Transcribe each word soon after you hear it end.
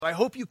I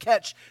hope you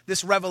catch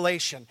this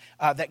revelation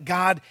that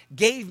God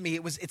gave me.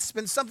 It's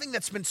been something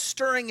that's been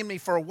stirring in me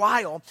for a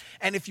while.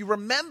 And if you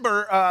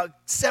remember,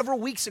 several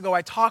weeks ago,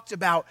 I talked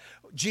about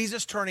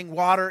Jesus turning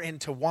water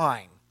into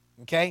wine,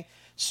 okay?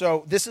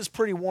 So this is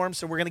pretty warm,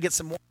 so we're going to get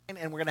some wine,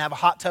 and we're going to have a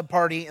hot tub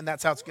party, and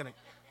that's how it's going to,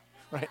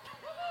 right?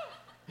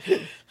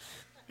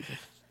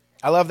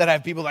 I love that I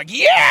have people like,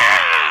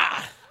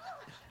 yeah!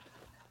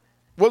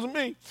 Wasn't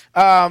me.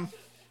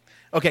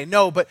 Okay,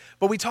 no, but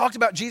we talked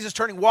about Jesus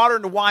turning water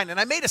into wine, and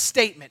I made a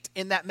statement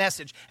in that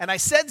message, and I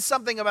said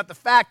something about the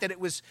fact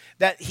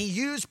that he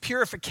used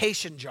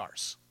purification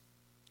jars,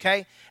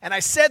 okay? And I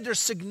said there's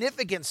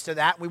significance to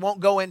that. We won't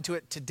go into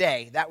it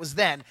today. That was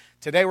then.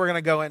 Today we're going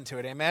to go into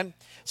it, amen?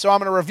 So I'm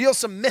going to reveal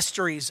some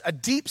mysteries, a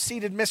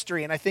deep-seated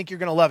mystery, and I think you're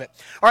going to love it.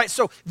 All right,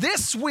 so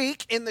this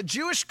week in the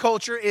Jewish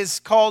culture is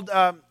called,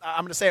 I'm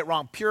going to say it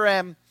wrong,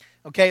 Purim,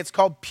 okay? It's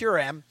called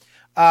Purim.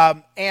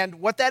 And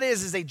what that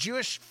is a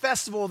Jewish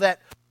festival that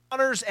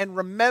honors and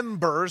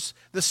remembers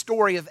the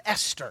story of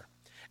Esther.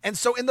 And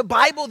so in the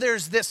Bible,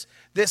 there's this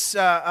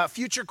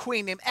future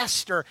queen named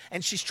Esther,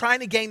 and she's trying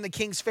to gain the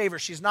king's favor.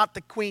 She's not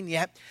the queen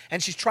yet,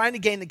 and she's trying to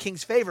gain the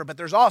king's favor, but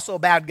there's also a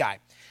bad guy.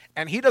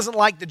 And he doesn't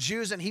like the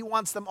Jews, and he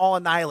wants them all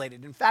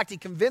annihilated. In fact, he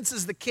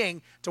convinces the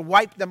king to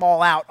wipe them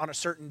all out on a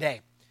certain day.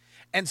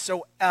 And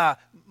so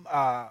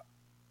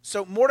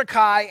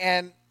Mordecai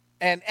and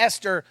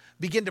Esther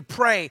begin to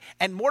pray,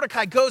 and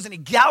Mordecai goes and he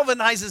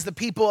galvanizes the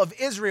people of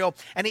Israel,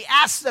 and he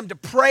asks them to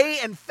pray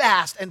and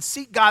fast and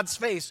seek God's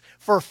face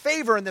for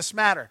favor in this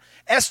matter.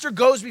 Esther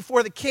goes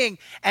before the king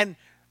and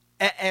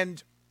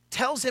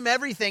tells him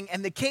everything,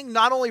 and the king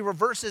not only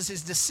reverses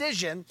his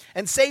decision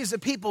and saves the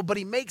people, but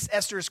he makes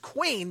Esther his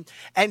queen,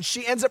 and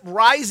she ends up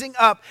rising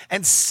up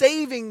and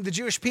saving the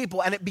Jewish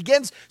people. And it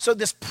begins, so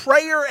this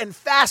prayer and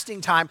fasting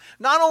time,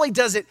 not only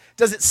does it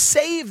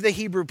save the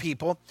Hebrew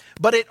people,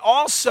 but it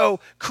also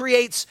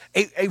creates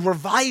a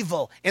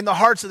revival in the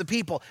hearts of the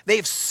people.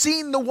 They've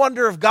seen the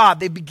wonder of God.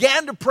 They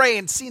began to pray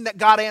and seen that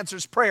God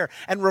answers prayer,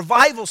 and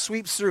revival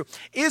sweeps through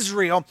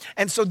Israel.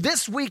 And so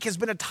this week has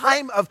been a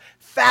time of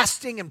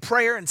fasting and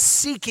prayer and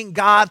seeking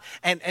God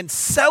and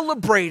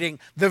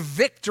celebrating the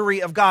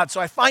victory of God. So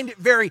I find it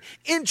very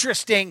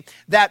interesting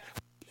that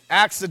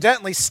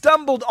accidentally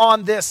stumbled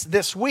on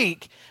this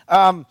week.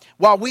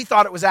 While we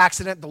thought it was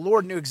accident, the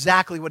Lord knew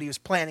exactly what he was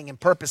planning and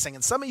purposing.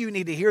 And some of you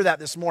need to hear that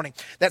this morning.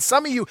 That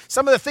some of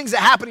the things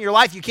that happen in your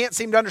life, you can't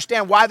seem to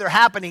understand why they're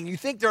happening. You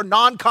think they're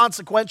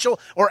non-consequential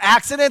or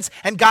accidents,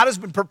 and God has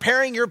been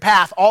preparing your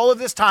path all of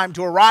this time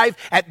to arrive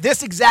at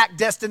this exact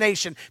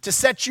destination, to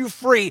set you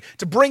free,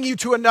 to bring you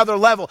to another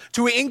level,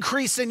 to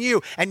increase in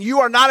you. And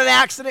you are not an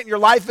accident. Your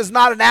life is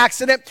not an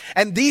accident.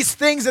 And these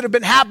things that have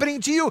been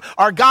happening to you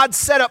are God's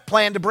setup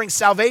plan to bring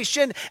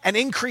salvation and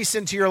increase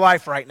into your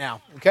life right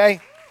now.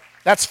 Okay?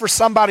 That's for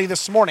somebody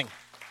this morning.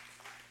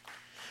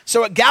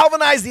 So it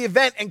galvanized the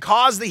event and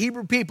caused the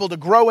Hebrew people to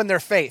grow in their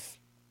faith.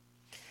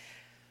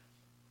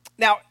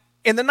 Now,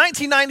 in the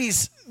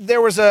 1990s, there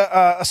was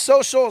a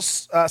social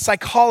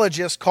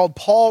psychologist called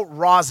Paul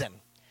Rozin,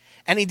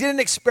 and he did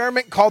an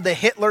experiment called the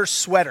Hitler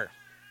sweater.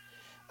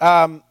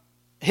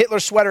 Hitler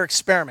sweater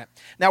experiment.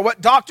 Now, what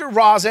Dr.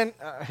 Rozin,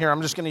 here,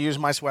 I'm just going to use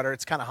my sweater.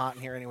 It's kind of hot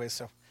in here anyway,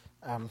 so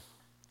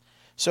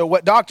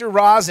what Dr.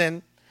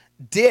 Rozin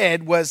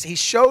did was he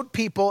showed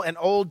people an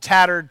old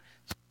tattered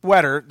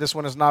sweater. This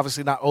one is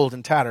obviously not old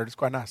and tattered. It's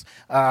quite nice.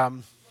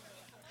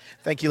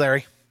 Thank you,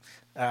 Larry.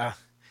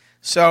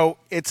 So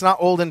it's not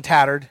old and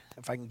tattered,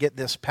 if I can get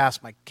this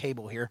past my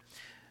cable here.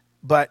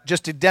 But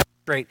just to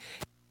demonstrate,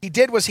 he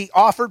did was he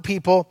offered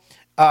people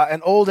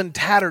an old and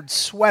tattered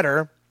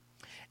sweater,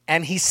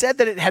 and he said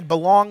that it had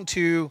belonged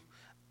to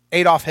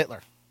Adolf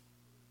Hitler.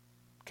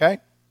 Okay?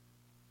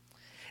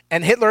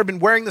 And Hitler had been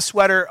wearing the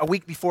sweater a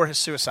week before his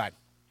suicide.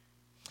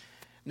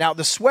 Now,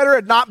 the sweater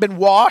had not been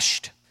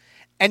washed,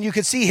 and you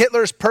could see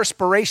Hitler's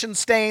perspiration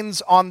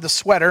stains on the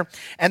sweater,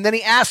 and then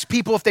he asked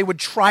people if they would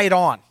try it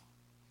on.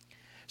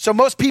 So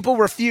most people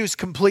refused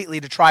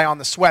completely to try on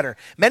the sweater.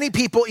 Many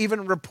people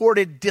even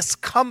reported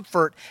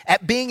discomfort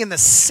at being in the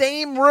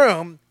same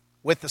room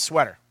with the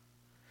sweater.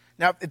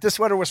 Now, if this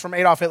sweater was from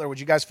Adolf Hitler, would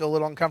you guys feel a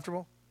little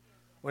uncomfortable?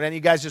 Would any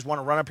of you guys just want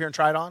to run up here and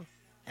try it on?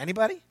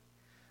 Anybody?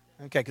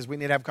 Okay, because we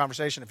need to have a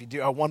conversation if you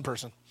do. Oh, one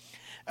person.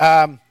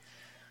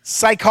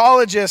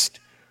 Psychologist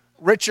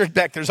Richard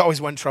Beck, there's always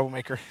one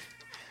troublemaker,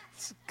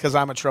 because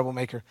I'm a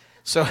troublemaker.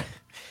 So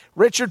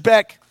Richard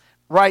Beck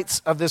writes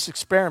of this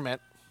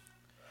experiment,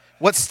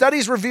 what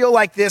studies reveal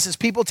like this is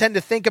people tend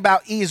to think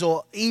about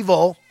evil,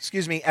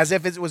 as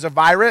if it was a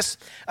virus,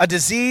 a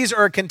disease,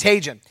 or a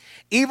contagion.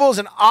 Evil is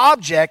an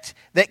object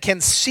that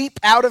can seep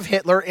out of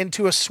Hitler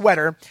into a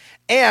sweater,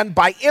 and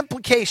by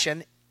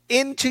implication,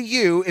 into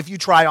you if you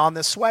try on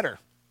this sweater.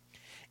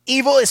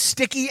 Evil is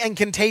sticky and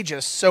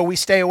contagious, so we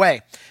stay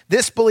away.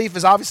 This belief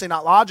is obviously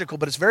not logical,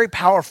 but it's very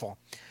powerful.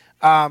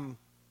 It's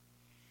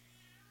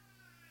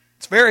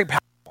very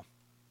powerful,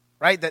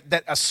 right?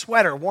 That a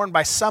sweater worn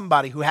by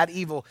somebody who had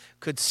evil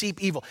could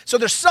seep evil. So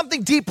there's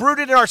something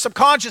deep-rooted in our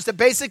subconscious that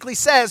basically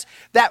says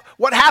that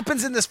what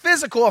happens in this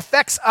physical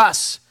affects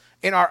us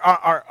in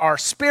our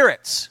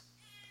spirits.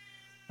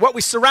 What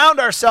we surround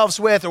ourselves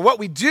with, or what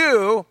we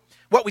do,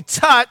 what we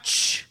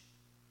touch,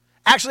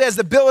 actually has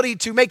the ability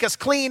to make us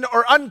clean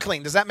or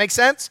unclean. Does that make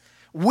sense?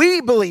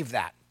 We believe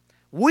that.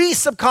 We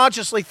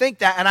subconsciously think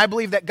that, and I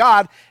believe that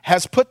God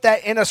has put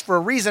that in us for a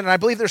reason, and I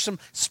believe there's some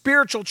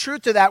spiritual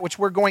truth to that, which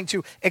we're going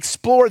to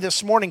explore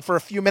this morning for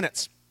a few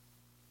minutes.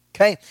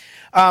 Okay?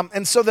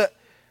 And so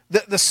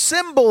the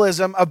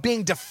symbolism of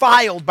being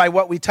defiled by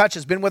what we touch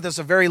has been with us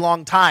a very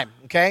long time,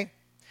 okay?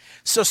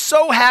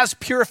 So has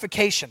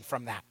purification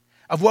from that,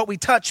 of what we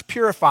touch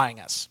purifying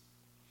us.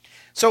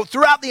 So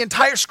throughout the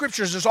entire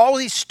scriptures, there's all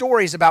these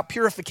stories about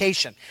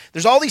purification.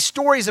 There's all these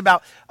stories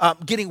about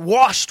getting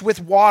washed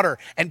with water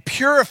and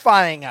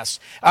purifying us.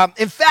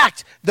 In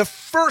fact,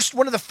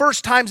 one of the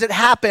first times it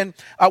happened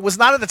was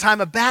not at the time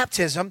of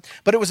baptism,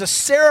 but it was a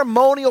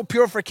ceremonial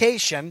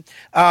purification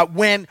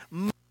when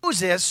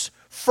Moses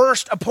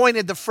first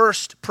appointed the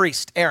first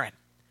priest, Aaron.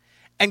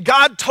 And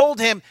God told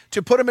him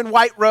to put him in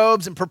white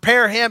robes and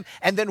prepare him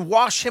and then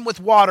wash him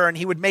with water, and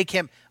he would make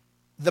him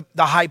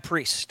the high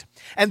priest.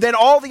 And then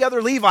all the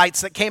other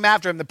Levites that came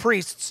after him, the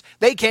priests,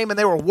 they came and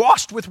they were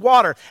washed with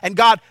water, and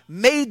God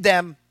made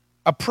them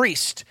a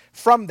priest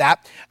from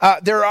that.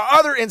 There are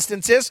other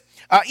instances.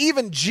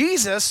 Even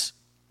Jesus,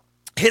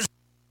 his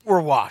feet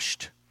were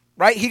washed,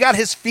 right? He got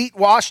his feet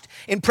washed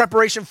in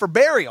preparation for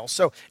burial.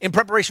 So in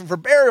preparation for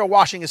burial,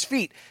 washing his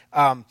feet.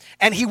 And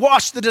he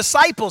washed the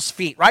disciples'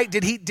 feet, right?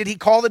 Did he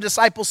call the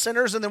disciples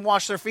sinners and then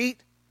wash their feet?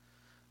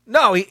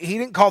 No, he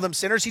didn't call them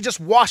sinners. He just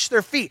washed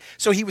their feet.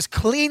 So he was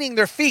cleaning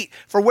their feet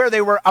for where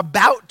they were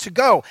about to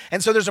go.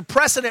 And so there's a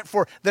precedent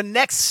for the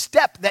next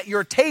step that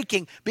you're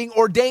taking, being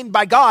ordained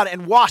by God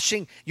and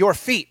washing your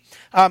feet.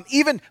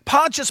 Even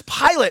Pontius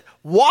Pilate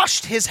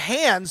washed his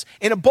hands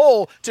in a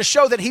bowl to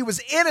show that he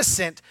was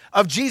innocent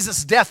of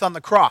Jesus' death on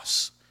the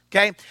cross.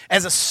 Okay,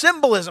 as a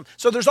symbolism.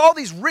 So there's all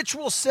these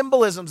ritual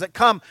symbolisms that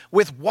come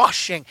with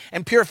washing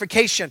and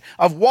purification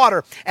of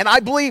water. And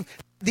I believe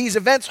these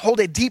events hold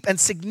a deep and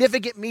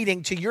significant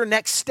meaning to your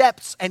next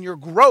steps and your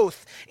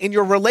growth in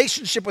your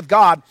relationship with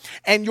God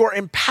and your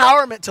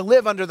empowerment to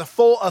live under the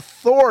full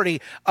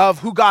authority of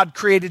who God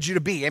created you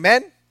to be.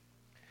 Amen?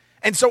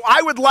 And so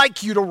I would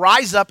like you to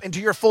rise up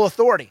into your full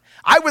authority.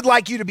 I would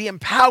like you to be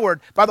empowered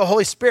by the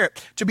Holy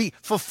Spirit to be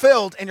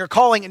fulfilled in your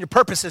calling and your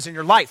purposes in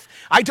your life.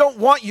 I don't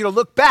want you to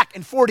look back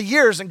in 40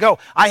 years and go,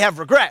 I have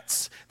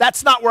regrets.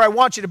 That's not where I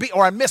want you to be,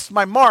 or I missed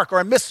my mark, or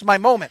I missed my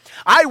moment.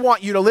 I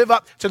want you to live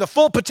up to the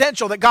full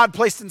potential that God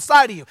placed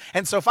inside of you.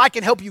 And so if I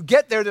can help you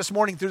get there this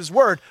morning through this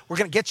word, we're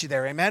going to get you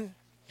there, amen?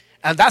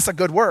 And that's a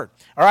good word,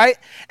 all right?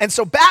 And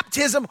so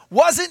baptism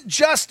wasn't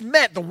just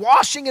meant, the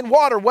washing in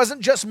water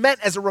wasn't just meant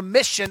as a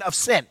remission of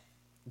sin,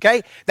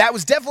 okay? That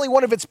was definitely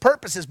one of its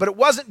purposes, but it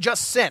wasn't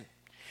just sin.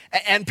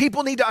 And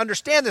people need to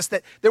understand this,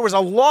 that there was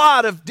a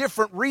lot of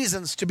different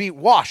reasons to be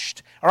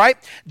washed, all right?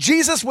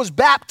 Jesus was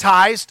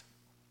baptized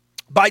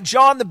by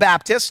John the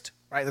Baptist,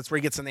 right? That's where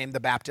he gets the name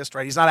the Baptist,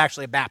 right? He's not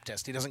actually a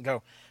Baptist. He doesn't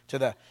go to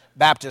the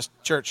Baptist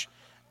church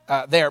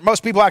there.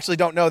 Most people actually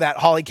don't know that.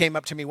 Holly came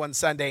up to me one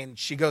Sunday and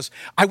she goes,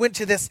 I went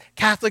to this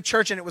Catholic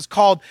church and it was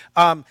called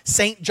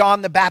St.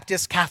 John the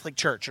Baptist Catholic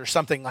Church or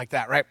something like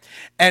that, right?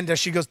 And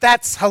she goes,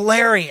 that's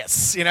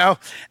hilarious, you know?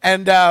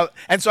 And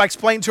so I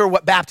explained to her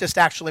what Baptist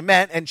actually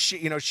meant, and she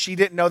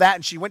didn't know that,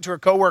 and she went to her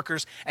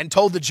coworkers and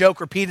told the joke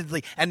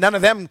repeatedly, and none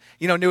of them,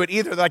 knew it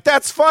either. They're like,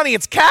 that's funny,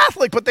 it's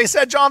Catholic, but they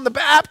said John the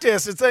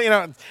Baptist. It's,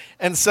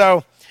 and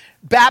so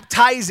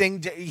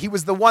baptizing, he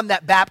was the one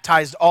that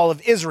baptized all of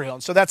Israel,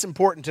 and so that's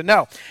important to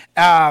know.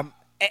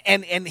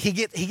 And he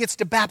gets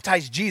to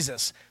baptize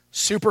Jesus.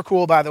 Super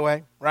cool, by the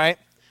way, right?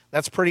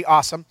 That's pretty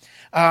awesome.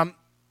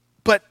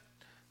 But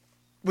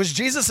was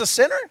Jesus a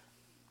sinner?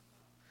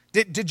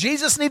 Did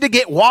Jesus need to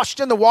get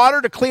washed in the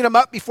water to clean him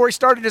up before he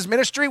started his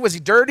ministry? Was he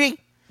dirty?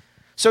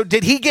 So do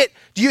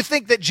you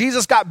think that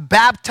Jesus got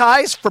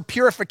baptized for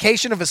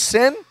purification of his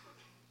sin?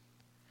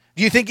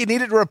 Do you think he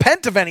needed to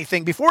repent of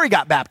anything before he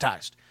got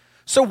baptized?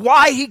 So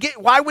why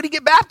would he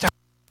get baptized?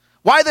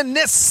 Why the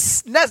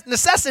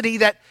necessity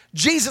that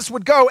Jesus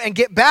would go and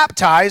get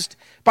baptized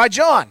by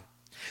John?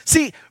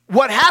 See,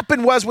 what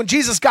happened was when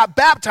Jesus got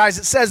baptized,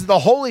 it says the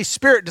Holy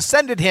Spirit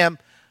descended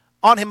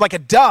on him like a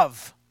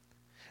dove.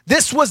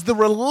 This was the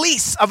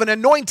release of an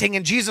anointing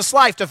in Jesus'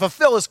 life to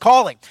fulfill his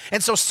calling.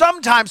 And so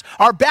sometimes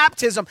our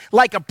baptism,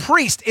 like a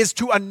priest, is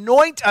to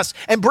anoint us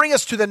and bring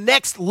us to the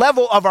next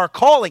level of our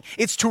calling.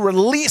 It's to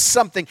release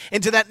something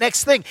into that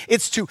next thing.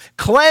 It's to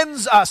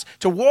cleanse us,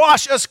 to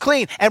wash us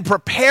clean, and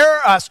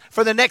prepare us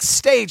for the next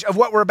stage of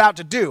what we're about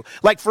to do.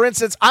 Like, for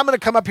instance, I'm going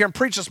to come up here and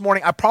preach this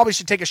morning. I probably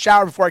should take a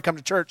shower before I come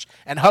to church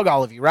and hug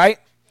all of you, right?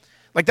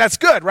 Like, that's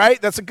good,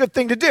 right? That's a good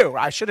thing to do.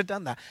 I should have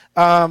done that.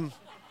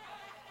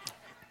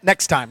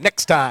 Next time.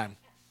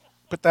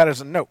 Put that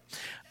as a note.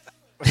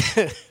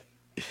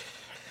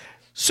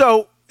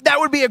 So that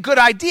would be a good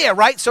idea,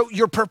 right? So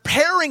you're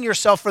preparing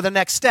yourself for the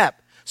next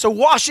step. So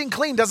washing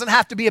clean doesn't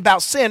have to be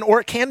about sin,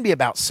 or it can be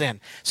about sin.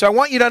 So I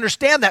want you to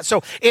understand that.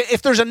 So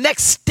if there's a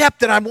next step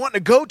that I'm wanting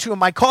to go to in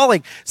my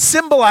calling,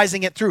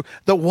 symbolizing it through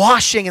the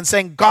washing and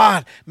saying,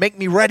 God, make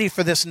me ready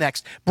for this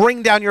next.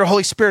 Bring down your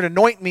Holy Spirit,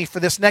 anoint me for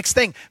this next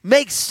thing.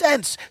 Makes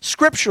sense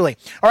scripturally.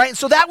 All right, and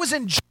so that was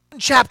in John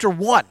chapter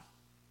 1.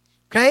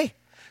 Okay?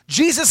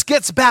 Jesus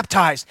gets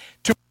baptized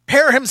to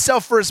prepare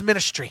himself for his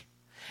ministry.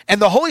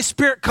 And the Holy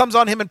Spirit comes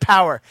on him in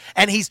power.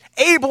 And he's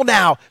able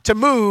now to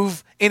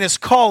move in his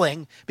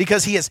calling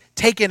because he has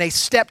taken a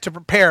step to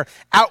prepare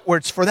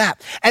outwards for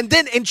that. And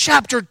then in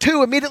chapter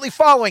 2, immediately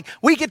following,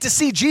 we get to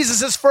see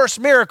Jesus' first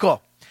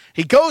miracle.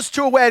 He goes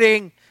to a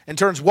wedding and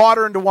turns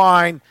water into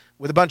wine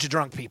with a bunch of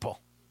drunk people.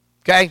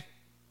 Okay?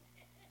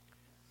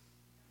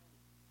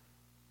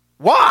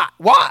 Why?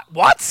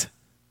 What?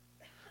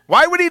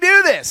 Why would he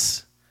do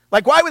this?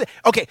 Like, why would,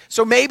 okay,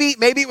 so maybe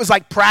it was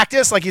like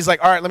practice. Like, he's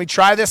like, all right, let me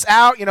try this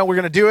out. You know, we're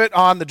going to do it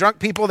on the drunk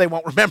people. They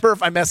won't remember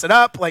if I mess it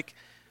up. Like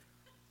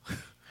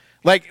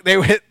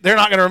they're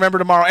not going to remember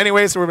tomorrow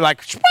anyway. So we'll be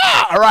like,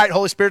 all right,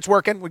 Holy Spirit's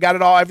working. We got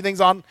it all. Everything's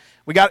on.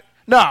 We got it.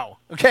 No.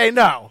 Okay,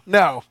 no.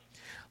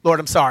 Lord,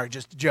 I'm sorry.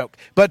 Just a joke.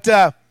 But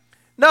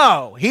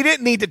no, he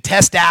didn't need to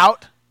test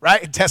out,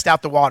 right? Test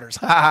out the waters.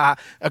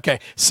 Okay,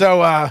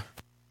 so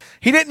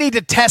he didn't need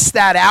to test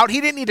that out.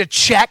 He didn't need to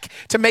check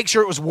to make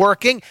sure it was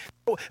working.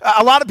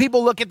 A lot of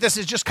people look at this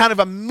as just kind of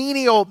a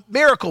menial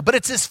miracle, but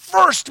it's his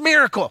first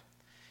miracle.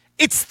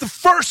 It's the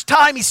first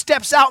time he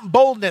steps out in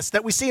boldness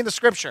that we see in the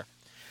scripture.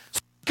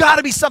 So there's got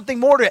to be something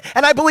more to it.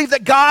 And I believe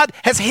that God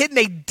has hidden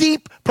a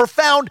deep,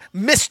 profound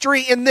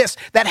mystery in this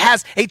that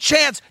has a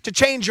chance to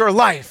change your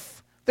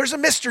life. There's a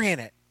mystery in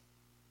it.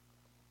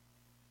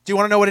 Do you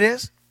want to know what it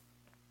is?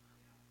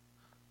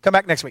 Come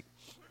back next week.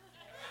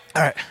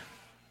 All right.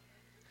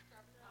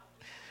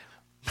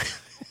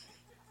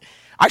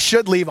 I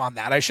should leave on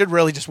that. I should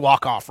really just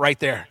walk off right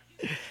there.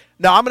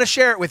 No, I'm going to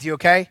share it with you,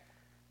 okay?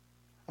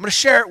 I'm going to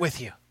share it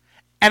with you.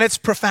 And it's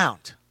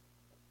profound.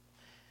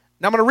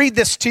 Now I'm going to read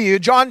this to you.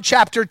 John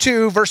chapter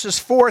 2, verses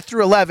 4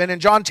 through 11. In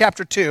John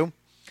chapter 2,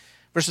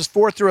 verses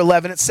 4 through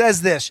 11, it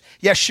says this.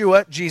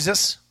 Yeshua,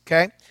 Jesus,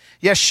 okay?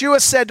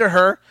 Yeshua said to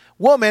her,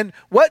 woman,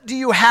 what do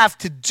you have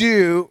to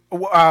do?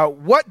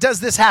 What does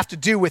this have to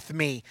do with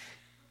me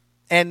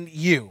and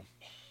you?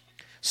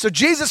 So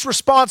Jesus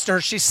responds to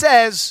her.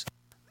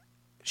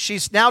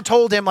 She's now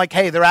told him, like,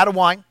 hey, they're out of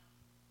wine.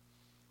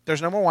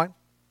 There's no more wine.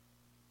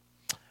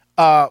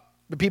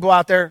 The people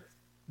out there,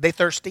 they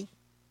thirsty,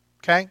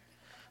 okay?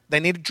 They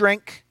need a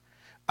drink.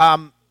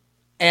 And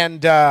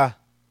I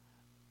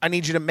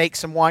need you to make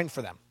some wine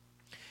for them.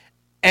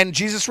 And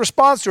Jesus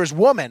responds to her,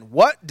 woman,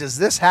 what does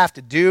this have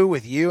to do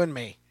with you and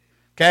me?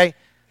 Okay?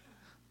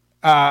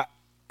 And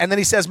then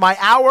he says, my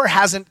hour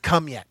hasn't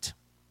come yet.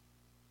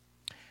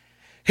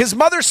 His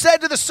mother said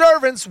to the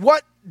servants,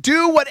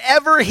 do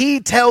whatever he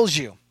tells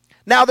you.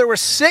 Now there were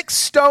 6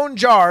 stone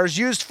jars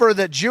used for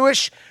the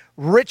Jewish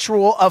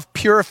ritual of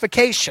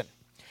purification,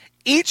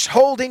 each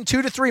holding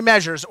 2 to 3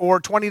 measures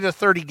or 20 to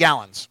 30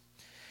 gallons.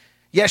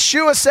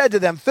 Yeshua said to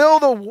them, fill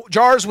the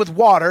jars with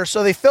water.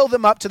 So they filled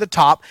them up to the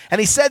top.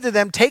 And he said to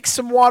them, take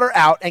some water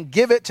out and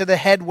give it to the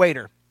head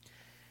waiter.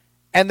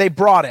 And they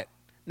brought it.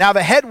 Now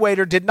the head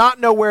waiter did not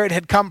know where it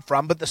had come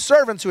from, but the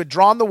servants who had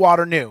drawn the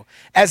water knew.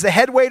 As the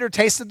head waiter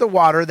tasted the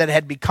water that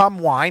had become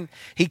wine,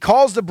 he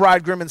calls the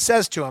bridegroom and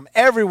says to him,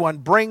 everyone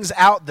brings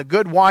out the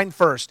good wine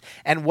first,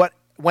 and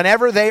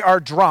whenever they are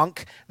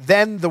drunk,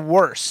 then the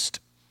worst.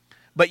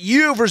 But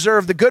you've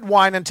reserved the good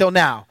wine until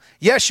now.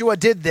 Yeshua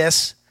did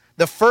this,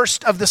 the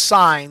first of the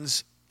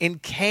signs in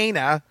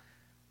Cana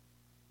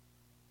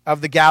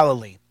of the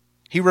Galilee.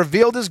 He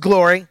revealed his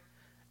glory,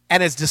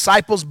 and his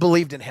disciples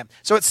believed in him.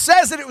 So it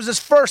says that it was his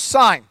first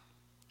sign.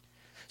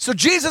 So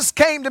Jesus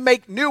came to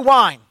make new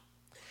wine.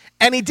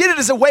 And he did it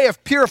as a way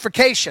of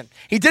purification.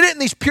 He did it in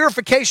these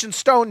purification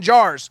stone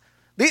jars.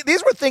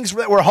 These were things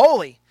that were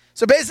holy.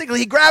 So basically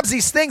he grabs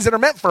these things that are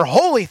meant for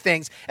holy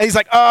things. And he's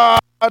like,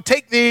 I'll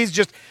take these,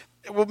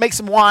 we'll make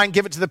some wine,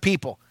 give it to the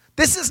people.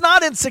 This is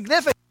not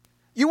insignificant.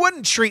 You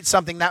wouldn't treat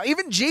something now.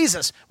 Even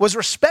Jesus was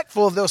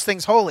respectful of those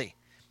things holy.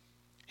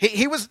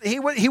 He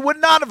would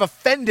not have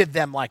offended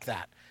them like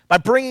that. By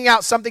bringing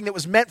out something that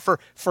was meant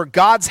for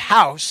God's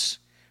house,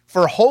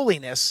 for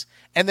holiness,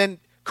 and then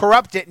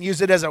corrupt it and use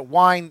it as a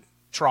wine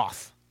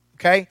trough,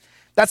 okay?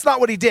 That's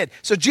not what he did.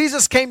 So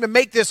Jesus came to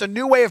make this a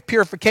new way of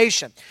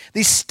purification.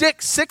 These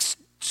 6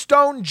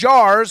 stone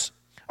jars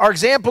are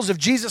examples of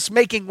Jesus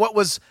making what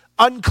was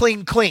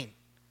unclean clean.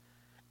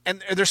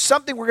 And there's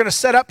something we're going to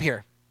set up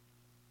here.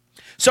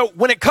 So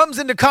when it comes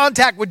into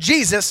contact with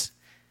Jesus,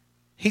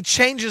 he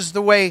changes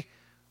the way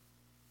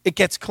it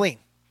gets clean.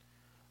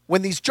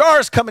 When these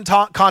jars come in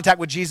contact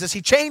with Jesus,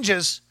 he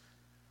changes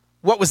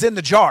what was in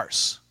the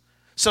jars.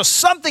 So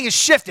something is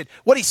shifted.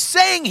 What he's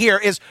saying here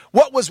is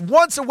what was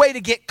once a way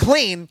to get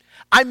clean,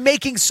 I'm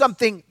making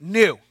something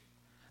new.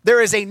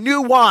 There is a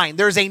new wine.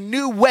 There is a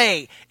new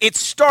way. It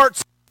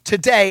starts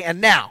today and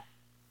now.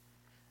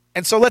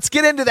 And so let's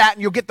get into that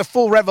and you'll get the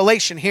full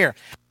revelation here.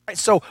 All right,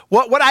 so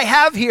what I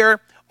have here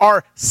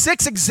are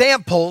 6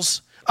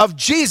 examples of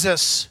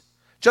Jesus,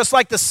 just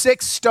like the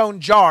 6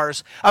 stone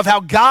jars, of how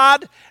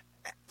God,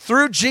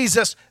 through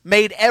Jesus,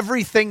 made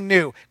everything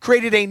new,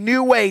 created a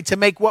new way to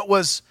make what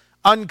was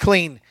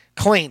unclean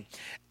clean.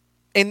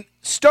 In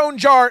stone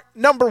jar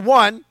number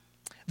 1,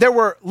 there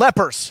were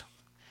lepers.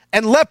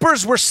 And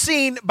lepers were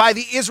seen by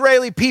the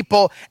Israeli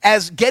people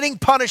as getting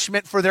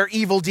punishment for their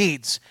evil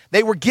deeds.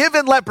 They were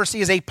given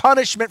leprosy as a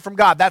punishment from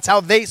God. That's how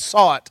they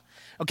saw it.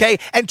 Okay?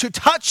 And to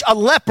touch a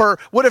leper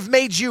would have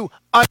made you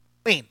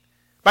unclean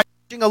by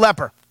touching a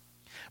leper.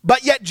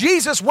 But yet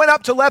Jesus went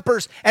up to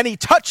lepers and he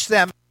touched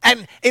them.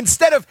 And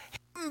instead of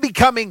him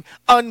becoming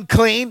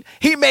unclean,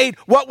 he made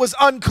what was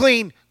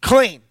unclean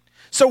clean.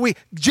 So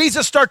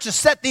Jesus starts to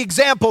set the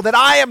example that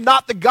I am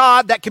not the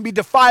God that can be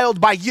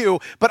defiled by you,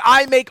 but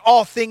I make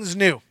all things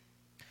new.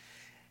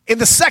 In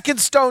the 2nd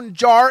stone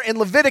jar in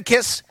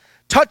Leviticus,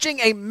 touching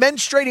a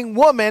menstruating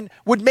woman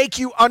would make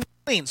you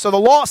unclean. So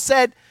the law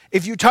said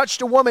if you touched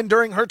a woman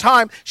during her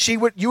time,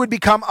 you would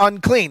become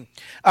unclean.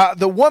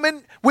 The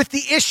woman with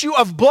the issue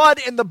of blood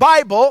in the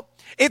Bible,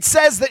 it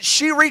says that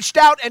she reached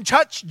out and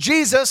touched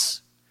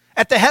Jesus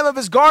at the hem of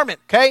his garment,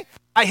 okay,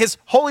 his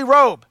holy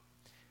robe.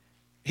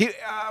 He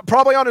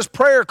probably on his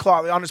prayer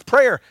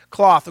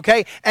cloth,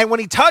 okay? And when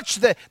he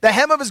touched the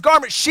hem of his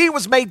garment, she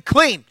was made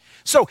clean.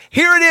 So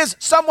here it is,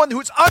 someone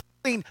who's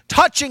unclean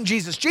touching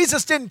Jesus.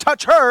 Jesus didn't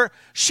touch her,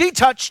 she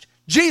touched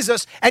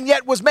Jesus and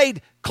yet was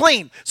made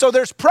clean. So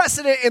there's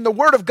precedent in the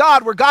Word of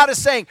God where God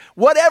is saying,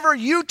 whatever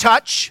you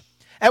touch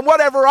and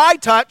whatever I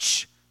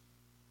touch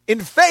in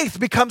faith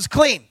becomes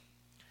clean.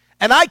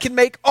 And I can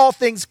make all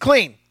things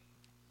clean.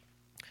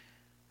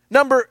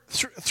 Number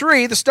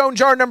 3, the stone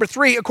jar number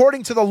 3,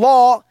 according to the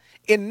law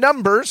in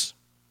Numbers,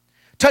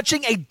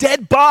 touching a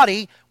dead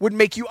body would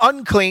make you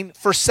unclean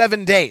for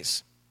 7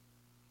 days.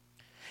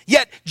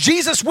 Yet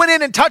Jesus went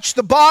in and touched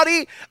the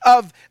body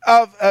of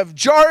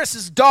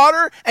Jairus'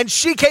 daughter, and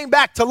she came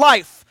back to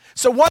life.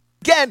 So once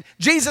again,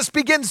 Jesus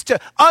begins to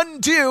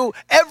undo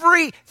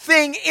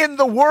everything in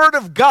the Word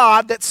of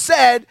God that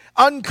said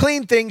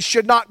unclean things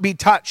should not be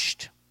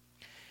touched.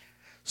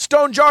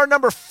 Stone jar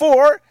number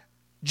 4,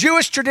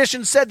 Jewish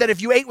tradition said that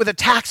if you ate with a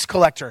tax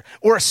collector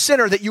or a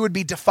sinner, that you would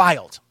be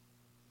defiled.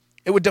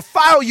 It would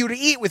defile you to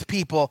eat with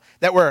people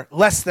that were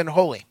less than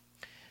holy.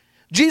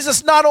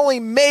 Jesus not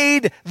only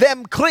made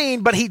them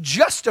clean, but he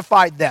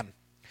justified them.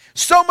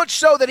 So much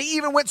so that he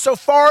even went so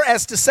far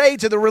as to say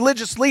to the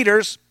religious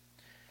leaders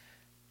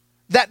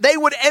that they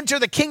would enter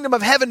the kingdom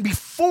of heaven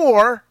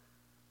before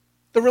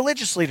the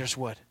religious leaders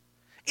would.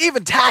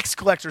 Even tax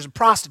collectors and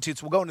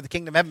prostitutes will go into the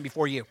kingdom of heaven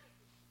before you.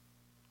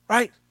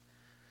 Right?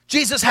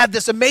 Jesus had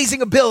this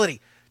amazing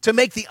ability to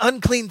make the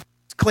unclean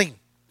clean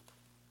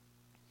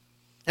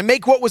and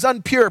make what was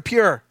impure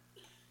pure.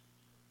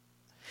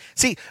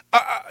 See,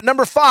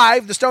 number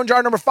 5, the stone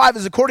jar number 5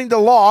 is according to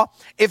the law,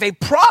 if a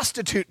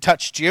prostitute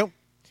touched you,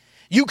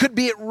 you could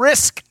be at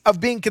risk of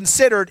being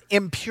considered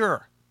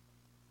impure.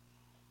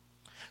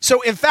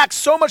 So in fact,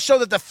 so much so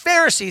that the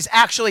Pharisees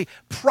actually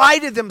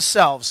prided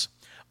themselves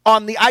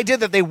on the idea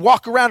that they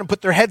walk around and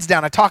put their heads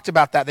down. I talked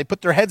about that. They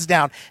put their heads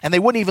down and they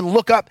wouldn't even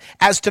look up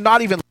as to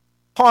not even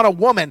upon a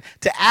woman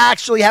to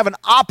actually have an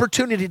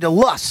opportunity to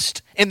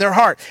lust in their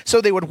heart.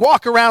 So they would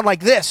walk around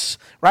like this,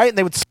 right? And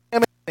they would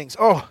slam things.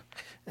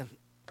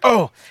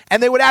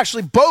 And they would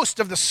actually boast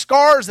of the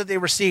scars that they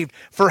received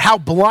for how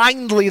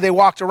blindly they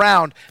walked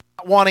around,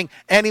 not wanting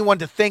anyone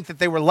to think that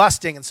they were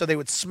lusting. And so they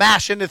would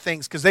smash into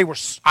things because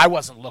I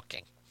wasn't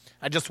looking.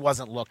 I just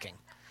wasn't looking,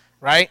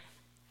 right?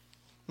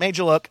 Made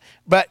you look.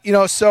 But,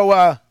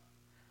 so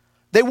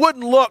they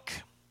wouldn't look.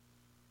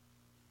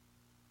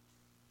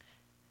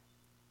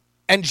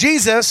 And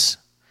Jesus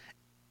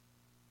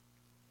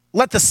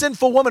let the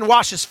sinful woman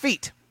wash his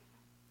feet.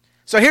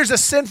 So here's a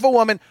sinful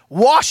woman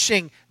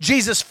washing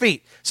Jesus'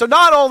 feet. So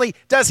not only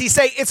does he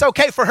say it's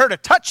okay for her to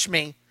touch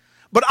me,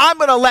 but I'm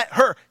going to let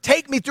her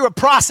take me through a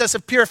process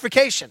of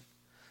purification.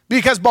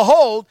 Because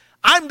behold,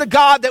 I'm the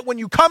God that when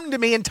you come to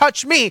me and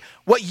touch me,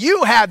 what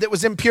you had that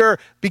was impure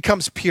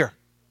becomes pure.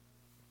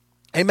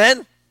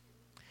 Amen?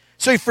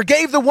 So he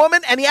forgave the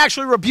woman and he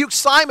actually rebuked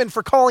Simon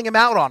for calling him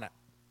out on it.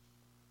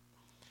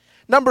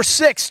 Number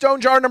 6, stone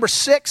jar number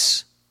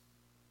 6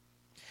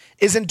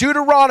 is in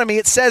Deuteronomy.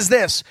 It says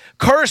this,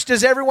 cursed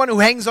is everyone who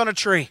hangs on a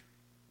tree.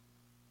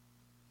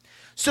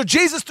 So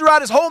Jesus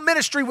throughout his whole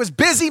ministry was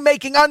busy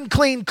making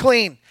unclean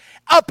clean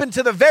up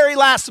until the very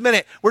last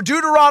minute where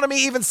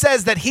Deuteronomy even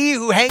says that he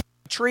who hangs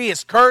tree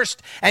is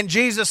cursed, and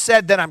Jesus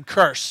said that I'm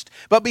cursed.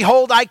 But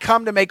behold, I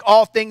come to make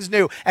all things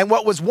new. And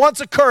what was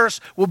once a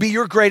curse will be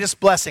your greatest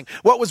blessing.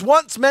 What was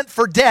once meant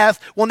for death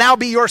will now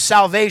be your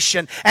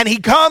salvation. And he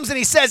comes and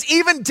he says,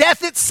 even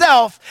death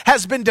itself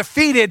has been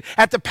defeated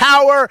at the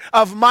power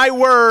of my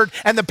word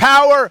and the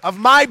power of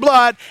my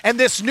blood and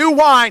this new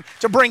wine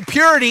to bring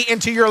purity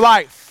into your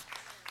life.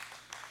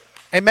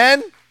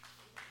 Amen?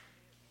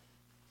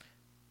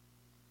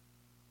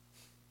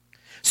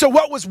 So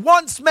what was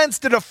once meant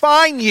to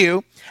define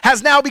you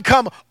has now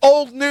become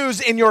old news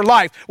in your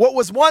life. What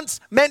was once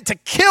meant to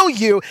kill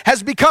you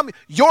has become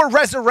your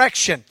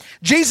resurrection.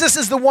 Jesus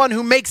is the one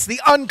who makes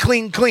the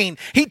unclean clean.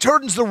 He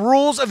turns the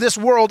rules of this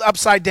world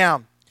upside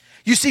down.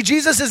 You see,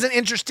 Jesus isn't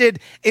interested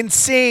in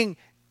seeing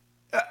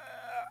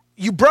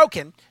you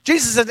broken.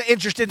 Jesus isn't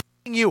interested in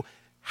seeing you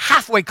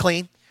halfway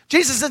clean.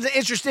 Jesus isn't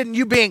interested in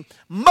you being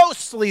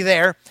mostly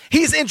there.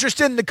 He's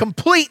interested in the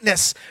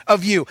completeness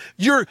of you.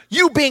 You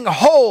being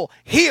whole,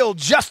 healed,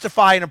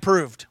 justified, and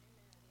approved.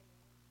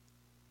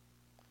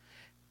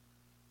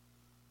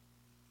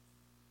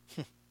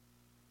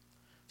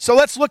 So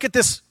let's look at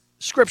this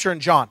scripture in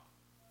John.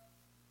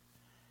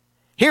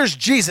 Here's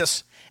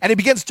Jesus, and he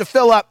begins to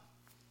fill up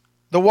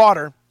the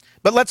water.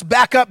 But let's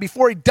back up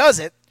before he does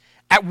it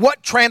at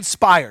what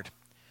transpired.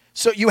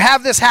 So you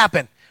have this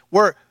happen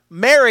where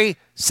Mary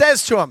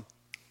says to him,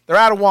 they're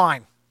out of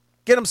wine.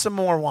 Get them some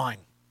more wine.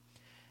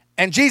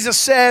 And Jesus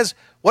says,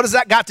 what has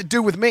that got to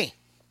do with me?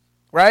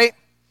 Right?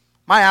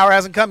 My hour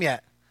hasn't come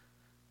yet.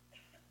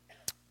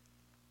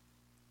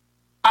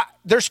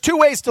 There's two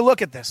ways to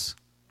look at this.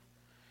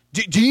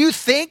 Do you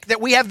think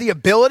that we have the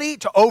ability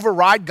to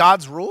override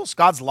God's rules,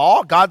 God's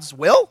law, God's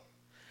will?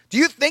 Do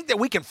you think that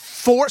we can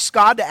force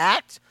God to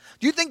act?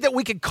 Do you think that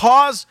we can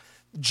cause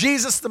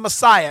Jesus the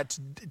Messiah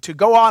to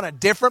go on a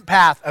different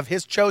path of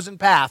his chosen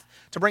path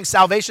to bring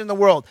salvation in the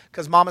world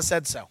because mama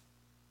said so?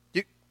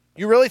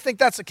 You really think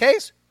that's the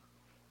case?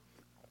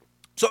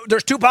 So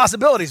there's two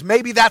possibilities.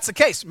 Maybe that's the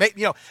case.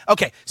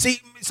 Okay.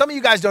 See, some of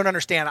you guys don't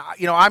understand.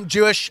 I'm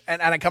Jewish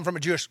and I come from a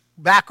Jewish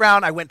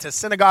background. I went to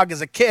synagogue as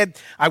a kid.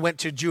 I went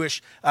to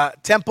Jewish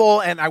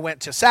temple and I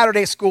went to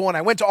Saturday school and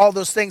I went to all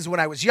those things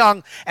when I was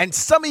young. And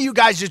some of you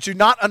guys just do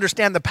not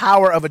understand the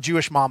power of a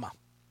Jewish mama.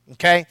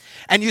 Okay?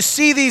 And you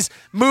see these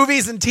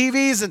movies and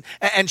TVs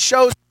and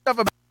shows stuff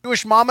about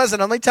Jewish mamas,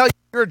 and let me tell you,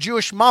 you're a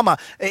Jewish mama.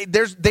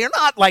 They're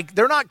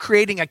not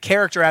creating a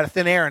character out of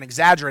thin air and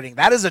exaggerating.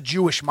 That is a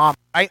Jewish mama,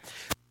 right?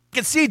 You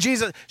can see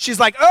Jesus, she's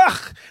like,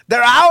 ugh,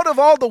 they're out of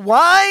all the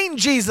wine,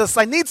 Jesus.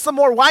 I need some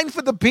more wine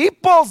for the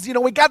peoples.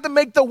 We got to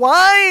make the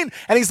wine.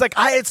 And he's like,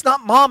 it's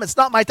not mom, it's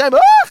not my time.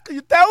 Ugh,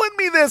 you're telling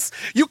me this.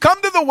 You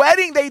come to the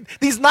wedding,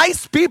 these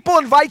nice people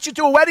invite you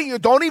to a wedding. You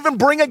don't even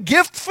bring a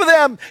gift for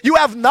them. You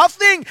have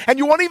nothing, and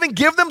you won't even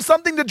give them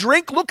something to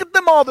drink. Look at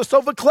them all, they're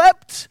so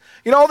verklept.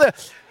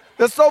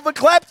 The sofa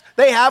klept,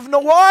 they have no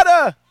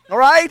water, all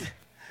right?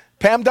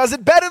 Pam does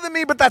it better than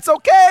me, but that's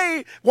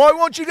okay. Why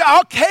won't you?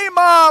 Okay,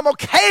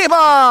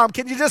 mom,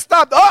 can you just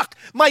stop? Ugh,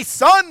 my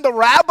son, the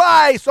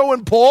rabbi, so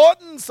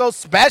important, so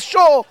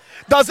special,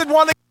 doesn't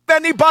want to give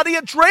anybody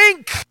a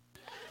drink.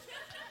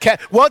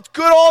 What's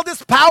good, all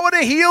this power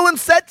to heal and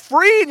set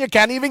free, and you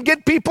can't even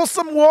get people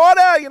some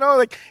water,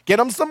 get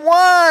them some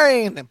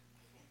wine.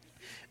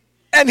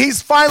 And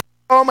he's finally,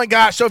 oh my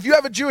gosh. So if you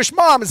have a Jewish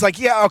mom, it's like,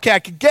 yeah, okay, I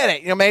could get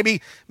it.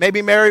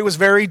 Maybe Mary was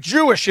very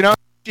Jewish,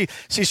 She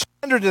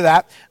surrendered to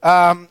that.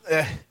 I'm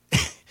the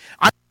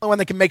only one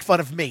that can make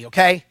fun of me,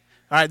 okay?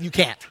 All right, you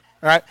can't,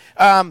 all right?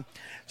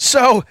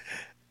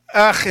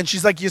 And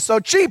she's like, you're so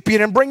cheap. You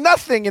didn't bring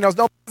nothing,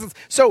 no presents.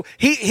 So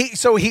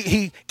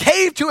he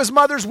caved to his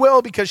mother's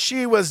will because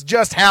she was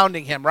just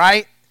hounding him,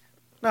 right?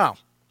 No.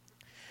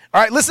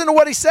 All right, listen to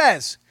what he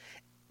says.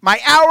 My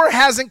hour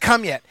hasn't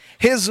come yet.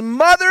 His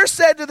mother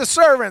said to the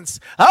servants,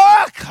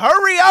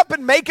 hurry up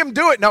and make him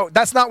do it. No,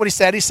 that's not what he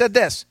said. He said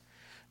this,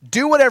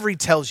 do whatever he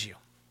tells you.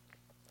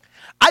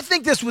 I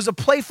think this was a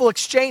playful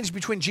exchange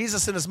between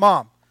Jesus and his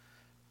mom.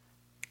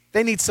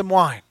 They need some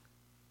wine.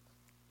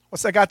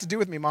 What's that got to do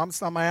with me, Mom?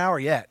 It's not my hour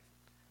yet.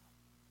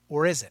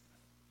 Or is it?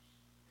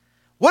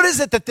 What is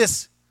it that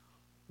this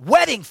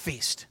wedding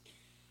feast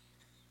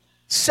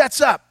sets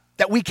up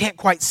that we can't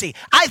quite see?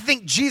 I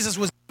think Jesus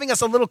was giving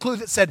us a little clue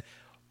that said,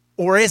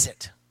 or is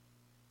it?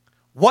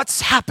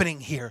 What's happening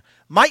here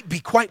might be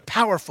quite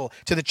powerful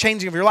to the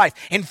changing of your life.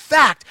 In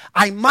fact,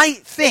 I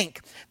might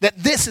think that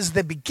this is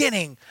the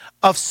beginning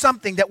of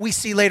something that we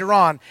see later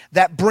on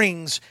that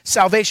brings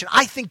salvation.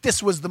 I think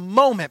this was the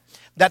moment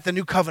that the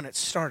new covenant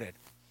started,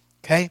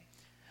 okay?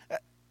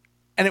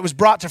 And it was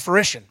brought to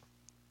fruition.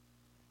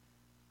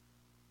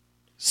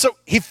 So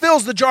he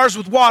fills the jars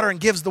with water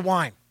and gives the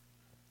wine.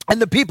 And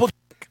the people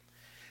drink.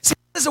 See,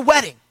 this is a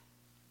wedding.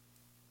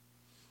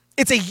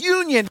 It's a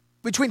union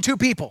between two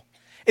people.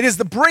 It is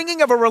the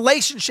bringing of a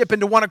relationship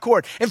into one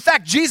accord. In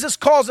fact, Jesus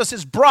calls us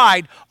his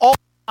bride all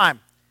the time,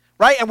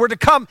 right? And we're to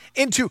come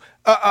into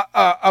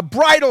a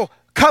bridal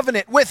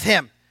covenant with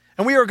him.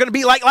 And we are going to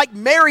be like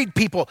married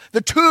people.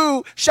 The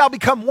two shall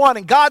become one.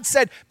 And God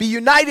said, be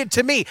united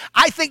to me.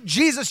 I think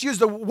Jesus used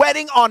the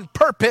wedding on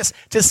purpose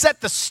to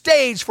set the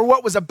stage for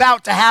what was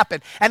about to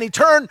happen. And he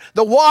turned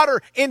the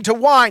water into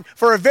wine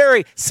for a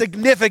very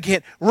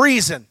significant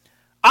reason.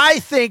 I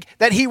think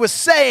that he was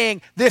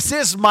saying, this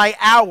is my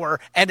hour,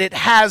 and it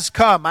has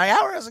come. My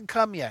hour hasn't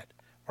come yet,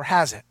 or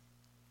has it?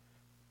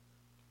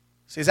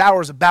 See, his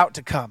hour is about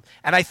to come.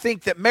 And I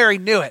think that Mary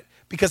knew it,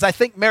 because I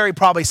think Mary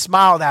probably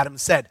smiled at him and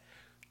said,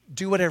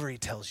 do whatever he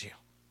tells you.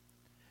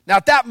 Now,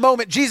 at that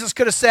moment, Jesus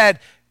could have said,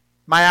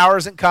 my hour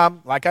hasn't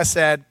come. Like I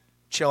said,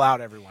 Chill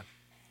out, everyone.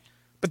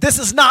 But this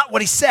is not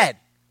what he said.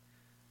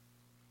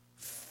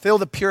 Fill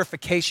the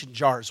purification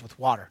jars with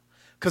water,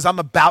 because I'm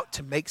about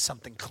to make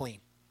something clean.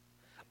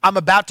 I'm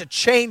about to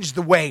change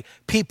the way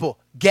people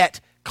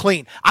get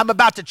clean. I'm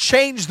about to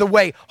change the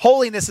way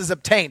holiness is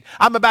obtained.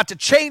 I'm about to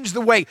change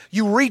the way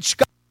you reach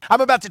God. I'm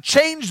about to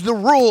change the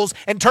rules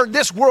and turn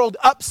this world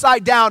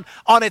upside down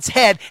on its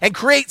head and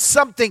create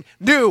something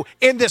new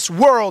in this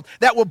world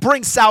that will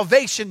bring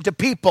salvation to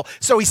people.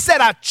 So he said,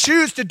 I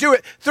choose to do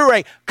it through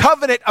a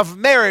covenant of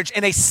marriage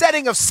and a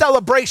setting of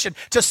celebration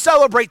to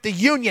celebrate the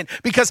union,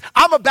 because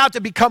I'm about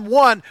to become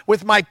one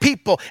with my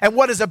people. And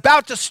what is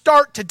about to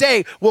start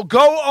today will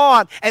go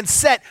on and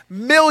set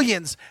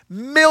millions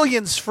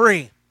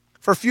free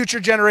for future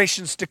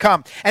generations to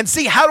come. And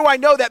see, how do I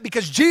know that?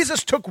 Because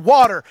Jesus took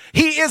water.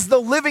 He is the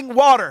living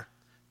water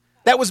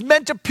that was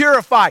meant to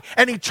purify,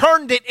 and he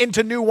turned it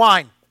into new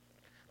wine,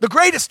 the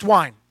greatest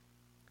wine.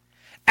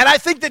 And I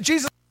think that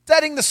Jesus is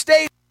setting the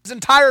stage for his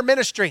entire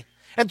ministry.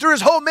 And through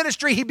his whole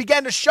ministry, he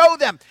began to show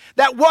them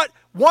that what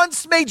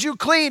once made you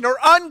clean or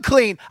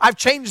unclean, I've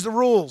changed the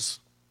rules.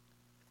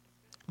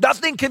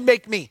 Nothing can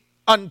make me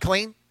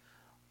unclean,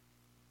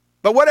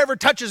 but whatever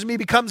touches me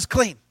becomes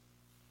clean.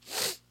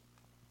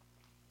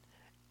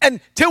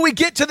 Until we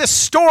get to the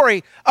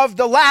story of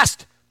the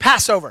last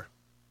Passover.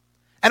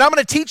 And I'm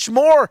going to teach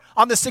more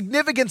on the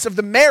significance of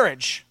the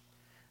marriage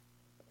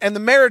and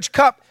the marriage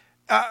cup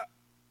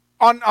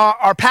on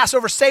our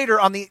Passover Seder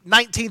on the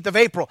 19th of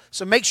April.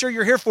 So make sure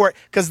you're here for it,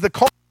 because the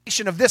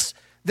culmination of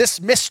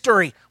this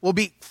mystery will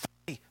be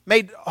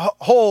made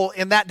whole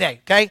in that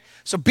day, okay?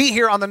 So be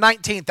here on the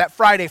 19th, that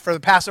Friday, for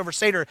the Passover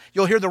Seder.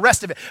 You'll hear the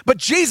rest of it. But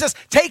Jesus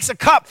takes a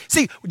cup.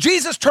 See,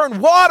 Jesus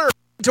turned water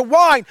into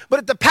wine, but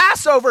at the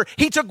Passover,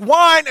 he took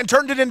wine and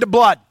turned it into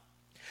blood.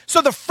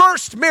 So the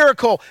first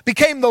miracle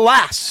became the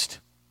last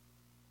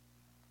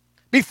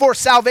before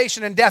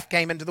salvation and death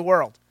came into the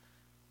world,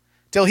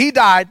 till he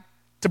died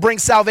to bring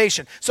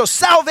salvation. So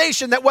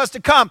salvation that was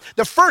to come,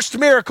 the first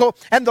miracle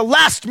and the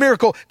last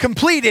miracle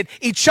completed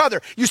each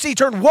other. You see, he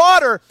turned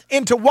water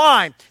into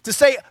wine to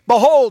say,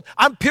 behold,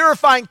 I'm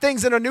purifying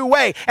things in a new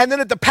way. And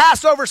then at the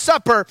Passover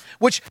supper,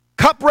 which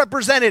cup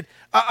represented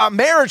a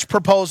marriage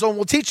proposal, and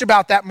we'll teach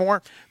about that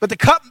more, but the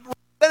cup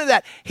represented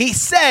that. He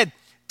said,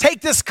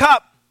 take this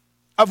cup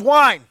of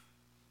wine.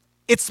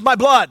 It's my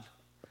blood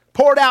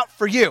poured out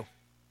for you.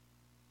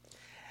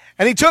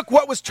 And he took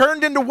what was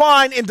turned into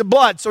wine into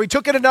blood. So he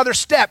took it another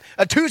step,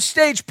 a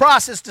two-stage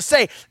process to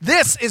say,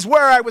 this is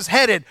where I was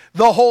headed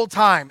the whole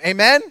time.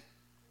 Amen?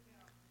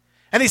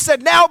 And he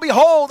said, now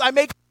behold, I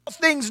make all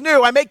things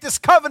new. I make this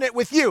covenant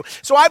with you.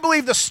 So I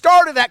believe the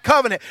start of that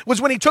covenant was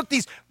when he took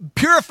these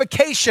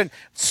purification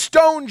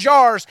stone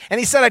jars and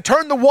he said, I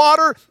turn the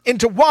water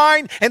into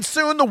wine, and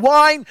soon the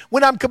wine,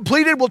 when I'm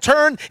completed, will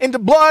turn into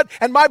blood,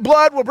 and my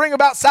blood will bring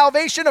about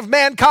salvation of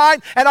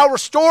mankind, and I'll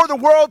restore the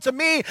world to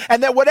me,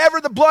 and that whatever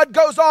the blood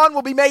goes on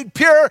will be made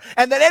pure,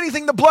 and that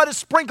anything the blood is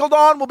sprinkled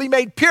on will be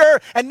made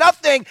pure, and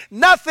nothing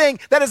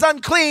that is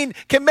unclean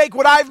can make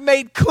what I've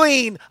made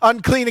clean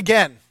unclean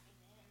again.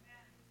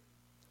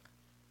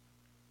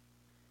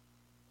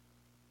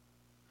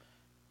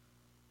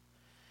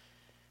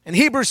 In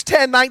Hebrews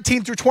 10,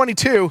 19 through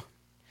 22,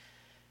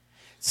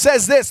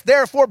 says this,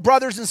 therefore,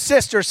 brothers and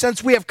sisters,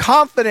 since we have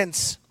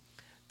confidence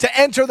to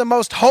enter the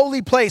most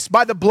holy place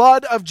by the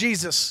blood of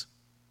Jesus.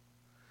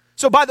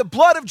 So by the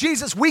blood of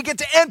Jesus, we get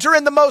to enter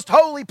in the most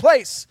holy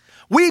place.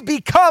 We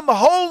become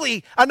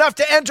holy enough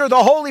to enter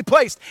the holy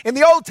place. In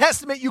the Old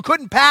Testament, you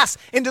couldn't pass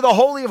into the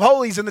Holy of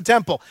Holies in the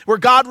temple where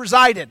God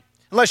resided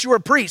unless you were a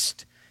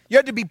priest. You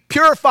had to be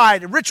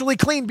purified and ritually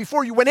clean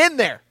before you went in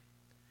there.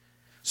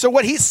 So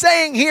what he's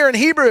saying here in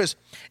Hebrews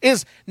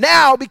is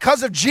now,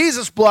 because of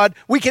Jesus' blood,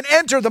 we can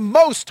enter the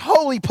most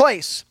holy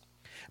place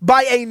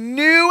by a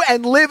new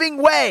and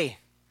living way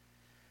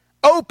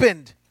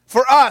opened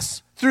for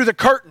us through the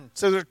curtain.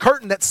 So the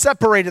curtain that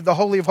separated the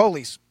Holy of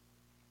Holies.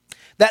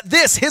 That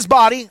this, his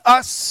body,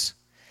 us,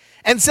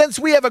 and since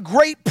we have a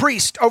great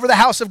priest over the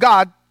house of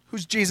God,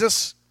 who's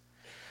Jesus,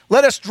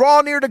 let us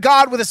draw near to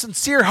God with a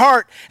sincere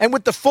heart and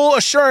with the full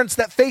assurance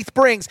that faith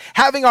brings,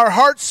 having our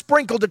hearts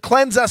sprinkled to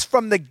cleanse us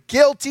from the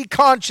guilty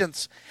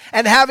conscience,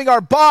 and having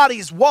our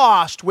bodies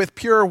washed with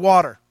pure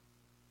water.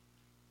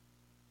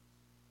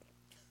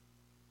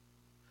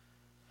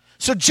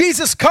 So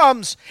Jesus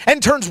comes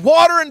and turns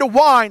water into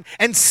wine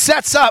and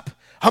sets up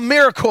a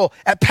miracle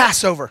at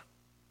Passover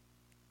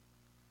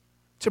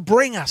to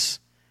bring us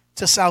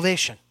to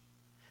salvation,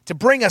 to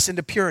bring us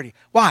into purity.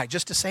 Why?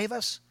 Just to save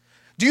us?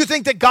 Do you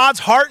think that God's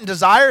heart and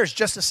desire is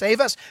just to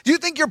save us? Do you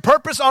think your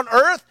purpose on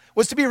earth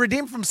was to be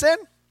redeemed from sin?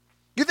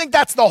 Do you think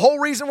that's the whole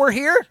reason we're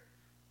here?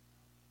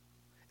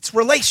 It's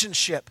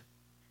relationship.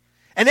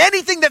 And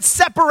anything that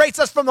separates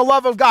us from the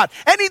love of God,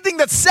 anything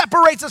that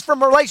separates us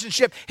from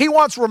relationship, he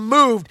wants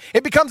removed.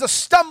 It becomes a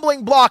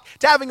stumbling block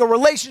to having a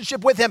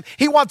relationship with him.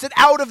 He wants it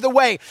out of the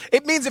way.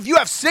 It means if you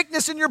have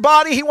sickness in your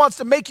body, he wants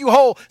to make you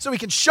whole so he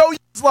can show you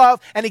his love,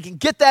 and he can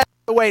get that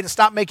out of the way to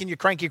stop making you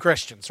cranky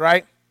Christians,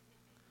 right?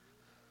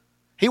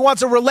 He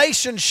wants a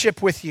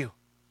relationship with you.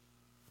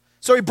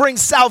 So he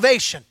brings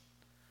salvation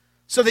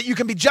so that you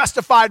can be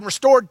justified and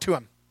restored to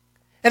him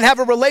and have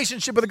a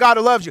relationship with a God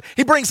who loves you.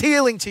 He brings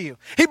healing to you.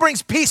 He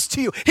brings peace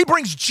to you. He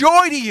brings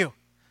joy to you.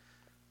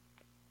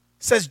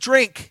 He says,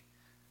 drink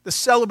the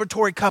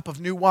celebratory cup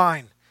of new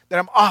wine that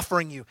I'm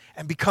offering you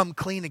and become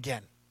clean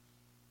again.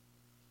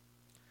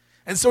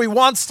 And so he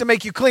wants to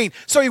make you clean.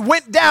 So he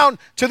went down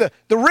to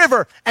the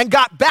river and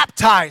got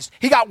baptized.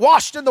 He got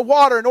washed in the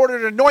water in order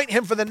to anoint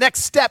him for the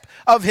next step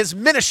of his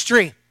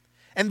ministry.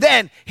 And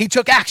then he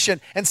took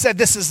action and said,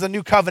 this is the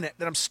new covenant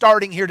that I'm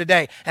starting here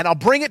today, and I'll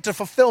bring it to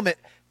fulfillment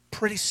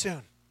pretty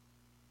soon.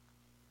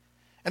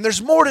 And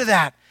there's more to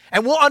that,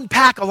 and we'll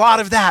unpack a lot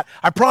of that,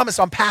 I promise,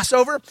 on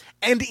Passover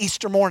and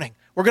Easter morning.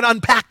 We're going to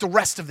unpack the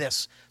rest of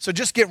this. So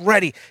just get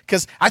ready,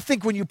 because I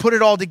think when you put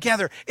it all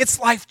together, it's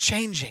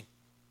life-changing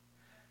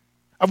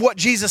of what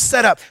Jesus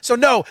set up. So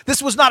no,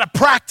 this was not a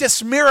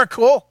practice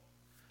miracle.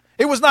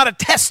 It was not a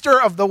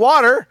tester of the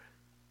water.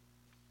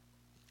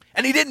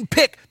 And he didn't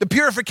pick the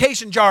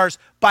purification jars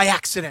by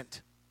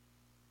accident.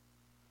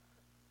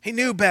 He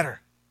knew better.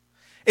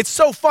 It's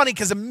so funny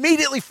because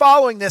immediately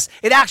following this,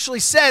 it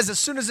actually says, as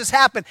soon as this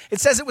happened, it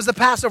says it was the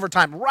Passover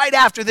time, right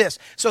after this.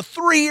 So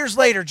 3 years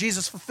later,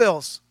 Jesus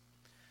fulfills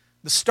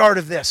the start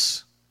of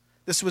this.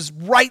 This was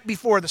right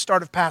before the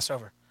start of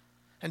Passover.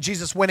 And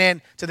Jesus went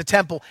in to the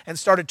temple and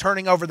started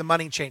turning over the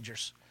money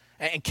changers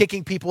and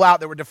kicking people out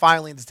that were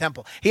defiling the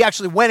temple. He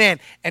actually went in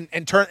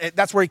and turned,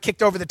 that's where he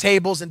kicked over the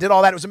tables and did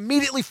all that. It was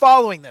immediately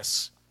following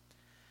this.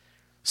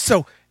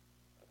 So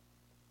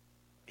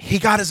he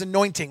got his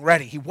anointing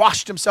ready. He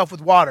washed himself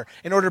with water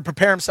in order to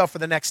prepare himself for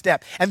the next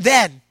step. And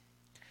then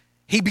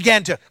he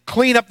began to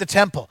clean up the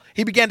temple.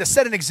 He began to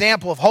set an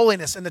example of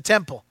holiness in the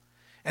temple.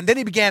 And then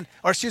he began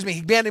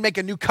to make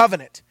a new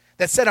covenant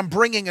that said, I'm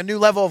bringing a new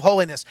level of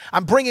holiness.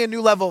 I'm bringing a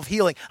new level of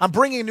healing. I'm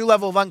bringing a new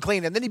level of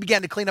unclean. And then he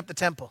began to clean up the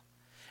temple.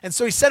 And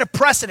so he set a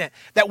precedent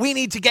that we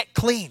need to get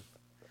clean,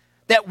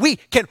 that we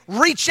can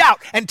reach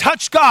out and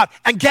touch God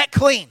and get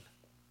clean.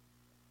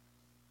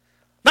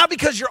 Not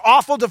because you're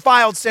awful,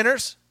 defiled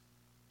sinners.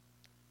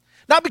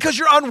 Not because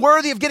you're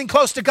unworthy of getting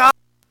close to God.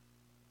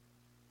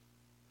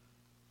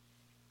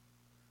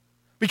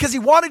 Because he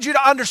wanted you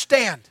to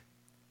understand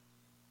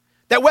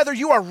that whether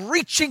you are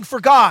reaching for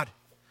God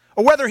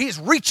or whether he's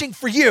reaching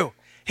for you,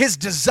 his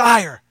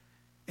desire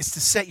is to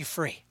set you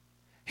free.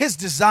 His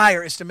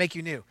desire is to make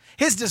you new.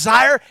 His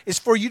desire is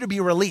for you to be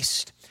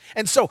released.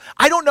 And so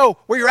I don't know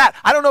where you're at.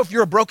 I don't know if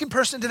you're a broken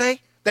person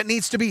today that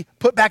needs to be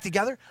put back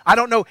together. I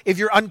don't know if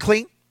you're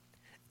unclean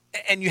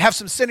and you have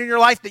some sin in your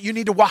life that you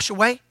need to wash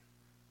away.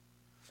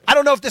 I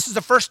don't know if this is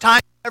the first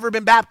time you've ever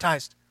been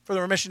baptized for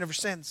the remission of your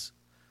sins.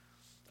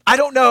 I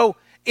don't know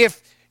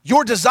if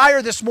your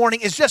desire this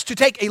morning is just to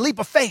take a leap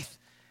of faith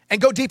and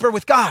go deeper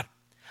with God.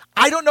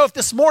 I don't know if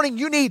this morning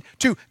you need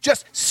to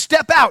just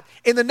step out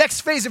in the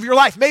next phase of your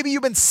life. Maybe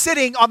you've been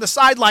sitting on the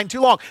sideline too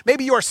long.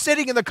 Maybe you are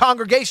sitting in the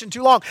congregation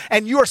too long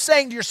and you are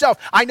saying to yourself,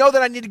 I know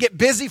that I need to get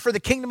busy for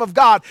the kingdom of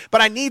God, but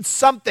I need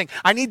something.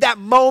 I need that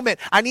moment.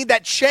 I need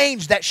that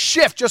change, that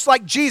shift, just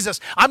like Jesus.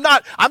 I'm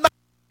not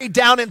weighed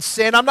down in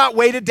sin. I'm not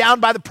weighted down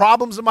by the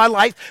problems of my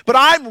life, but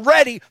I'm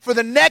ready for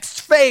the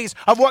next phase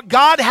of what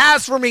God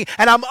has for me,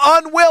 and I'm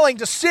unwilling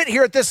to sit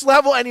here at this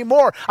level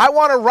anymore. I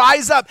want to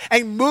rise up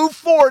and move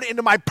forward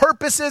into my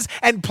purposes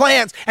and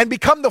plans and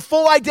become the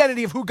full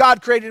identity of who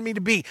God created me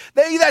to be.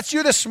 Maybe that's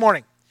you this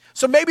morning.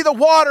 So maybe the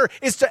water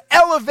is to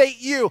elevate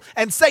you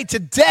and say,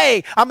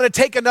 today I'm going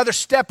to take another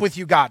step with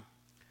you, God.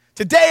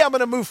 Today I'm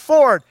going to move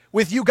forward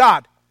with you,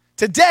 God.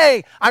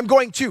 Today I'm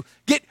going to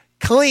get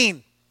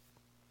clean.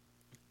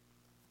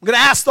 I'm going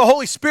to ask the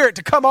Holy Spirit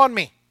to come on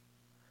me.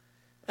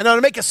 And I'm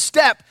going to make a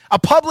step, a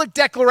public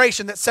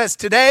declaration that says,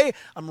 today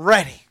I'm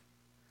ready.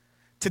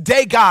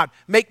 Today, God,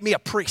 make me a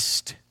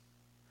priest.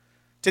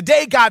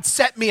 Today, God,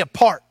 set me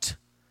apart.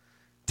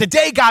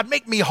 Today, God,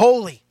 make me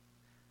holy.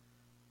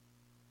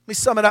 Let me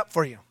sum it up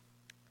for you.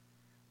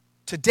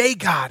 Today,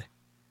 God,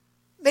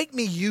 make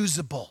me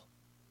usable.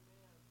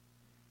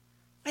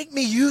 Make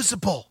me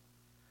usable.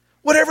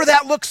 Whatever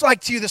that looks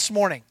like to you this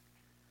morning.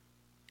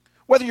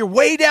 Whether you're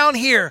way down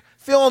here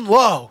feeling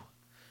low,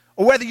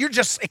 or whether you're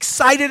just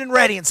excited and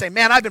ready and say,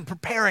 man, I've been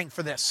preparing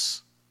for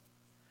this.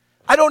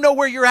 I don't know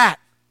where you're at.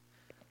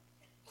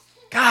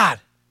 God,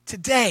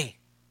 today,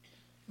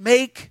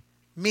 make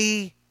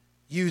me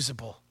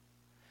usable.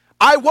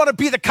 I want to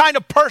be the kind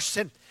of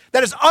person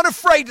that is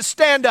unafraid to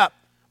stand up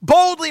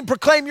boldly and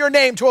proclaim your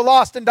name to a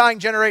lost and dying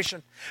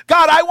generation.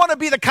 God, I want to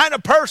be the kind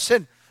of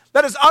person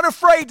that is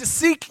unafraid to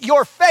seek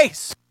your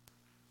face,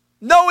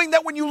 knowing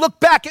that when you look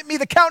back at me,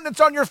 the countenance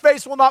on your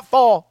face will not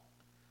fall,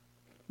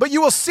 but you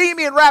will see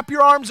me and wrap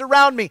your arms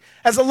around me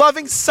as a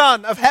loving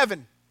son of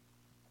heaven.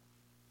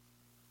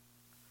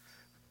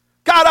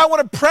 God, I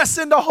want to press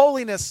into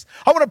holiness.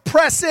 I want to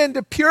press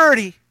into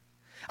purity.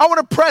 I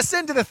want to press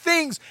into the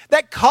things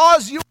that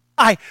cause you and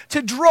I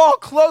to draw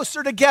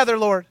closer together,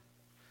 Lord,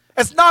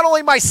 as not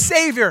only my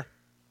Savior,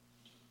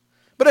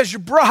 but as your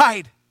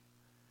bride.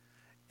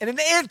 In an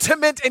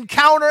intimate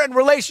encounter and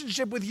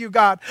relationship with you,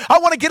 God. I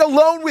want to get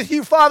alone with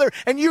you, Father,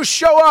 and you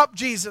show up,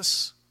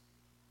 Jesus.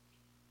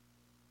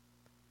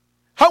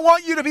 I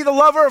want you to be the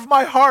lover of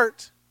my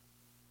heart.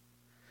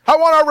 I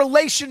want our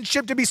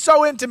relationship to be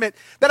so intimate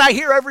that I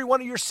hear every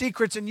one of your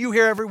secrets and you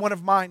hear every one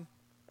of mine.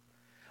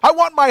 I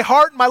want my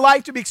heart and my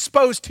life to be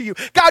exposed to you.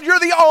 God, you're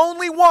the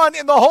only one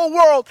in the whole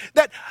world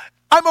that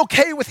I'm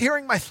okay with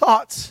hearing my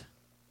thoughts.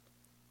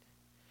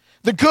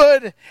 The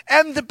good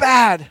and the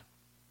bad.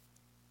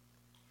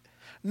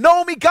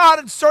 Know me, God,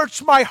 and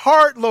search my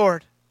heart,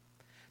 Lord,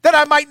 that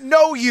I might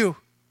know you.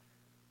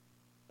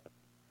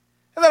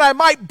 And that I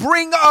might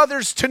bring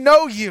others to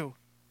know you.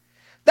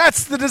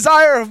 That's the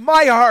desire of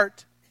my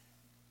heart.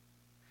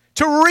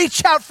 To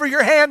reach out for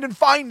your hand and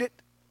find it.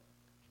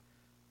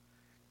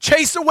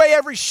 Chase away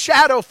every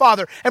shadow,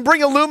 Father, and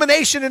bring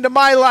illumination into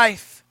my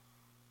life.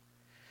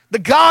 The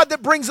God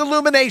that brings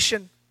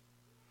illumination.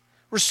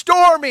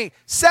 Restore me.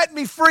 Set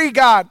me free,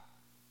 God.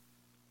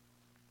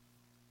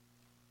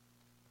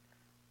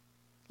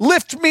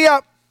 Lift me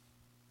up.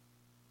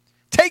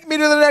 Take me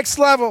to the next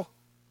level.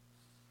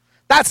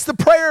 That's the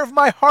prayer of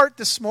my heart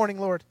this morning,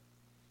 Lord.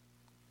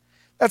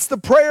 That's the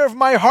prayer of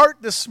my heart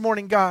this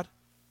morning, God.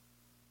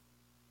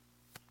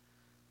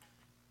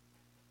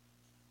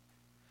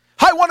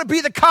 I want to be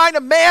the kind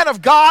of man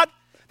of God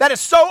that is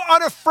so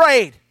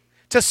unafraid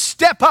to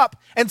step up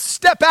and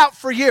step out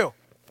for you.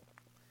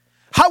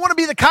 I want to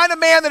be the kind of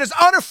man that is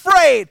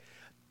unafraid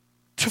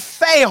to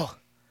fail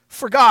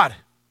for God.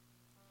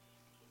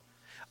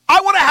 I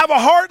want to have a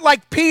heart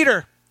like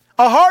Peter,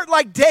 a heart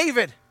like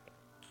David,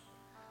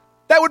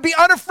 that would be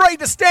unafraid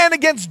to stand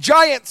against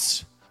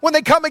giants when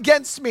they come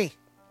against me.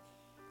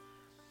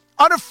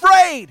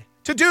 Unafraid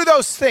to do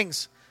those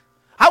things.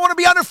 I want to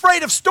be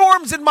unafraid of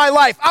storms in my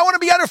life. I want to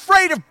be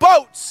unafraid of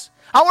boats.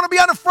 I want to be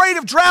unafraid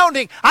of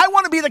drowning. I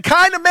want to be the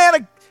kind of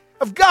man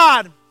of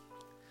God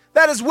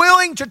that is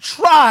willing to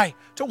try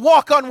to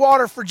walk on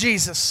water for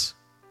Jesus.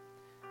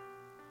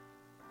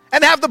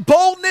 And have the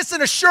boldness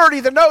and a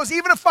surety that knows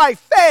even if I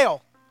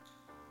fail,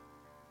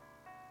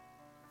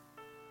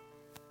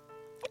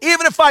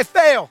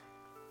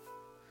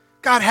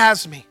 God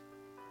has me.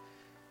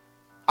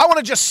 I want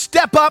to just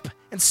step up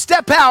and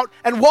step out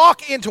and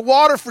walk into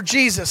water for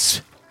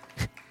Jesus.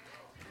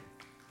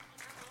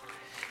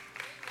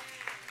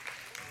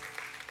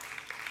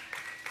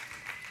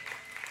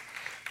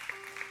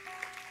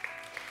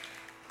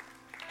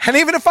 And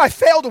even if I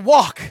fail to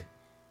walk,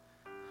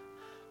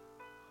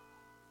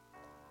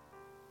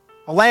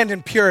 I'll land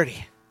in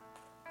purity.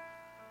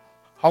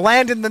 I'll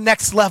land in the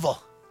next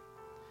level.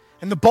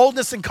 And the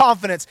boldness and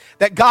confidence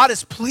that God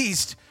is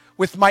pleased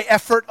with my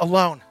effort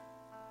alone.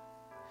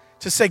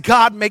 To say,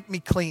 God, make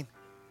me clean.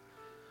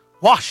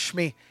 Wash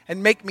me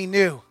and make me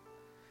new.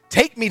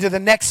 Take me to the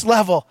next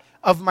level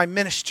of my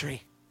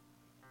ministry.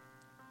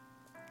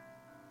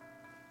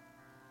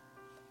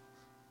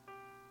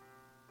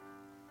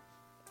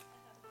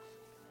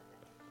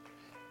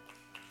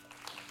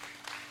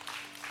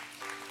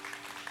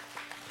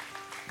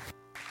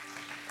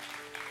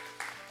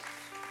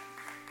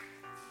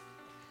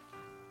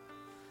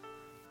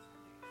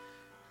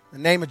 In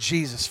the name of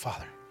Jesus,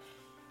 Father.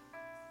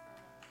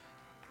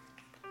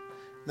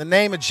 In the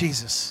name of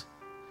Jesus.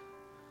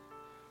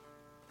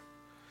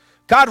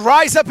 God,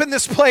 rise up in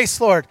this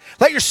place, Lord.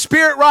 Let your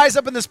Spirit rise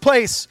up in this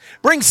place.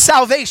 Bring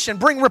salvation,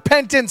 bring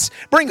repentance,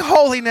 bring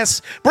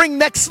holiness, bring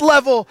next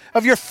level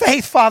of your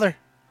faith, Father,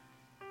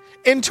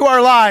 into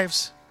our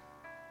lives.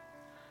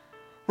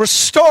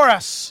 Restore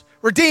us,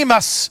 redeem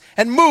us,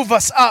 and move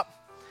us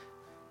up.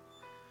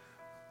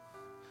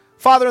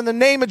 Father, in the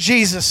name of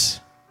Jesus,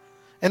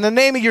 in the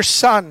name of your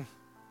Son,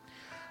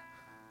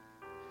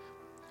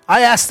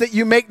 I ask that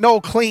you make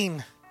Noel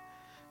clean.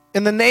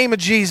 In the name of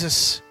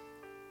Jesus.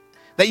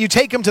 That you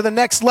take him to the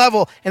next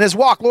level in his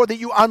walk. Lord, that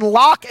you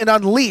unlock and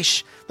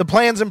unleash the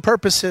plans and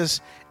purposes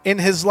in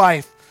his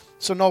life.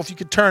 So Noel, if you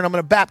could turn, I'm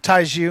going to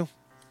baptize you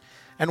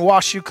and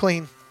wash you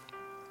clean.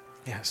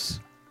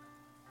 Yes.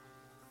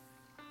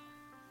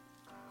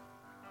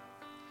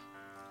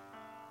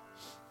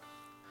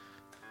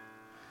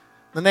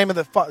 In the name of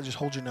the Father, just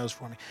hold your nose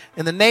for me.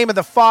 In the name of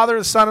the Father,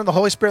 the Son, and the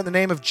Holy Spirit, in the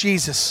name of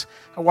Jesus,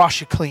 I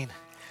wash you clean.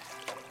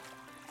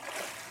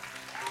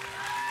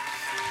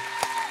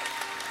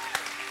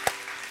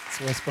 That's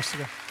the way it's supposed to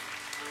go.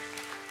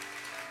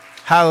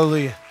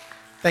 Hallelujah.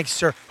 Thank you,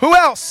 sir. Who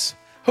else?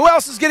 Who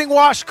else is getting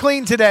washed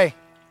clean today?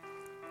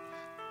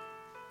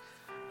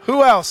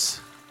 Who else?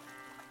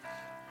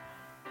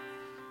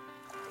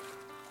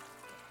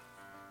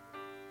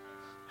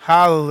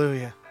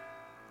 Hallelujah.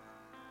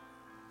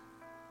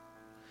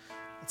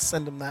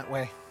 Send them that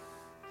way.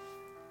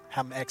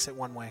 Have them exit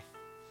one way.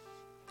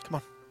 Come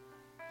on.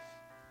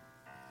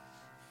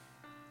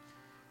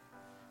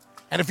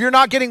 And if you're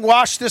not getting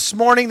washed this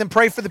morning, then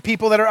pray for the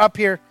people that are up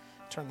here.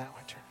 Turn that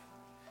way. Turn.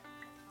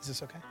 Is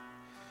this okay?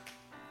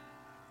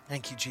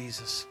 Thank you,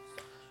 Jesus.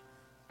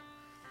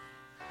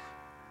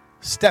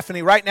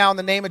 Stephanie, right now in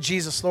the name of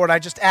Jesus, Lord, I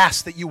just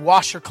ask that you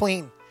wash her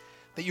clean.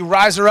 That you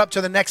rise her up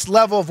to the next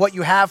level of what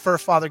you have for her,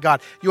 Father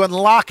God. You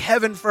unlock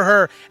heaven for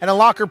her and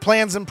unlock her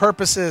plans and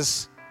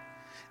purposes.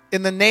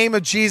 In the name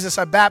of Jesus,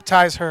 I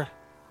baptize her.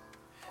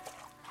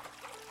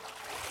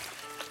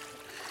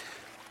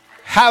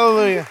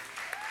 Hallelujah.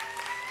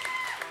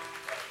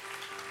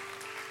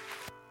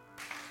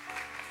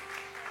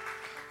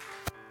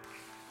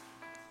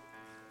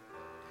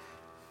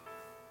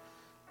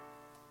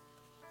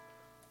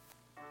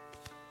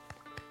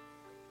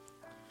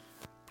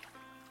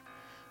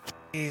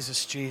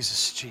 Jesus,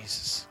 Jesus,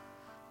 Jesus.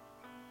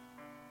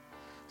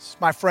 This is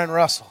my friend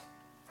Russell.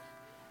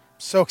 I'm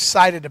so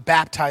excited to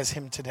baptize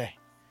him today.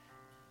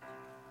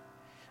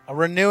 A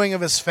renewing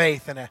of his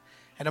faith and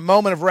a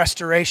moment of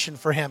restoration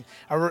for him.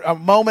 A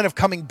moment of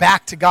coming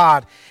back to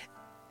God.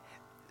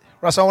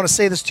 Russell, I want to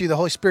say this to you. The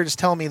Holy Spirit is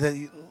telling me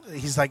that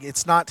he's like,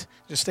 it's not,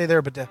 just stay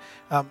there, but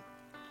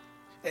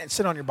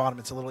sit on your bottom.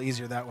 It's a little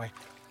easier that way.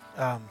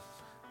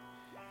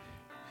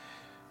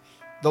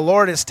 The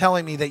Lord is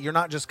telling me that you're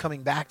not just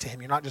coming back to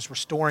him. You're not just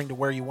restoring to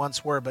where you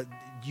once were, but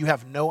you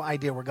have no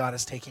idea where God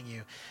is taking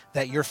you.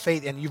 That your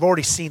faith, and you've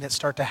already seen it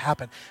start to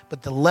happen,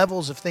 but the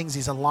levels of things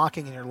he's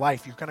unlocking in your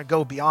life, you're going to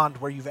go beyond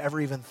where you've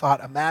ever even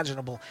thought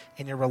imaginable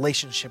in your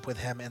relationship with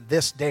him. And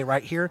this day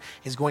right here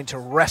is going to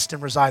rest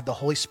and reside the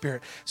Holy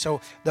Spirit.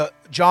 So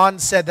John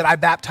said that I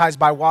baptize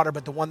by water,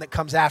 but the one that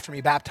comes after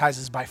me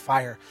baptizes by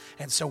fire.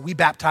 And so we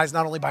baptize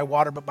not only by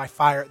water, but by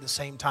fire at the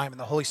same time. And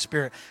the Holy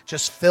Spirit,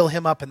 just fill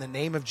him up in the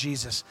name of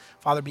Jesus.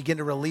 Father, begin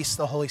to release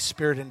the Holy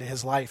Spirit into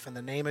his life in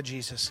the name of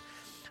Jesus.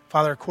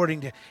 Father,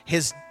 according to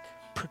his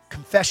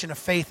confession of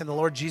faith in the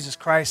Lord Jesus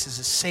Christ as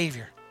his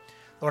Savior,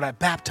 Lord, I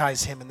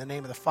baptize him in the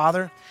name of the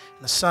Father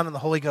and the Son and the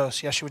Holy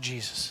Ghost, Yeshua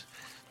Jesus.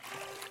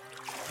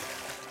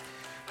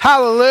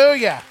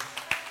 Hallelujah.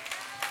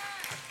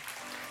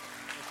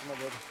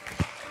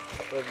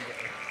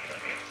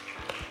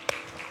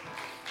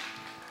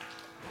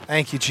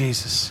 Thank you,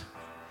 Jesus.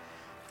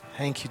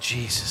 Thank you,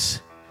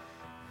 Jesus.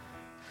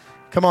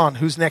 Come on,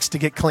 who's next to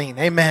get clean?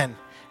 Amen.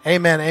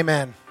 Amen.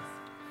 Amen.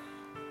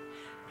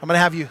 I'm going to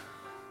have you,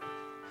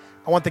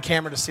 I want the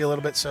camera to see a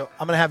little bit, so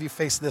I'm going to have you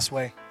face this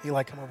way.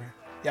 Eli, come over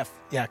here.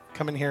 Yeah,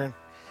 come in here. And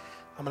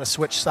I'm going to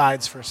switch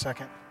sides for a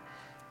second.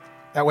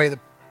 That way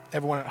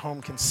everyone at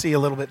home can see a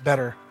little bit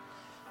better.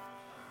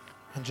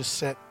 And just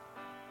sit.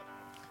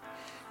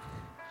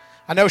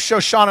 I know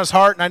Shoshana's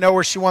heart, and I know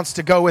where she wants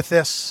to go with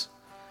this.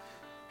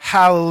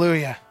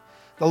 Hallelujah.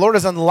 The Lord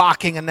is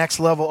unlocking a next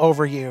level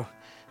over you.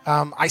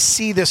 I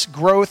see this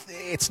growth.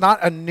 It's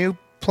not a new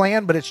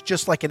plan, but it's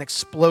just like an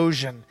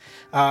explosion.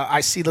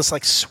 I see this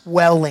like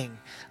swelling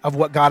of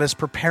what God is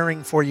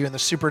preparing for you in the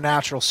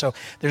supernatural. So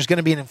there's going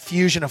to be an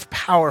infusion of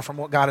power from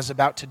what God is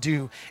about to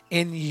do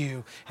in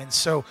you. And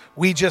so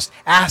we just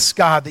ask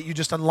God that you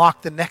just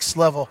unlock the next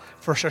level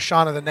for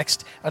Shoshana, the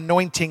next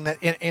anointing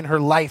that in her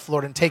life,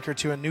 Lord, and take her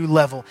to a new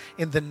level.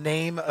 In the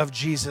name of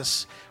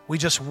Jesus, we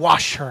just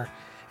wash her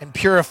and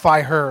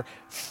purify her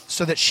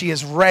so that she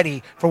is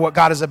ready for what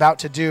God is about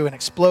to do and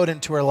explode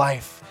into her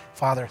life.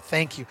 Father,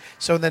 thank you.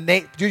 So in the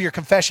name, do your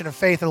confession of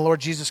faith in the Lord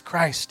Jesus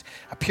Christ.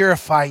 I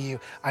purify you.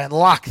 I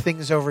unlock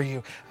things over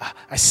you.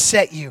 I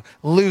set you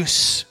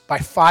loose by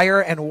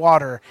fire and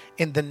water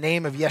in the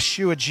name of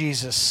Yeshua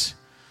Jesus.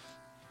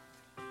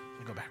 Let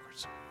me go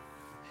backwards.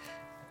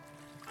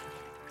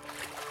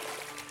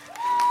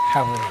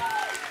 Hallelujah.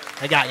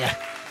 I got you.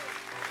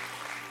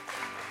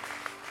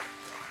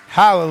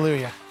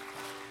 Hallelujah.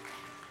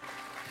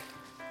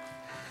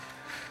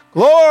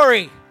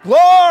 Glory,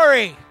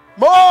 glory.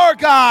 More,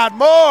 God,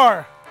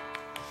 more.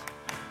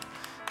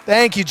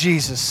 Thank you,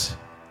 Jesus.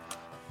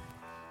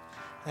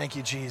 Thank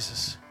you,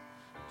 Jesus.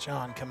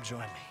 John, come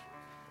join me.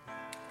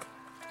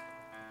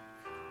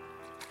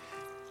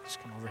 Just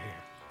come over here.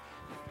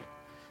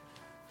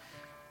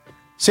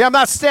 See, I'm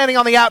not standing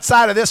on the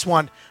outside of this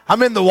one.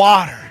 I'm in the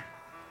water.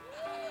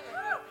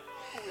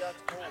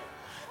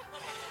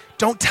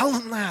 Don't tell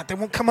them that. They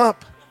won't come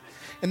up.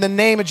 In the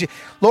name of Jesus.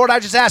 Lord, I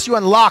just ask you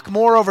unlock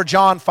more over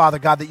John, Father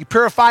God, that you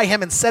purify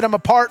him and set him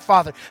apart,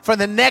 Father, for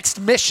the next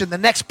mission, the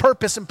next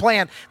purpose and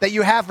plan that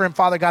you have for him,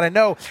 Father God. I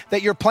know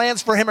that your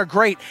plans for him are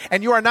great,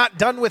 and you are not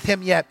done with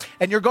him yet,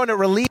 and you're going to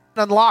release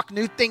and unlock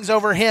new things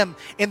over him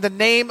in the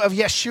name of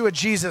Yeshua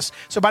Jesus.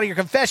 So by your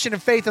confession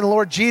and faith in the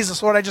Lord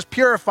Jesus, Lord, I just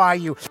purify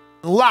you,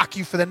 unlock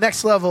you for the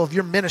next level of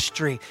your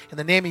ministry in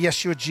the name of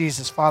Yeshua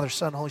Jesus, Father,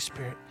 Son, Holy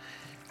Spirit.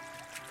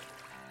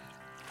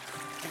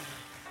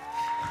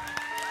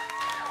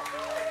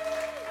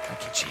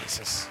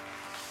 Jesus.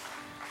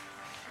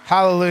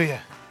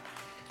 Hallelujah.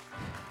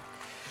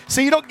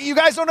 See, you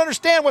guys don't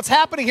understand what's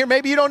happening here.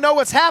 Maybe you don't know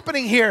what's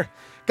happening here.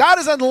 God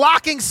is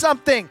unlocking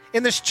something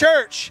in this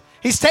church.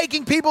 He's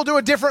taking people to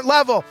a different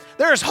level.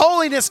 There is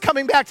holiness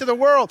coming back to the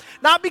world.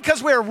 Not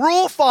because we're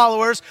rule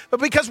followers, but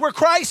because we're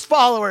Christ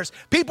followers.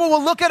 People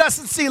will look at us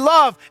and see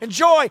love and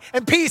joy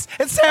and peace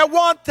and say, I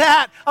want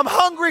that. I'm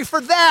hungry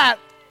for that.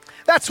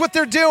 That's what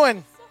they're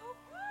doing.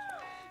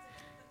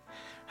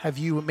 Have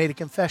you made a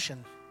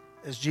confession?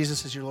 Is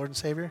Jesus is your Lord and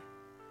Savior?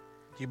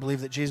 Do you believe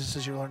that Jesus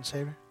is your Lord and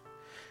Savior?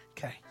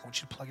 Okay, I want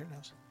you to plug your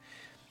nose.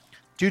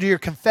 Due to your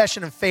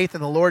confession and faith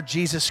in the Lord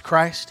Jesus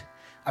Christ,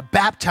 I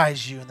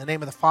baptize you in the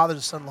name of the Father,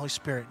 the Son, and the Holy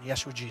Spirit, in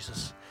Yeshua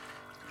Jesus.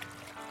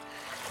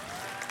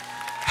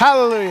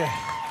 Hallelujah.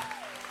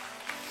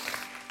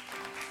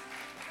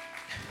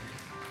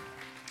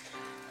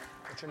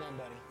 What's your name,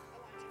 buddy?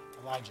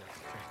 Elijah.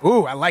 Okay.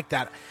 Ooh, I like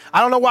that. I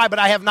don't know why, but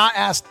I have not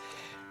asked.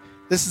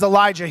 This is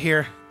Elijah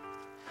here.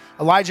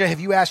 Elijah, have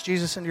you asked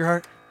Jesus into your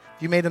heart?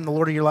 Have you made him the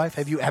Lord of your life?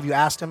 Have you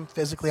asked him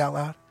physically out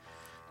loud?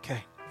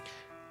 Okay.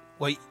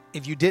 Well,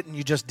 if you didn't,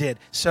 you just did.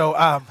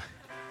 So,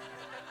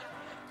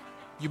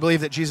 you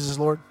believe that Jesus is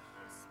Lord?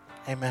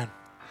 Amen.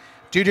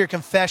 Due to your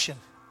confession,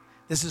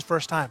 this is his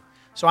first time.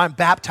 So I'm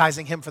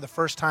baptizing him for the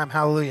first time.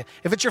 Hallelujah.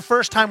 If it's your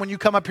first time when you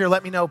come up here,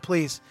 let me know,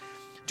 please.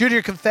 Due to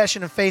your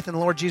confession and faith in the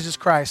Lord Jesus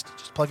Christ,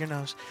 just plug your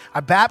nose. I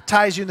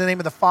baptize you in the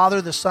name of the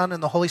Father, the Son,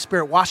 and the Holy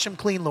Spirit. Wash him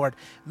clean, Lord.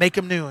 Make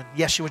him new in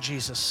Yeshua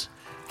Jesus.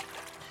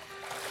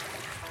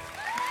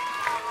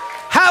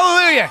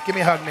 Hallelujah. Give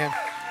me a hug, man.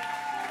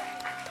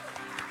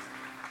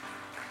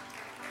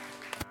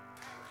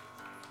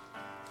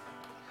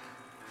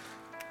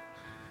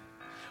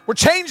 We're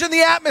changing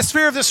the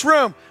atmosphere of this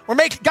room.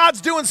 God's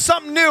doing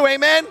something new,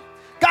 amen?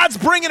 God's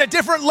bringing a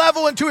different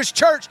level into his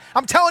church.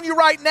 I'm telling you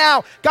right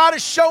now, God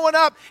is showing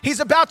up. He's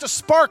about to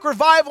spark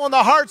revival in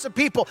the hearts of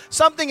people.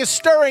 Something is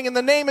stirring in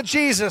the name of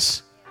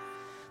Jesus.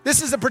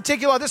 This is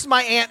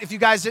my aunt, if you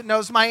guys didn't know.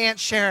 This is my Aunt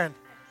Sharon.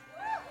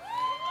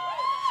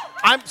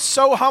 I'm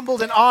so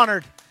humbled and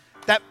honored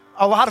that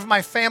a lot of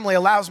my family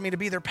allows me to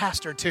be their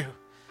pastor too.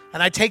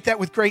 And I take that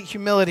with great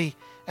humility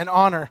and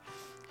honor.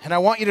 And I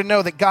want you to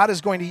know that God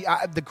is going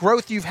to, the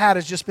growth you've had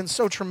has just been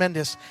so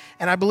tremendous.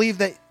 And I believe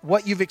that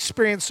what you've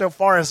experienced so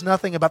far is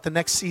nothing about the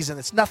next season.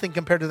 It's nothing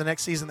compared to the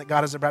next season that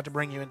God is about to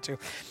bring you into.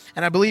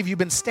 And I believe you've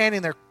been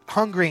standing there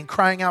hungry and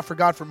crying out for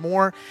God for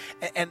more,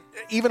 and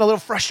even a little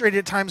frustrated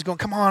at times going,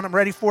 come on, I'm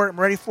ready for it.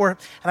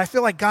 And I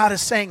feel like God is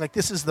saying, like,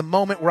 this is the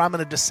moment where I'm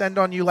going to descend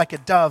on you like a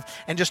dove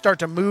and just start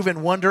to move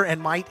in wonder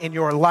and might in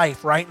your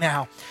life right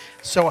now.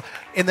 So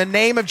in the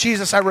name of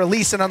Jesus, I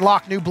release and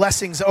unlock new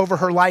blessings over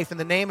her life. In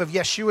the name of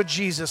Yeshua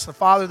Jesus, the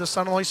Father, the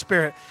Son, and the Holy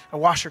Spirit, I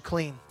wash her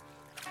clean.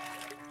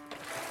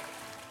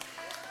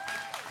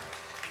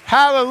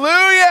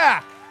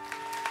 Hallelujah!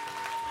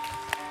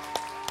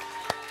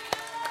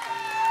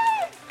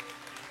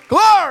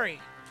 Glory!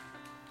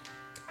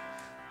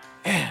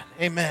 And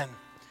amen.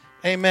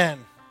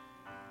 Amen.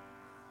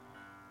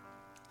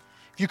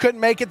 If you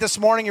couldn't make it this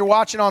morning, you're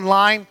watching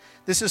online,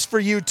 this is for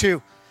you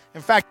too.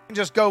 In fact, you can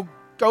just go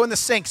in the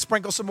sink,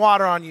 sprinkle some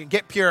water on you, and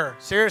get pure.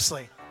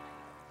 Seriously.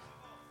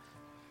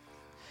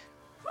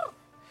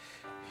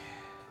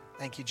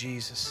 Thank you,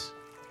 Jesus.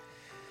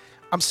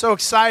 I'm so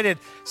excited.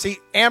 See,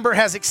 Amber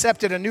has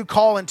accepted a new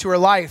call into her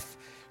life.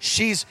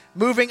 She's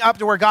moving up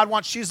to where God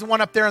wants. She's the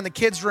one up there in the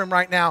kids' room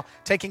right now,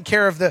 taking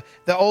care of the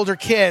older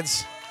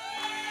kids.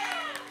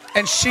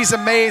 And she's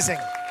amazing.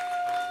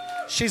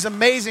 She's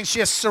amazing. She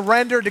has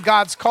surrendered to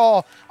God's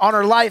call on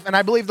her life. And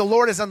I believe the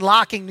Lord is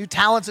unlocking new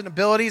talents and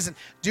abilities. And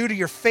due to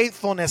your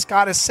faithfulness,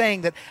 God is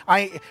saying that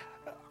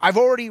I've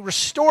already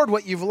restored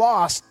what you've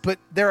lost, but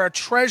there are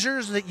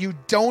treasures that you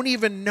don't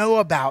even know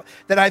about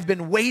that I've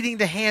been waiting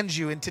to hand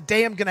you. And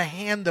today I'm going to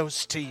hand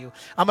those to you.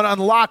 I'm going to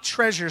unlock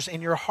treasures in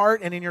your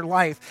heart and in your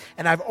life.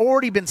 And I've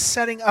already been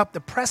setting up the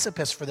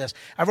precipice for this.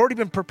 I've already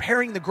been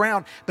preparing the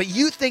ground. But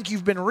you think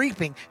you've been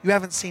reaping. You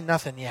haven't seen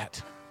nothing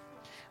yet.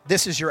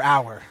 This is your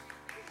hour.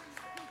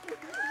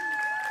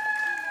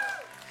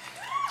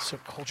 So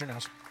hold your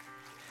nose.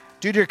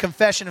 Due to your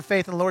confession and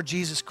faith in the Lord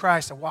Jesus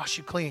Christ, I wash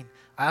you clean.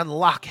 I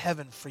unlock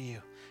heaven for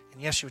you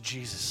in Yeshua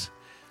Jesus.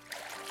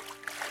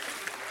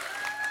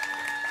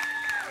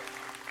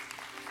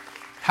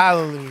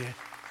 Hallelujah.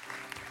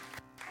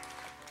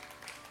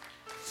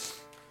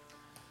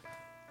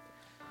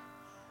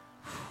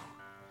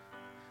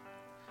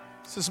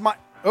 This is my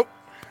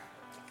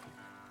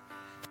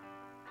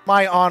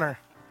honor.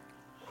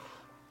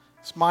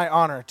 It's my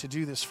honor to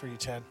do this for you,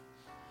 Ted.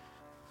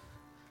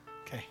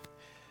 Okay.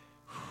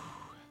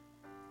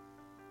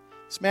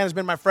 This man has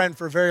been my friend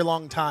for a very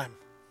long time.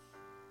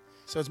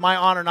 So it's my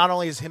honor, not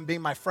only is him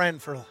being my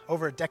friend for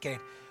over a decade,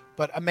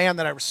 but a man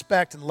that I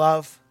respect and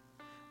love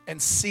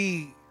and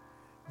see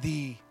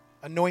the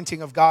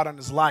anointing of God on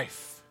his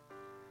life.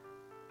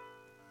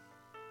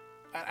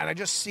 And I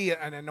just see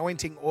an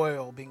anointing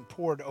oil being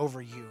poured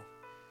over you.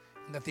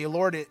 And that the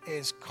Lord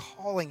is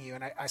calling you.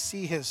 And I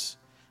see his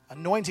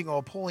anointing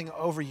oil pulling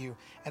over you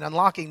and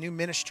unlocking new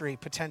ministry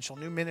potential,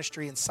 new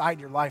ministry inside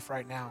your life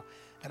right now.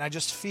 And I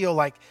just feel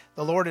like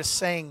the Lord is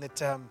saying that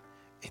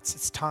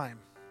it's time.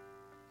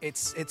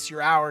 It's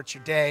your hour, it's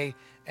your day,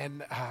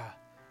 and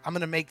I'm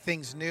going to make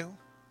things new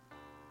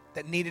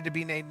that needed to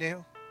be made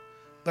new,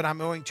 but I'm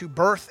going to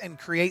birth and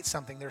create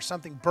something. There's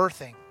something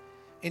birthing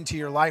into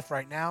your life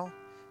right now.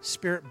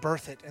 Spirit,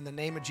 birth it in the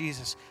name of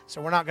Jesus.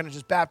 So we're not going to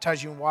just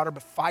baptize you in water,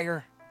 but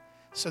fire,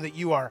 so that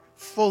you are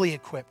fully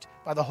equipped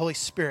by the Holy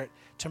Spirit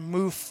to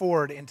move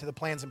forward into the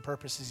plans and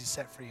purposes He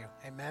set for you.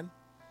 Amen?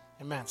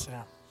 Amen. Sit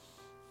down.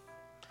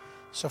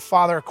 So,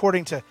 Father,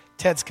 according to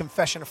Ted's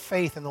confession of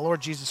faith in the Lord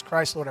Jesus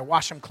Christ, Lord, I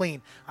wash him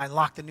clean. I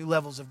unlock the new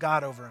levels of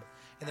God over him.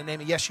 In the name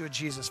of Yeshua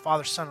Jesus,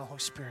 Father, Son, and Holy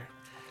Spirit.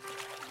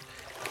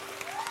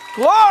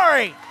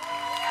 Glory!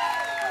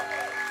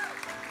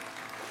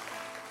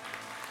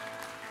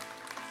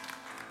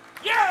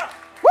 Yeah!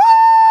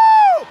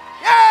 Woo!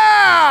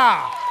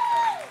 Yeah!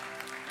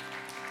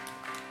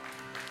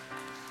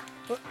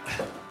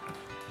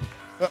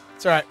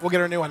 It's all right. We'll get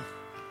her a new one.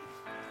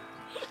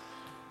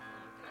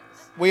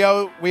 We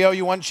owe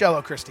you one cello,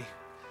 Christy.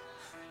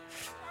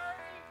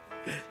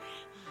 All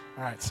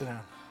right, sit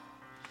down.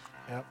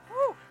 Yep.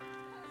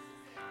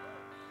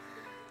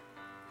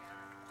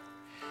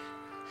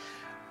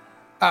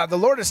 The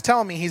Lord is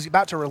telling me He's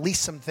about to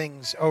release some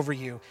things over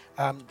you,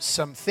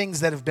 some things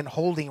that have been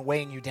holding and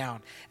weighing you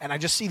down. And I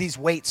just see these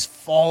weights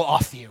fall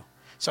off you.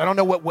 So I don't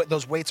know what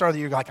those weights are that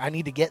you're like, I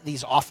need to get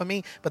these off of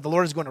me, but the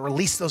Lord is going to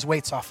release those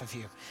weights off of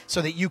you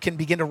so that you can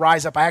begin to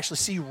rise up. I actually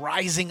see you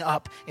rising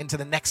up into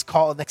the next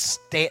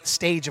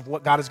stage of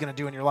what God is going to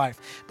do in your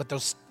life. But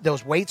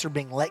those weights are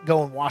being let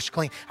go and washed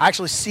clean. I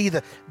actually see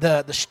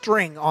the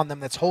string on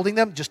them that's holding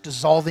them just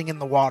dissolving in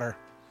the water.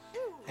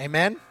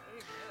 Amen?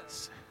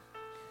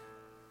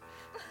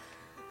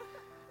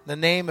 In the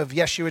name of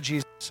Yeshua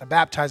Jesus, I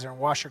baptize her and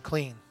wash her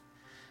clean.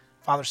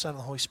 Father, Son, and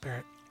the Holy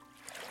Spirit.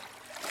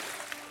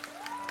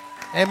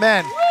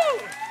 Amen.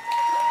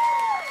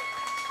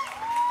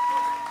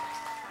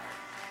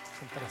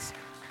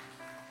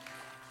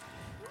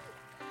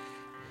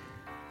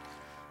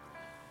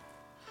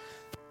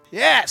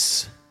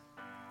 Yes.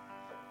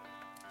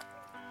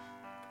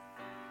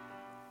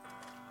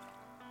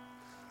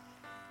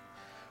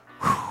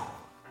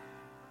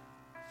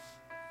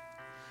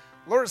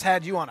 Lord has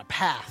had you on a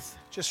path.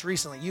 Just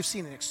recently, you've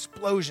seen an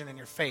explosion in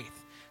your faith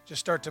just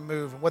start to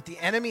move. And what the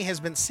enemy has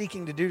been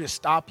seeking to do to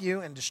stop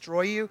you and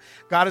destroy you,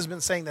 God has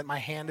been saying that my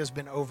hand has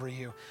been over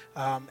you,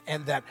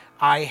 and that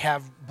I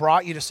have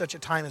brought you to such a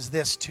time as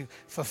this to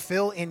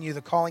fulfill in you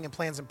the calling and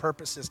plans and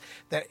purposes,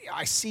 that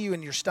I see you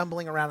and you're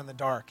stumbling around in the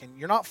dark. And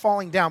you're not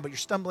falling down, but you're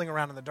stumbling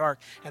around in the dark.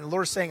 And the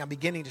Lord is saying, I'm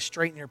beginning to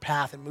straighten your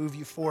path and move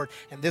you forward.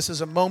 And this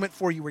is a moment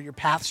for you where your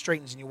path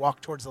straightens and you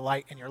walk towards the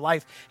light in your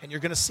life. And you're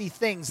going to see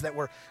things that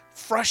were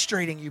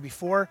frustrating you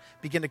before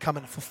begin to come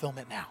into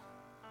fulfillment now.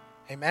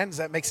 Amen? Does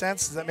that make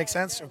sense? Does that make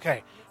sense?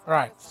 Okay. All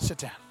right. Sit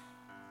down.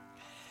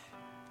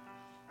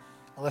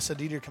 Melissa,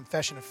 do your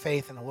confession of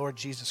faith in the Lord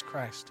Jesus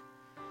Christ.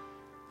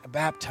 I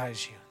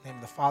baptize you in the name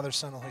of the Father,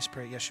 Son, and the Holy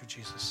Spirit, Yeshua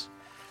Jesus.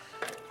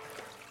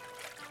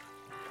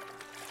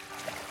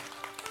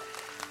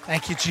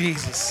 Thank you,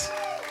 Jesus.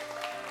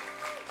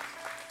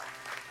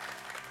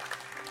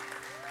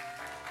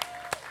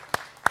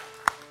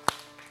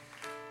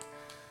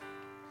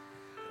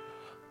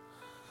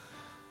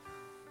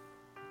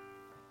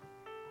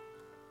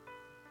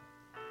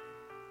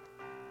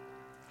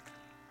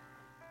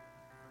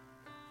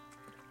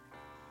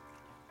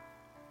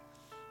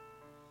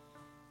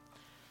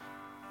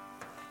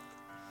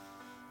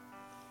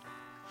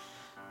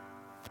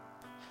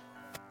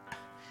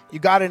 You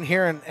got in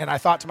here, and I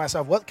thought to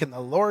myself, what can the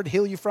Lord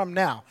heal you from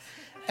now?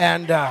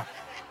 And the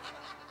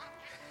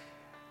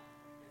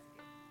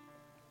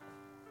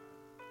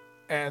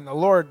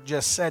Lord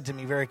just said to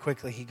me very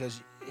quickly, He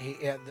goes,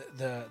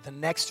 the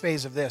next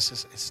phase of this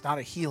is it's not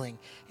a healing,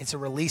 it's a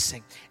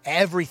releasing.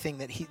 Everything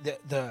that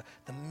the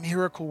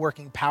miracle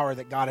working power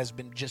that God has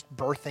been just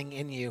birthing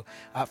in you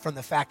from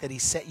the fact that He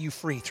set you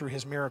free through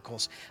His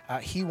miracles.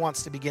 He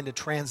wants to begin to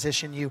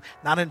transition you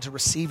not into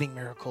receiving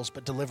miracles,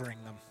 but delivering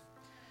them.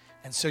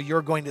 And so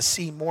you're going to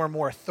see more and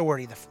more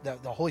authority. The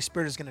Holy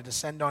Spirit is going to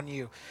descend on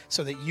you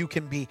so that you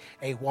can be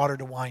a water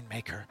to wine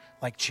maker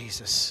like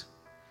Jesus.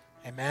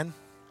 Amen?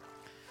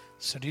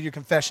 So do your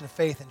confession of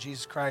faith in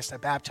Jesus Christ. I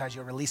baptize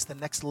you. I release the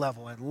next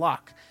level. I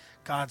lock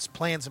God's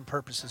plans and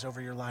purposes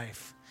over your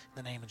life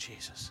in the name of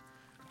Jesus.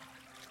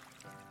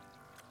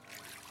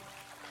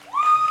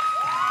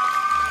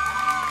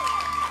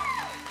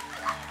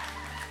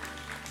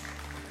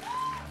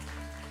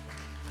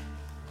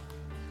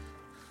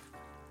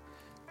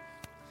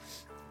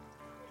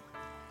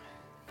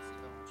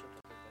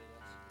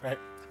 Right?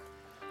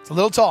 It's a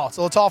little tall. It's a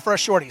little tall for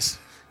us shorties.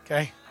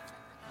 Okay?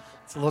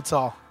 It's a little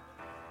tall.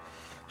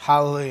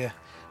 Hallelujah.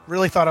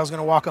 Really thought I was going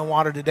to walk on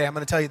water today. I'm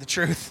going to tell you the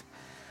truth.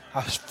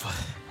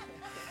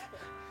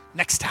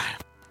 Next time.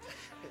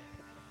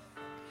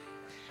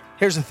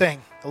 Here's the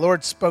thing. The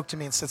Lord spoke to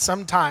me and said,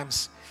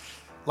 sometimes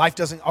life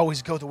doesn't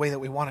always go the way that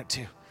we want it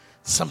to.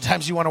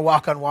 Sometimes you want to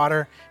walk on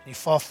water and you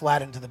fall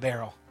flat into the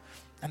barrel.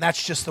 And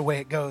that's just the way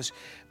it goes.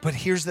 But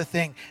here's the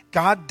thing.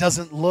 God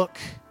doesn't look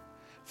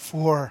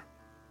for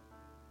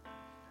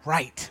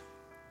right.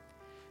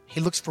 He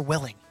looks for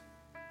willing.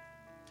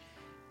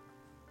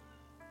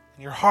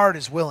 And your heart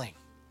is willing.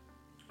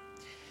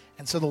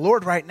 And so the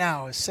Lord right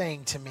now is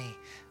saying to me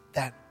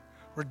that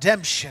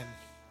redemption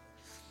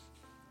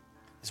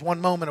is one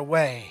moment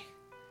away.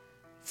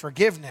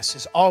 Forgiveness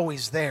is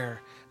always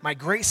there. My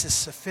grace is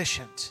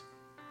sufficient.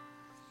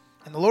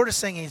 And the Lord is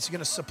saying He's going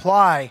to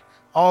supply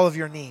all of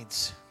your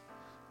needs.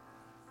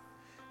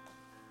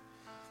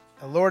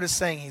 The Lord is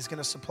saying He's going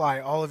to supply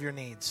all of your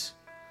needs.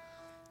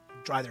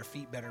 Dry their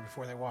feet better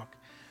before they walk.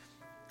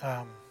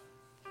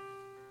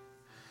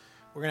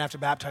 We're going to have to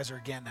baptize her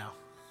again now.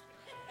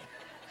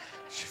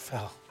 She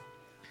fell.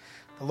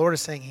 The Lord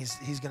is saying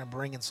He's going to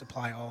bring and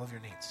supply all of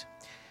your needs.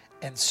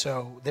 And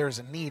so there is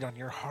a need on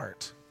your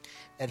heart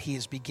that He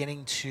is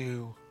beginning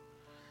to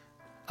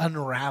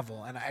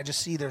unravel. And I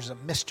just see there's a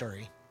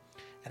mystery.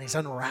 and he's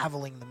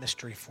unraveling the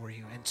mystery for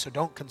you. And so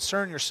don't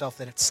concern yourself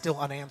that it's still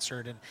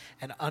unanswered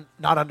and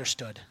not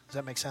understood. Does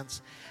that make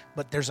sense?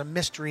 But there's a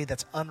mystery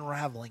that's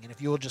unraveling, and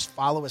if you will just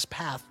follow his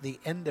path, the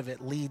end of it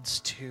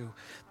leads to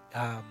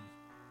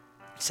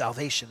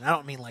salvation. I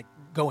don't mean like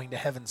going to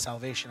heaven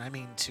salvation. I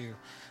mean to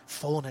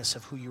fullness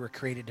of who you were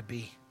created to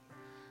be.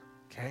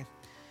 Okay?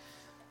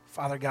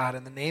 Father God,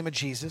 in the name of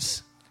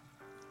Jesus,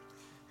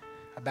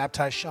 I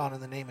baptize Sean in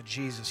the name of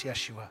Jesus,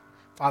 Yeshua.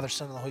 Father,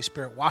 Son, and the Holy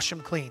Spirit, wash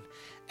him clean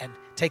and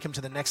take him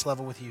to the next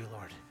level with you,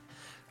 Lord.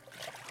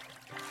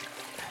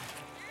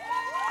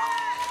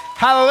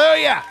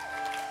 Hallelujah!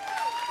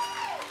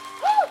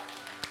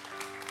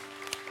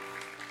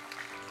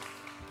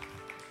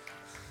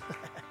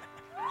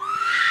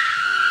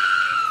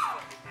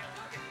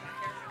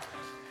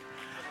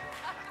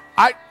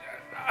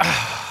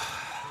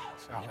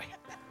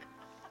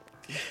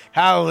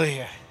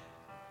 Hallelujah.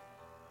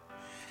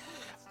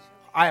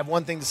 I have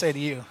one thing to say to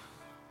you.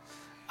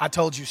 I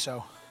told you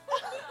so.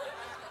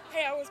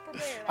 Hey, I was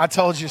prepared. I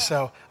told you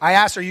so. I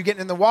asked her, are you getting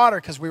in the water?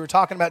 Because we were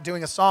talking about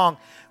doing a song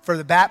for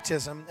the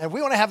baptism. And if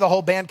we want to have the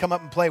whole band come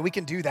up and play, we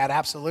can do that,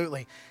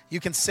 absolutely. You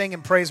can sing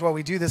and praise while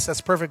we do this. That's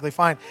perfectly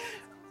fine.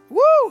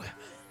 Woo!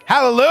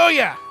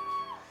 Hallelujah!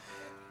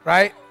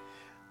 Right?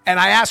 And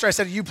I asked her, I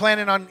said, are you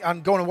planning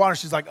on going to water?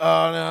 She's like,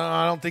 oh, no,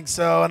 I don't think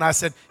so. And I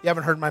said, you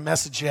haven't heard my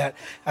message yet.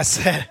 I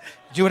said,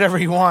 do whatever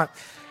you want.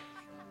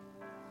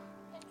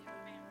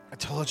 I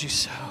told you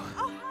so.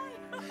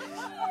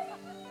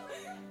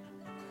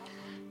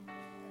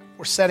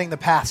 We're setting the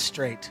path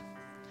straight.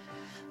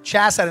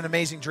 Chas had an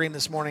amazing dream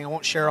this morning. I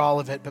won't share all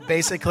of it, but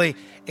basically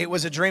it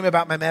was a dream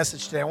about my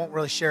message today. I won't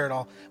really share it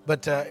all,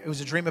 but it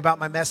was a dream about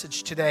my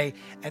message today,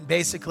 and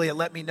basically it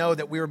let me know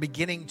that we were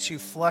beginning to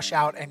flush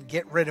out and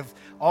get rid of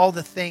all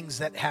the things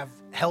that have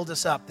held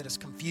us up, that has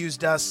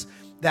confused us,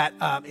 that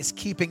is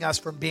keeping us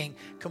from being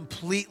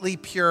completely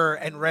pure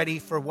and ready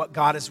for what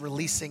God is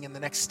releasing in the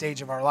next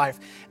stage of our life.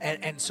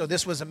 And so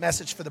this was a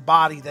message for the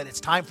body, that it's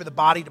time for the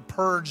body to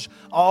purge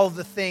all of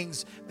the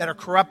things that are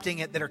corrupting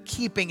it, that are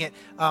keeping it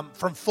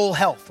from full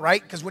health,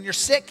 right? Because when you're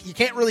sick, you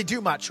can't really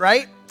do much,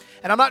 right?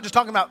 And I'm not just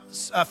talking about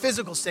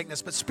physical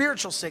sickness, but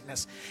spiritual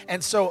sickness.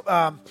 And so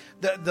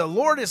the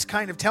Lord is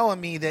kind of telling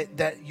me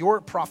that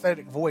your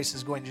prophetic voice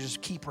is going to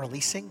just keep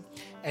releasing,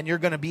 and you're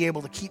going to be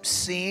able to keep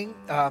seeing,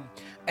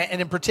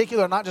 and in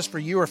particular, not just for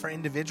you or for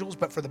individuals,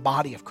 but for the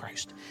body of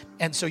Christ.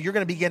 And so you're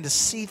going to begin to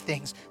see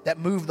things that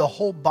move the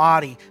whole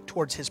body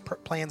towards his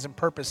plans and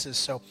purposes.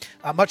 So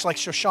much like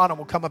Shoshana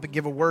will come up and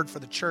give a word for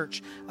the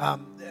church,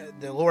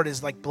 the Lord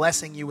is like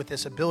blessing you with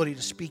this ability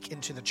to speak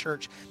into the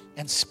church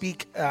and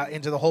speak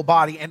into the whole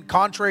body. And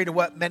contrary to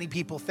what many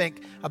people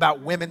think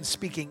about women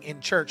speaking in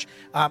church,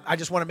 I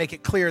just want to make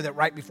it clear that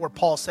right before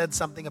Paul said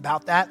something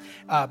about that,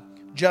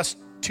 just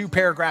 2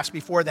 paragraphs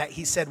before that,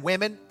 he said,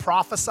 women,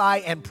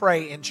 prophesy and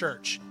pray in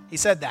church. He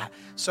said that.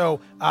 So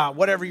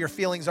whatever your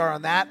feelings are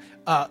on that,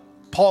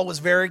 Paul was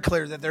very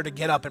clear that they're to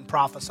get up and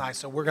prophesy.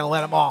 So we're going to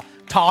let them all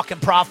talk and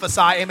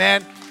prophesy.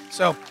 Amen.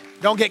 So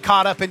don't get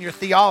caught up in your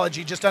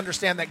theology. Just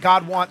understand that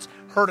God wants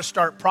her to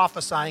start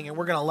prophesying, and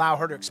we're going to allow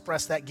her to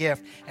express that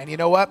gift. And you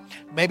know what?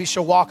 Maybe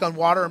she'll walk on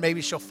water, or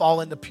maybe she'll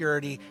fall into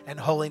purity and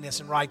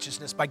holiness and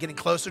righteousness by getting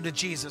closer to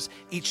Jesus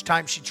each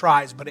time she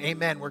tries. But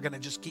amen, we're going to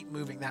just keep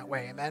moving that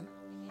way. Amen.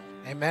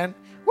 Amen.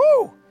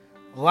 Woo!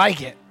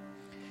 Like it.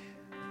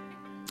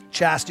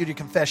 Chas, due to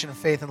confession of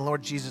faith in the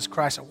Lord Jesus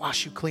Christ, I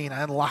wash you clean.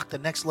 I unlock the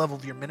next level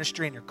of your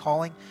ministry and your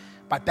calling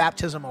by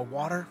baptism of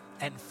water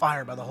and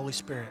fire by the Holy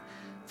Spirit.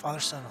 Father,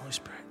 Son, Holy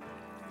Spirit.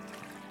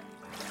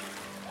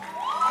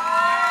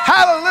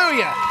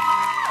 Hallelujah.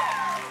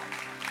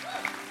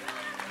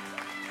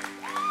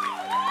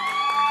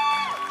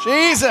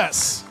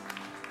 Jesus.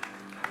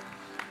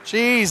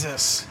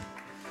 Jesus.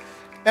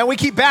 And we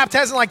keep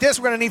baptizing like this.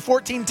 We're going to need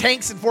 14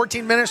 tanks and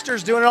 14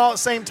 ministers doing it all at the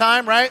same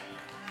time, right?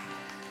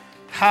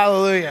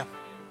 Hallelujah.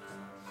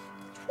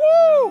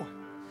 Woo!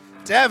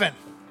 Devin,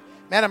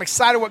 man, I'm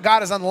excited what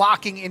God is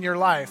unlocking in your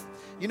life.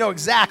 You know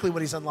exactly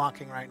what he's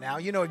unlocking right now.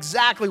 You know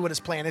exactly what his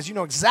plan is. You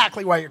know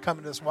exactly why you're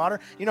coming to this water.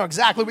 You know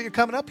exactly what you're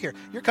coming up here.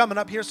 You're coming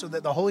up here so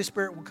that the Holy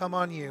Spirit will come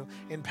on you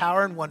in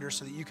power and wonder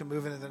so that you can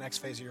move into the next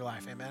phase of your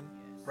life. Amen?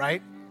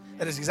 Right?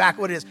 That is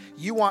exactly what it is.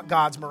 You want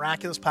God's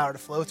miraculous power to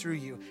flow through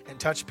you and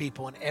touch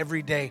people in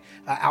every day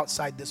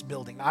outside this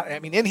building. I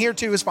mean, in here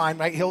too is fine,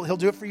 right? He'll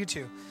do it for you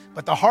too.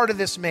 But the heart of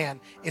this man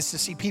is to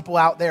see people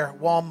out there at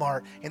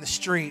Walmart, in the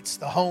streets,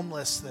 the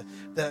homeless,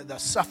 the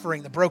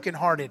suffering, the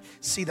brokenhearted,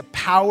 see the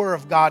power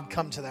of God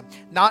come to them.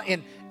 Not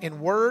in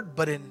word,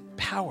 but in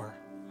power.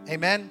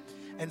 Amen?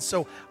 And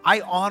so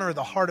I honor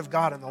the heart of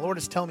God, and the Lord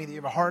is telling me that you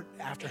have a heart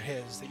after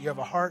his, that you have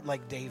a heart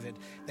like David,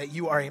 that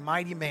you are a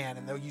mighty man,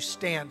 and though you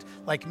stand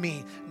like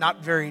me,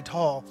 not very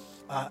tall,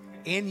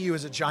 in you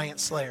is a giant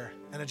slayer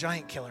and a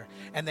giant killer,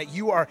 and that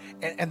you are,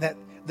 and that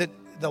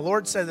the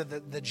Lord said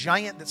that the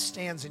giant that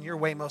stands in your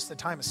way most of the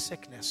time is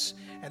sickness,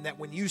 and that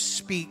when you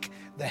speak,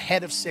 the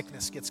head of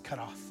sickness gets cut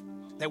off,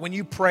 that when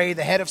you pray,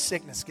 the head of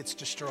sickness gets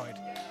destroyed,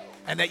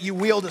 and that you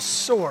wield a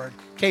sword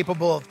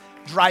capable of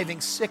driving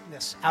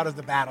sickness out of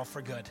the battle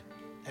for good.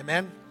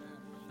 Amen?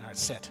 All right,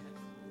 sit.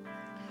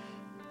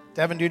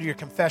 Devin, due to your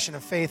confession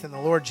of faith in the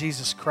Lord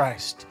Jesus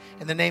Christ,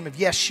 in the name of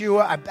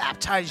Yeshua, I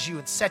baptize you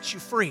and set you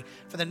free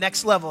for the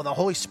next level, and the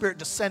Holy Spirit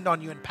descend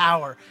on you in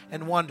power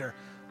and wonder.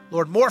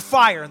 Lord, more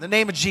fire in the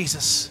name of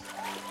Jesus.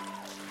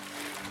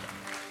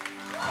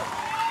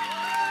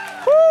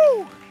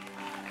 Woo!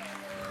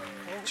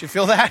 Did you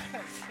feel that?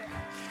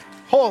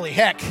 Holy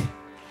heck.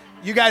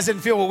 You guys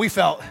didn't feel what we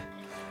felt.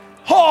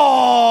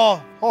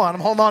 Oh! Hold on,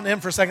 I'm holding on to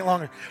him for a second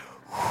longer.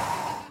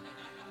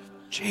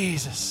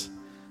 Jesus.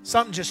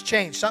 Something just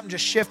changed. Something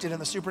just shifted in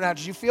the supernatural.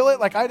 Did you feel it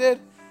like I did?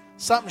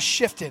 Something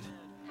shifted.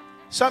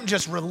 Something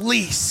just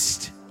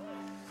released.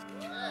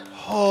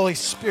 Holy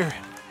Spirit.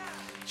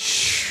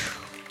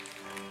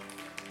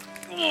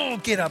 Oh,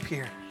 get up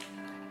here.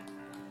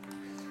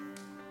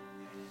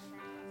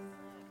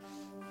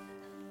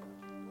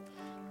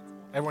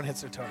 Everyone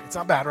hits their toe. It's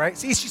not bad, right?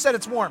 See, she said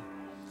it's warm.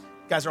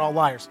 You guys are all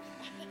liars.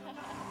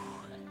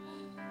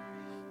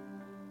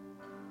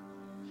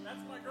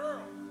 That's my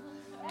girl.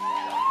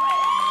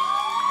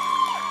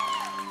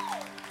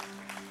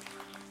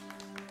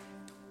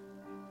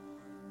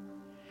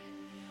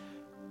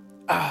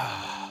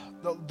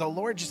 The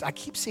Lord just, I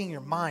keep seeing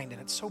your mind,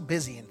 and it's so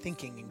busy and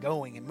thinking and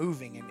going and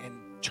moving and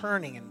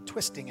turning and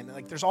twisting, and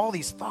like there's all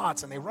these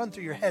thoughts, and they run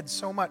through your head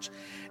so much,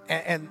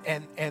 and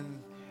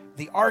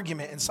the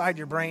argument inside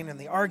your brain and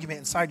the argument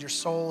inside your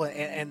soul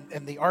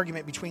and the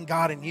argument between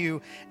God and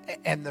you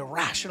and the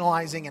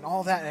rationalizing and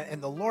all that.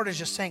 And the Lord is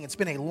just saying it's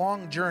been a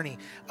long journey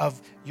of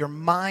your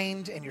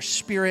mind and your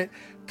spirit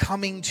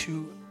coming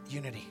to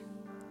unity.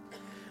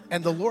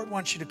 And the Lord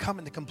wants you to come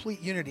into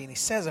complete unity. And he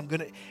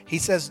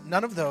says,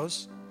 none of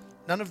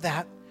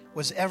that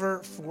was ever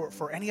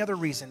for any other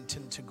reason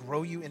to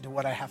grow you into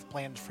what I have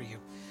planned for you.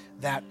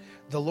 That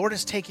the Lord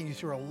is taking you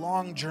through a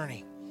long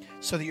journey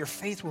so that your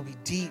faith will be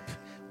deep,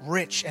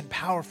 rich, and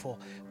powerful,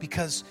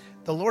 because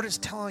the Lord is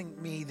telling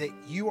me that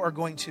you are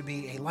going to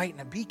be a light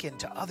and a beacon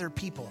to other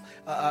people.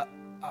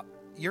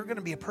 You're going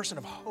to be a person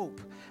of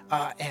hope,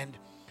 and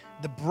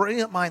the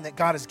brilliant mind that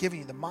God has given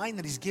you, the mind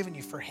that he's given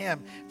you for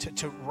him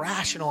to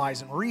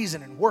rationalize and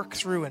reason and work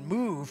through and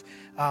move,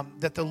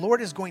 that the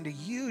Lord is going to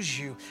use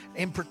you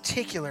in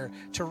particular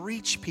to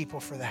reach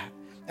people for that.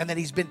 And that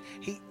he's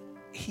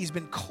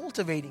been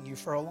cultivating you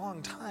for a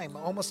long time,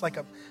 almost like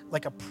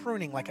a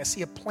pruning. Like I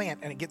see a plant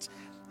and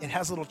it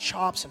has little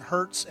chops and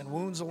hurts and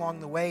wounds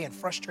along the way and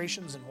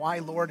frustrations and why,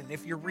 Lord, and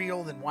if you're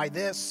real, then why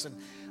this, and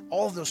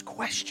all of those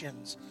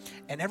questions.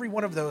 And every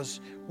one of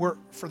those were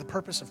for the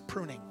purpose of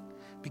pruning,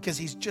 because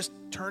he's just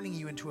turning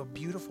you into a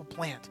beautiful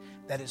plant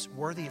that is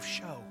worthy of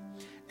show.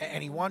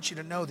 And he wants you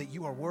to know that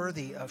you are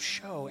worthy of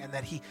show, and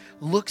that he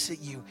looks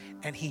at you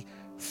and he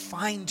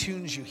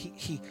fine-tunes you.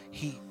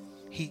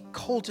 He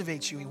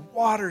cultivates you. He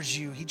waters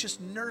you. He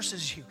just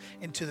nurses you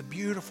into the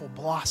beautiful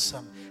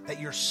blossom that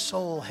your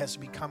soul has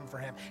become for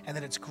him and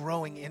that it's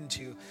growing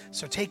into.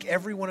 So take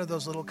every one of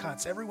those little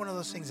cuts, every one of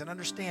those things, and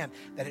understand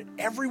that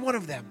every one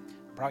of them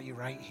brought you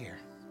right here.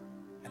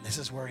 And this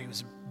is where he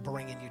was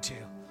bringing you to.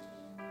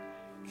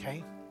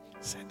 Okay?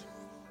 Sit.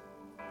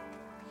 I'm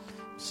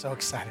so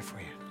excited for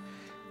you.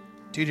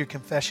 Due to your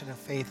confession of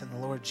faith in the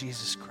Lord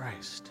Jesus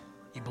Christ.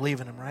 You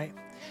believe in him, right?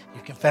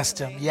 You confessed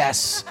him,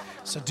 yes.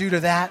 So due to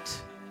that,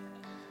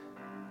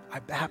 I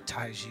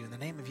baptize you in the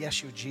name of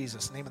Yeshua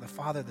Jesus, in the name of the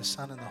Father, the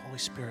Son, and the Holy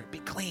Spirit. Be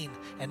clean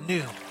and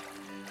new.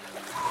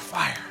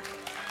 Fire.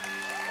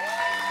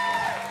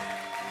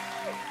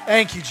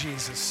 Thank you,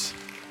 Jesus.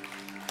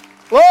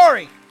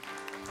 Glory.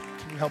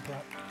 Can you help her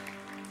out?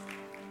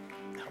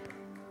 Help her.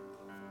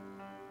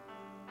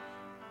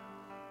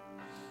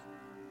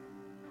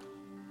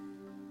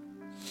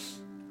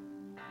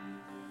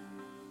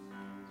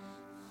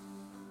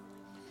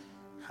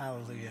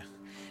 Hallelujah.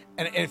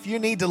 And if you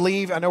need to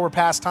leave, I know we're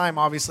past time,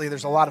 obviously.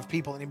 There's a lot of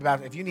people that need to be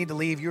baptized. If you need to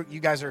leave, you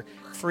guys are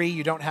free.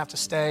 You don't have to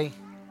stay.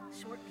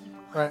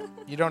 Right?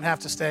 You don't have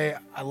to stay.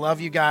 I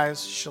love you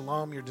guys.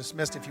 Shalom. You're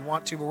dismissed if you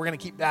want to, but we're going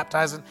to keep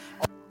baptizing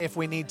if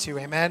we need to.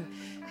 Amen.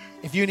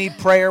 If you need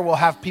prayer, we'll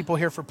have people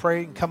here for prayer.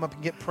 You can come up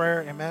and get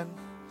prayer. Amen.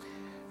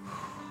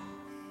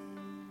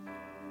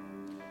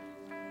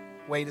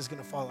 Weight is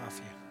going to fall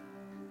off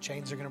you.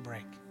 Chains are going to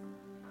break.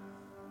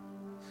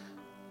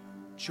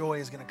 Joy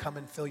is going to come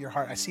and fill your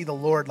heart. I see the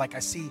Lord, like I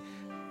see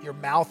your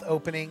mouth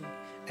opening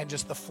and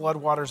just the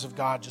floodwaters of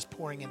God just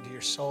pouring into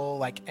your soul,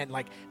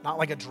 not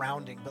like a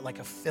drowning, but like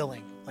a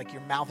filling. Like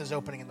your mouth is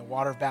opening and the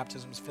water of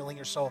baptism is filling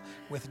your soul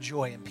with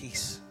joy and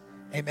peace.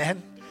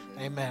 Amen?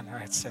 Amen. All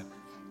right, sit.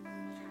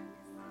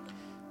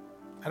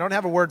 I don't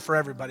have a word for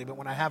everybody, but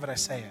when I have it, I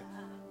say it.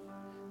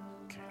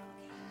 Okay.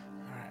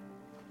 All right.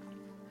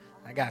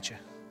 I got you.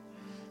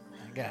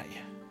 I got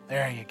you.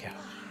 There you go.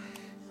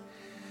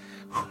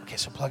 Okay,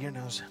 so plug your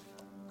nose.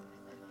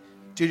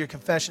 Due to your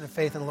confession of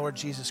faith in the Lord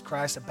Jesus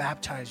Christ, I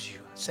baptize you,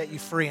 set you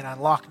free, and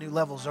unlock new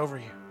levels over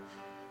you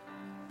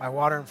by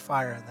water and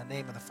fire in the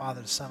name of the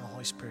Father, the Son, and the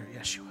Holy Spirit,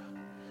 Yeshua.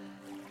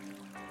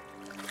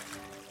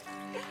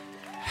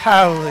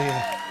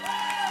 Hallelujah.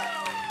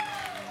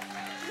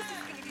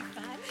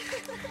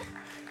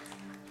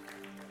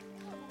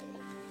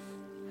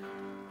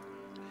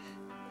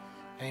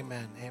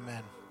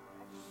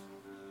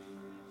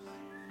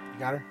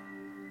 got her?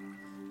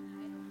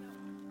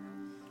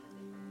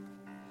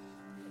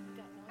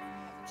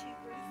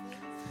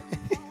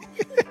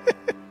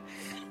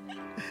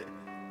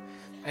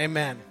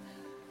 Amen.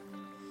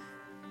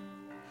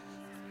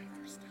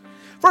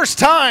 First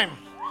time.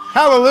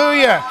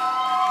 Hallelujah.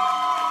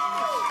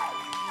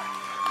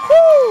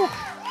 Woo.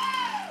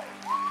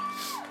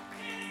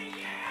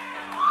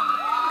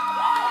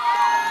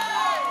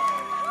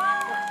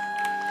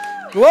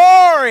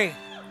 Glory.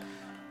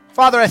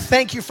 Father, I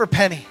thank you for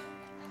Penny.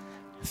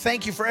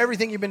 Thank you for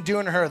everything you've been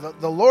doing to her.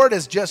 The Lord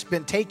has just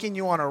been taking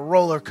you on a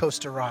roller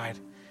coaster ride.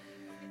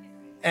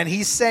 And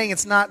he's saying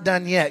it's not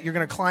done yet. You're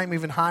going to climb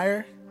even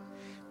higher,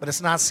 but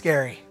it's not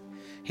scary.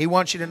 He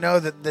wants you to know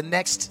that the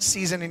next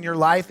season in your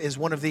life is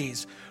one of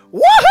these.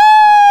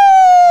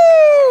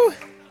 Woohoo!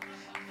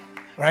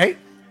 Right?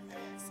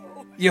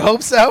 You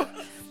hope so?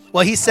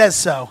 Well, he says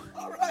so.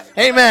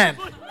 Amen.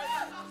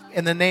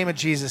 In the name of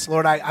Jesus,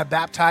 Lord, I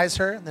baptize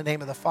her in the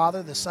name of the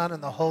Father, the Son,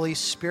 and the Holy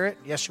Spirit.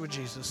 Yeshua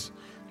Jesus.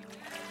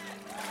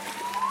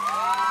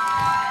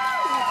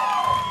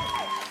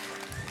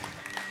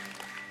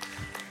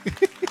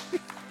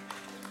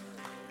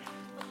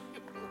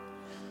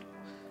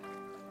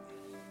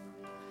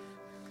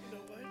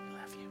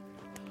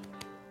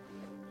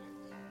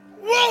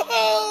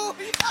 Whoa!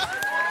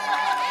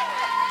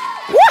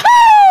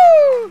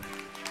 Woohoo!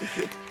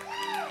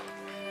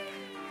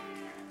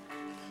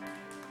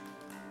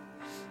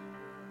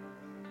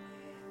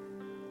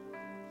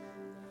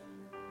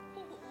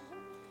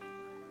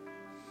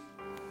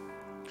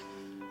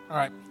 All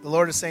right, the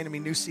Lord is saying to me,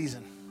 new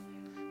season.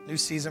 New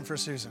season for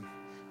Susan.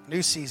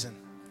 New season.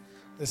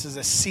 This is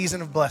a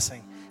season of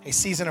blessing, a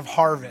season of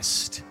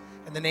harvest.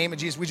 In the name of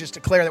Jesus, we just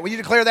declare that. Will you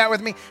declare that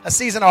with me? A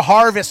season of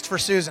harvest for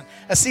Susan.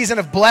 A season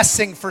of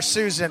blessing for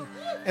Susan.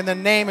 In the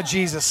name of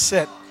Jesus,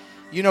 sit.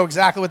 You know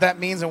exactly what that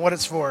means and what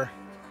it's for.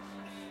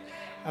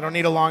 I don't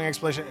need a long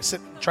explanation.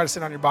 Try to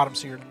sit on your bottom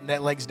so your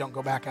legs don't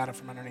go back out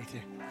from underneath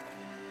you.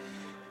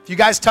 If you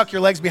guys tuck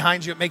your legs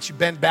behind you, it makes you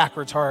bend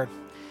backwards hard.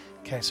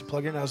 Okay, so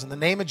plug your nose. In the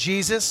name of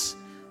Jesus,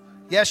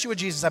 Yeshua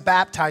Jesus, I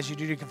baptize you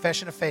due to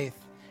confession of faith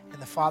in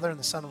the Father and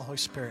the Son and the Holy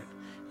Spirit.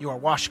 You are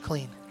washed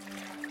clean.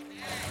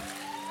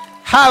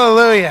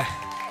 Hallelujah.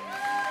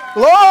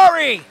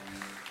 Glory.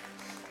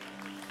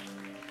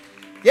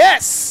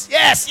 Yes,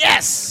 yes,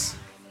 yes.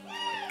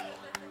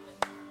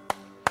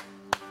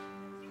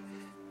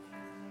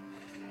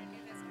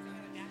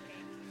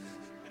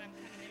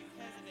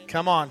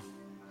 Come on.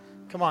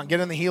 Come on, get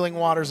in the healing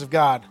waters of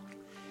God.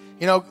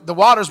 You know, the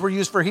waters were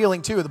used for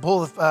healing too. The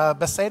pool of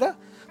Bethsaida.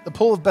 The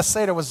pool of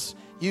Bethsaida was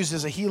used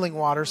as a healing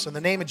water. So in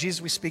the name of Jesus,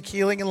 we speak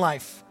healing and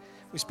life.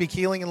 We speak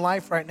healing in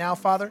life right now,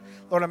 Father.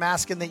 Lord, I'm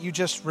asking that you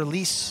just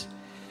release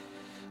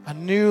a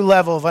new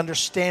level of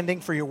understanding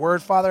for your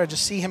word, Father. I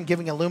just see him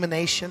giving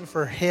illumination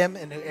for him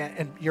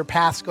and your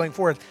paths going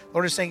forward.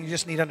 Lord is saying you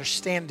just need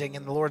understanding,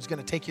 and the Lord's going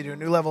to take you to a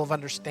new level of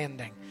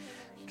understanding.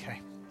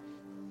 Okay.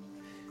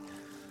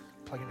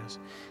 Plug your nose.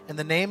 In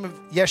the name of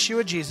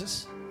Yeshua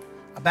Jesus,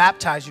 I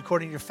baptize you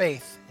according to your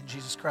faith in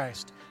Jesus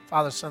Christ.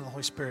 Father, Son, and the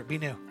Holy Spirit. Be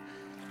new.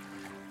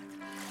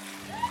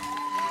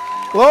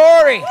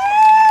 Glory.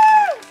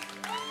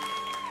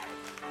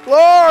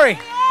 Glory.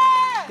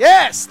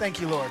 Yes.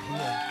 Thank you, Lord.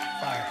 Healing.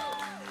 Fire.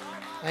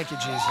 Thank you,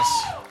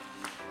 Jesus.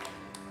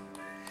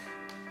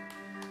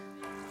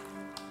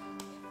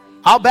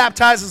 I'll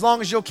baptize as long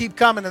as you'll keep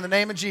coming in the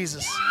name of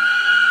Jesus.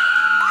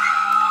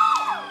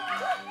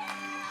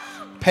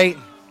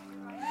 Peyton.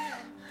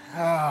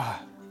 I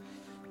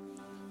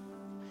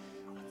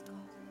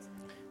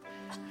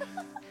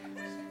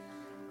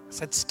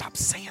said, stop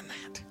saying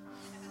that.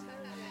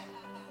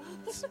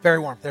 It's very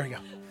warm. There we go.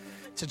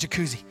 It's a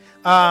jacuzzi.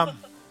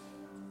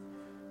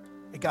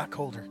 It got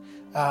colder.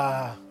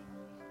 The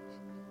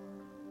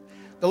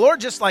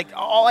Lord just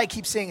all I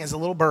keep seeing is a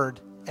little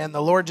bird. And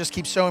the Lord just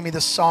keeps showing me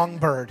this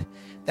songbird.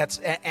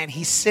 And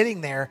he's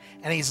sitting there,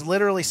 and he's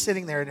literally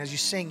sitting there. And as you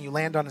sing, you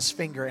land on his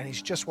finger, and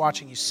he's just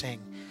watching you sing.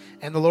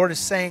 And the Lord is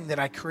saying that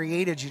I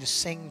created you to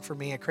sing for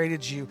me. I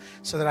created you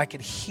so that I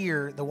could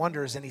hear the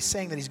wonders. And he's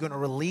saying that he's going to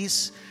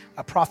release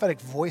a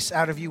prophetic voice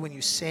out of you when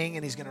you sing,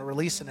 and he's going to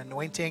release an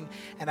anointing.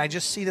 And I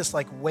just see this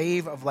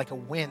wave of a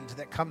wind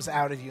that comes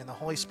out of you. And the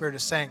Holy Spirit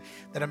is saying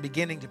that I'm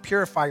beginning to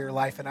purify your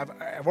life. And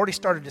I've already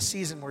started a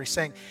season where he's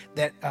saying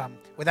that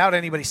without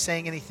anybody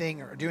saying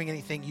anything or doing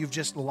anything, you've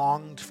just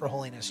longed for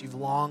holiness. You've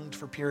longed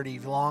for purity.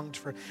 You've longed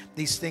for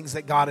these things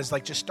that God has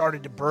just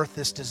started to birth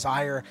this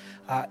desire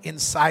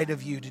inside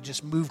of you to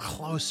just move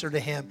closer to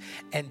him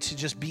and to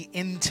just be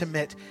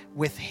intimate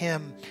with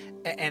him.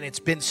 And it's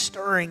been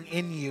stirring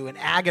in you and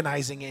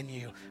agonizing in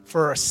you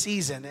for a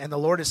season. And the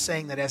Lord is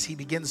saying that as he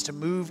begins to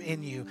move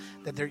in you,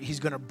 that he's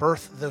going to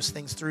birth those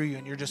things through you.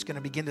 And you're just going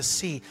to begin to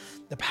see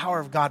the power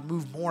of God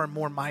move more and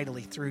more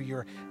mightily through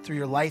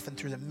your life and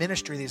through the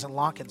ministry that he's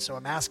unlocking. So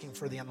I'm asking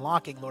for the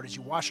unlocking, Lord, as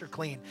you wash her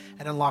clean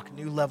and unlock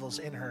new levels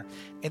in her.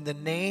 In the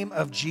name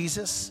of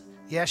Jesus,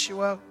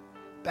 Yeshua,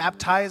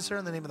 baptize her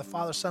in the name of the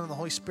Father, Son, and the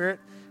Holy Spirit.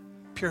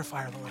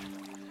 Purify her, Lord.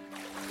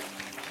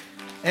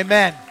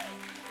 Amen.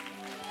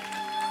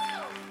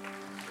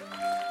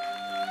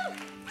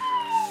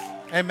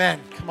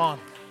 Amen. Come on.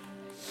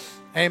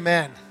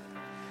 Amen.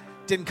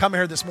 Didn't come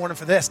here this morning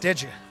for this,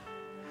 did you?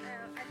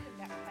 I could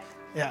baptize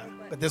Yeah,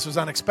 but this was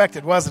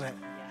unexpected, wasn't it?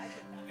 Yeah, I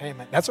could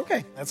Amen. That's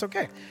okay. That's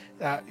okay.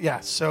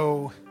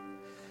 So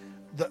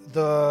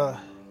the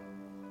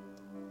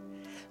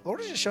Lord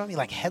is just showing me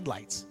like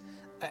headlights.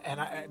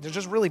 And they're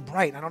just really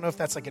bright. I don't know if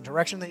that's like a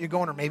direction that you're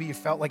going, or maybe you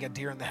felt like a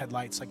deer in the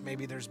headlights. Like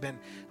maybe there's been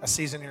a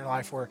season in your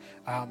life where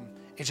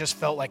it just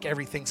felt like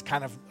everything's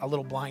kind of a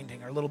little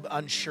blinding or a little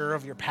unsure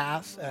of your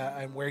path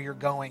and where you're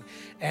going.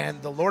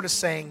 And the Lord is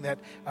saying that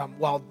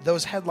while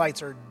those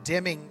headlights are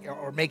dimming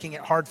or making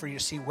it hard for you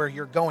to see where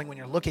you're going when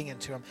you're looking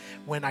into them,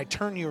 when I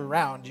turn you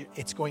around,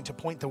 it's going to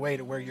point the way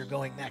to where you're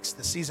going next.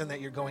 The season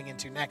that you're going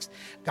into next,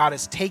 God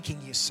is taking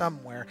you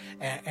somewhere,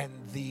 and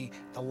the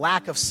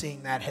lack of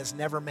seeing that has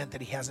never meant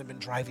that He hasn't been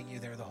driving you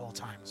there the whole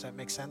time. Does that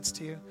make sense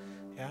to you?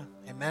 Yeah?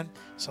 Amen?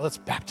 So let's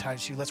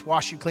baptize you. Let's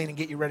wash you clean and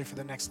get you ready for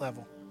the next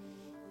level.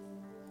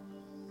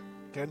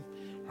 Good?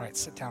 All right,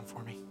 sit down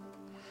for me.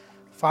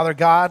 Father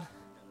God,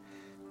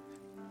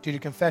 due to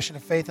confession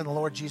of faith in the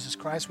Lord Jesus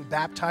Christ, we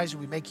baptize you,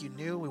 we make you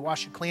new, we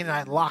wash you clean, and I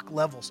unlock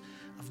levels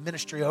of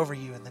ministry over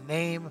you in the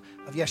name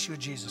of Yeshua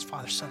Jesus,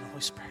 Father, Son, and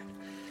Holy Spirit.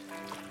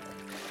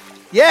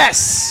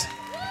 Yes!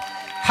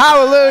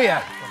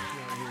 Hallelujah!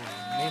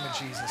 In the name of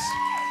Jesus.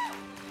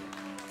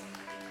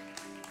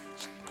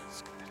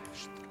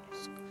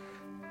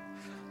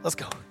 Let's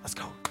go. Let's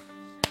go.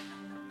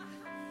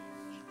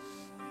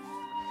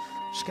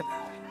 Just gonna.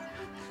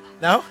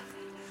 No?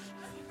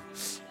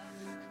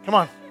 Come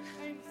on.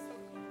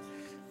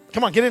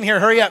 Come on, get in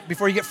here. Hurry up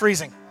before you get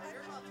freezing.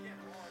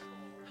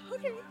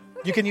 Okay.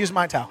 You can use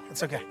my towel.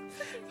 It's okay.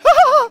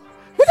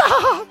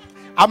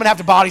 I'm going to have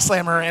to body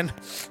slam her in.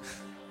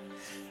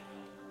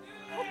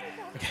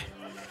 Okay.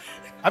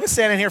 I've been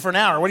standing here for an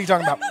hour. What are you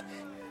talking about?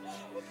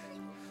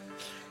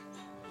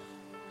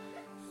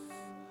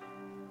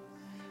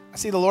 I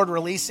see the Lord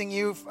releasing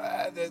you.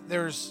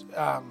 There's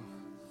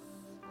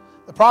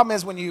the problem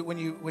is when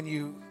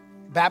you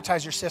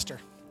baptize your sister,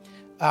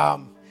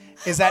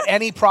 is that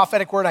any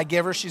prophetic word I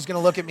give her, she's going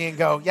to look at me and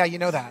go, "Yeah, you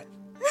know that.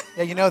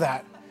 Yeah, you know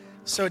that."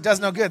 So it does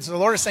no good. So the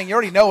Lord is saying, you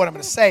already know what I'm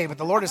going to say, but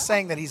the Lord is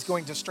saying that He's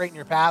going to straighten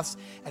your paths,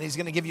 and He's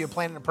going to give you a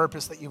plan and a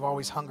purpose that you've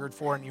always hungered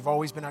for and you've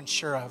always been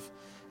unsure of.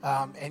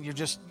 And you're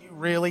just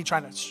really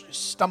trying to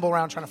stumble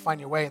around trying to find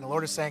your way. And the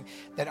Lord is saying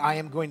that I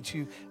am going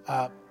to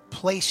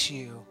place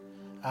you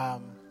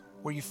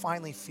where you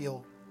finally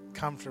feel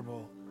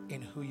comfortable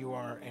in who you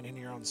are and in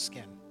your own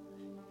skin.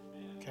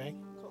 Okay?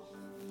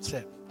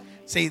 Sit.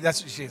 See,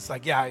 that's what she's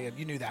like, yeah,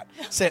 you knew that.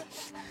 Sit.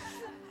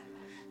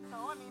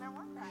 No, I mean, I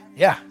want that.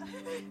 Yeah.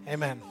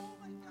 Amen.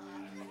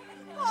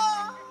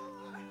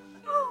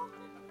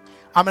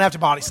 I'm going to have to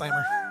body slam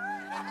her.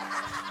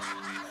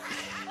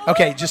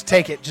 Okay, just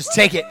take it. Just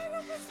take it.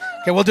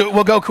 Okay, we'll do it.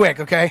 We'll go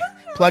quick, okay?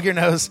 Plug your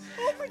nose.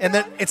 And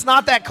then it's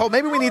not that cold.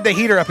 Maybe we need the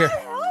heater up here.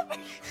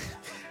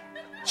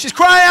 She's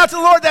crying out to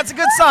the Lord. That's a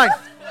good sign.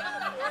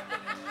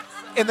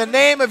 In the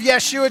name of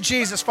Yeshua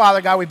Jesus,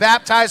 Father God, we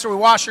baptize her, we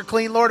wash her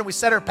clean, Lord, and we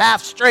set her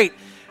path straight.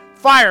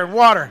 Fire and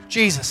water,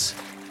 Jesus.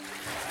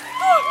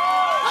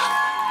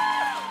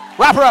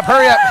 Wrap her up,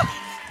 hurry up.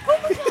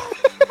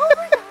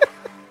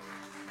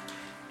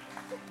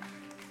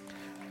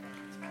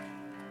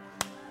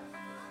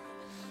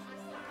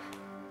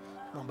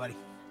 Come on, buddy.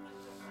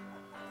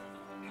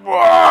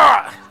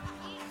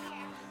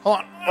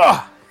 Hold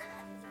on.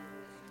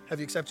 Have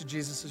you accepted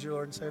Jesus as your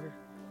Lord and Savior?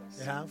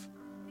 You have?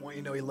 I want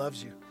you to know He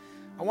loves you.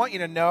 I want you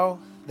to know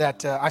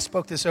that I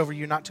spoke this over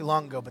you not too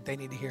long ago, but they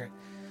need to hear it.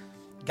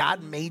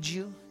 God made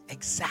you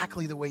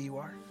exactly the way you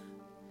are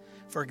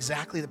for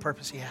exactly the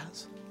purpose He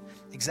has,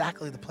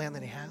 exactly the plan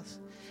that He has.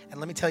 And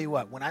let me tell you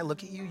what, when I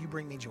look at you, you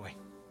bring me joy.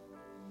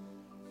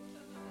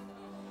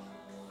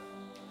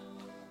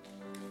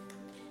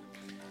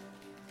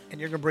 And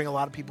you're going to bring a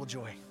lot of people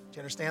joy. Do you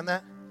understand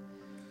that?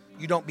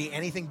 You don't be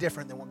anything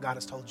different than what God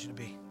has told you to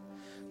be.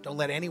 Don't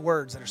let any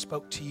words that are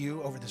spoke to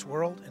you over this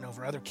world and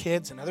over other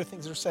kids and other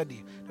things that are said to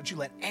you, don't you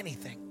let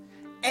anything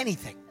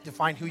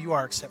define who you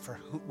are except for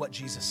what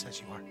Jesus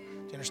says you are. Do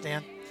you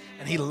understand?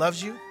 And He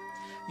loves you.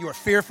 You are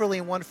fearfully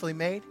and wonderfully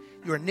made.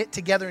 You are knit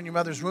together in your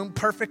mother's womb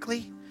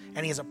perfectly.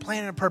 And He has a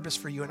plan and a purpose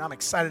for you. And I'm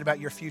excited about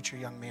your future,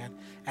 young man.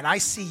 And I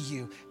see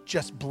you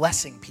just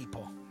blessing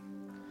people.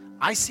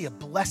 I see a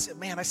blessed,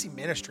 man, I see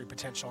ministry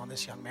potential on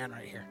this young man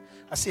right here.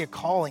 I see a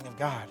calling of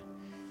God.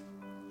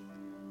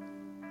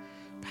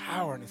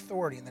 Power and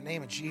authority in the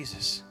name of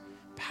Jesus.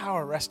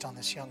 Power rest on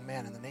this young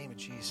man in the name of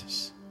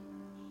Jesus.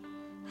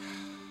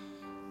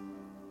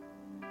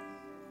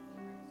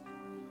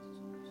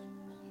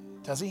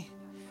 Does he?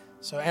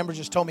 So Amber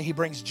just told me he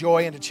brings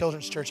joy into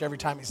Children's Church every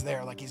time he's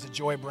there, like he's a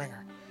joy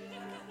bringer.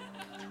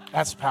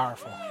 That's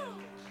powerful.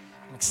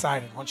 I'm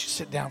excited. Why don't you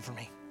sit down for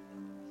me?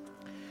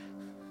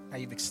 Now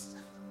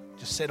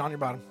just sit on your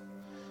bottom.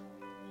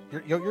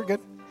 You're good.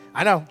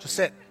 I know. Just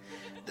sit.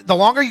 The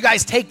longer you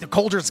guys take, the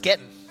colder it's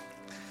getting.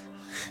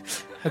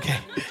 Okay,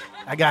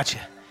 I got you.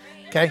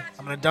 Okay,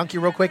 I'm going to dunk you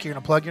real quick. You're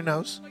going to plug your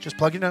nose. Just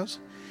plug your nose.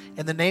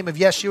 In the name of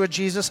Yeshua,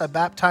 Jesus, I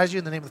baptize you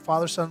in the name of the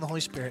Father, Son, and the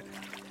Holy Spirit.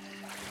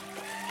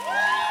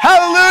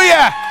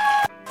 Hallelujah!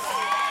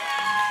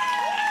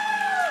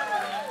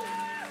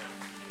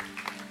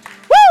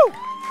 Woo!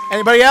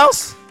 Anybody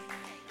else?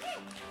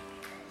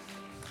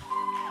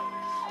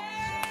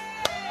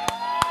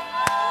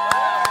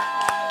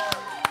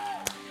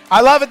 I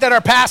love it that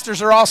our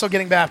pastors are also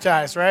getting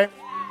baptized, right?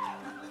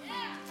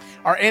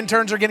 Our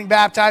interns are getting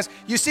baptized.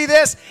 You see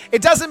this?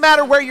 It doesn't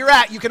matter where you're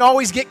at. You can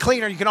always get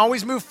cleaner. You can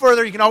always move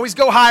further. You can always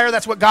go higher.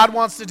 That's what God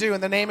wants to do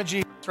in the name of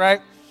Jesus, right?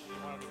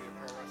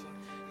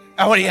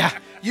 Oh, yeah.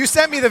 You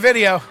sent me the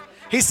video.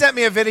 He sent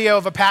me a video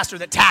of a pastor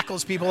that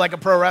tackles people like a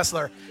pro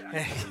wrestler.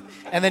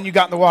 And then you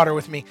got in the water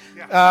with me.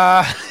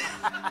 The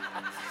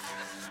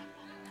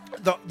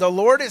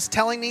Lord is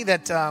telling me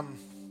that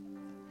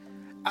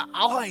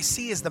all I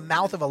see is the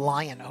mouth of a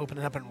lion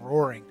opening up and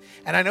roaring.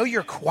 And I know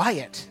you're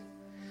quiet.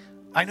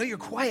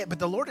 But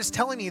the Lord is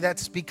telling me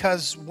that's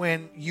because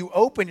when you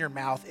open your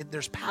mouth,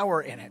 there's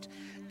power in it.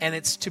 And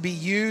it's to be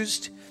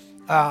used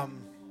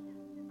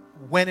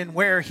when and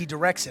where he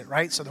directs it,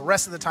 right? So the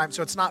rest of the time,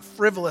 so it's not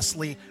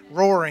frivolously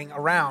roaring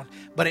around,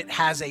 but it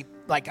has a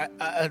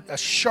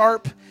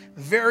sharp,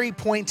 very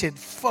pointed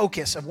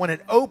focus of when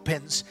it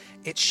opens,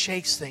 it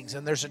shakes things.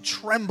 And there's a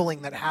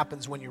trembling that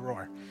happens when you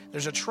roar.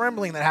 There's a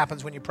trembling that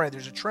happens when you pray.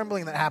 There's a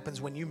trembling that happens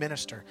when you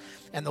minister.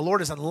 And the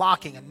Lord is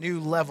unlocking a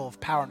new level of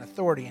power and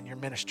authority in your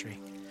ministry.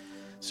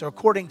 So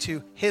according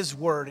to his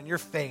word and your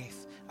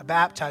faith, I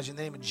baptize you in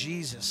the name of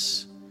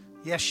Jesus,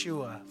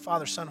 Yeshua,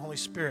 Father, Son, Holy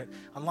Spirit.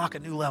 Unlock a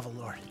new level,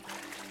 Lord.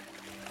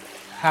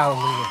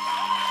 Hallelujah.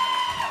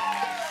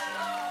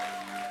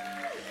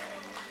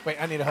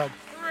 Wait, I need a hug.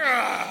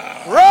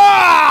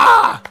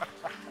 Rah!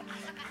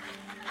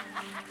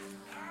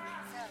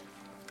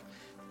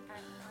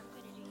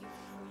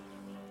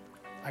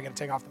 I got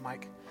to take off the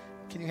mic.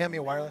 Can you hand me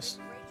a wireless?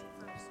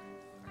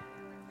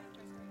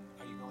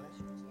 Are you going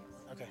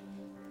in? Okay.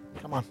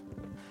 Come on.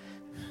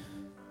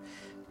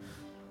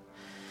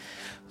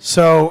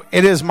 So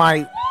it is my...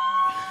 May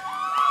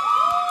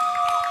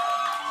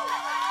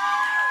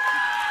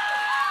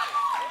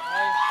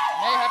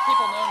have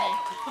people know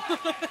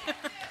me.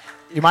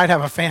 You might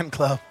have a fan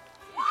club.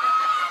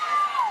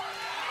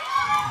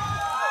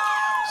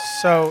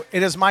 So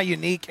it is my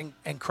unique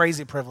and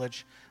crazy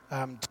privilege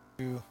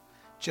to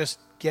just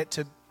get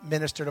to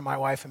minister to my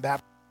wife and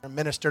baptize her,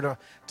 minister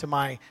to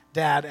my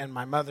dad and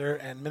my mother,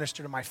 and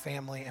minister to my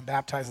family and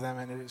baptize them,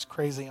 and it is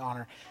crazy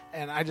honor.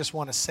 And I just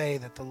want to say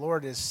that the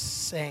Lord is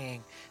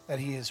saying that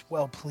he is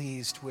well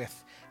pleased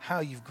with how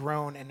you've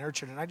grown and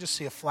nurtured. And I just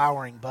see a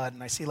flowering bud,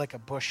 and I see like a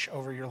bush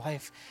over your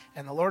life,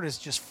 and the Lord is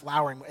just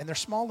flowering, and they're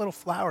small little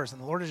flowers,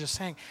 and the Lord is just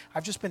saying,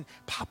 I've just been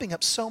popping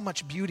up so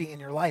much beauty in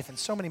your life and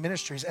so many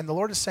ministries, and the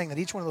Lord is saying that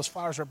each one of those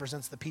flowers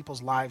represents the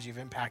people's lives you've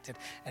impacted.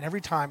 And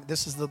every time,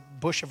 this is the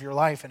bush of your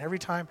life, and every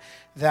time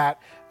that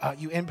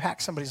you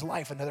impact somebody's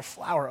life, another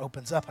flower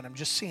opens up, and I'm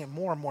just seeing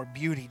more and more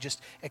beauty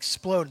just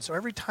explode. And so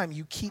every time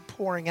you keep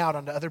pouring out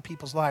onto other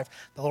people's life,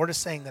 the Lord is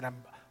saying that I'm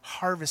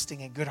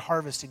harvesting a good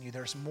harvest in you.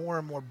 There's more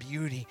and more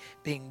beauty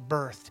being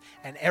birthed,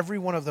 and every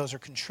one of those are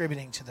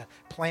contributing to the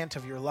plant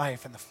of your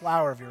life and the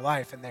flower of your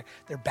life, and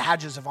they're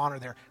badges of honor,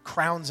 they're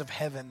crowns of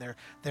heaven,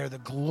 they're the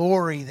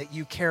glory that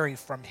you carry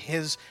from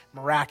his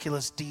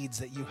miraculous deeds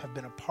that you have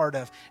been a part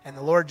of. And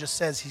the Lord just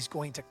says he's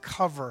going to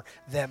cover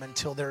them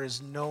until there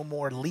is no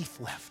more leaf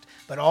left,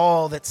 but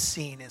all that's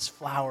seen is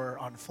flower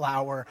on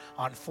flower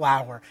on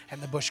flower,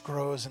 and the bush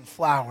grows in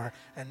flower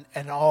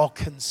and all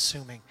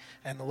consuming.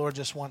 And the Lord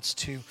just wants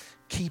to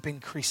keep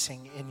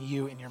increasing in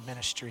you, in your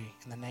ministry,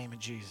 in the name of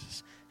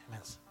Jesus.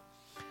 Amen.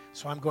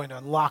 So I'm going to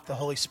unlock the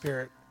Holy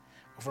Spirit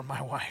over my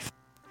wife.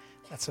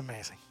 That's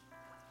amazing.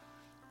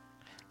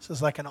 This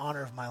is like an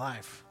honor of my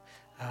life.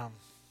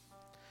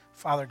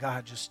 Father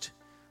God, just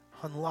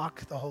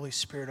unlock the Holy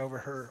Spirit over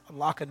her.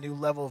 Unlock a new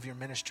level of your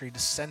ministry.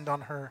 Descend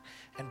on her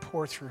and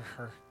pour through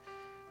her.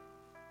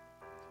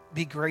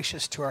 Be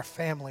gracious to our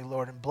family,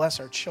 Lord, and bless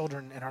our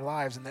children and our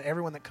lives, and that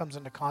everyone that comes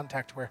into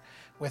contact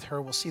with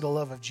her will see the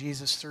love of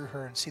Jesus through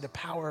her and see the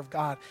power of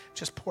God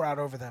just pour out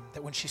over them.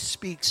 That when she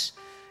speaks,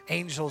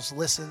 angels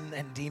listen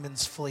and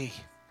demons flee.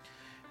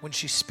 When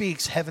she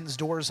speaks, heaven's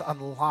doors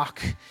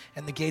unlock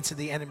and the gates of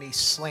the enemy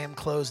slam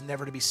closed,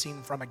 never to be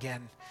seen from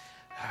again.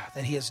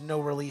 That he has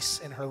no release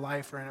in her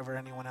life or over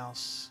anyone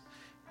else.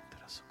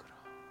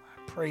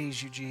 I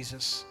praise you,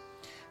 Jesus,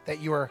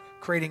 that you are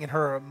creating in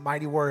her a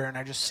mighty warrior, and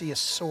I just see a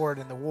sword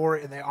and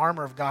the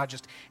armor of God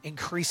just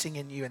increasing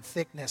in you in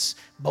thickness,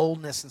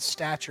 boldness, and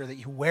stature, that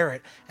you wear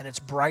it, and it's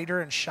brighter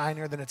and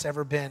shinier than it's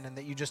ever been, and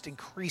that you just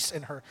increase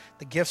in her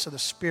the gifts of the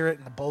Spirit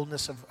and the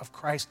boldness of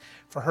Christ,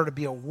 for her to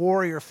be a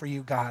warrior for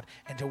you, God,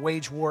 and to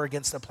wage war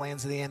against the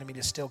plans of the enemy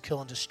to still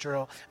kill and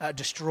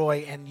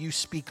destroy, and you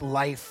speak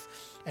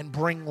life and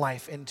bring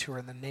life into her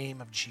in the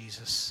name of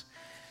Jesus.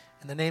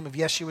 In the name of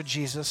Yeshua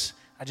Jesus,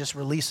 I just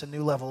release a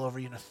new level over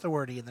you in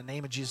authority. In the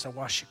name of Jesus, I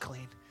wash you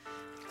clean.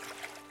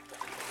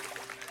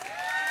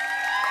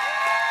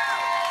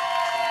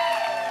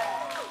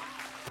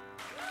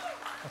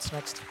 What's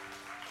next?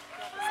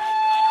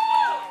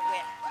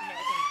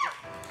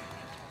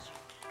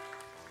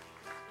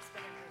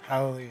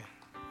 Hallelujah.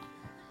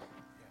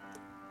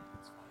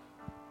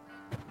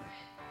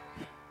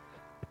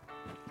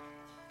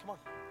 Come on.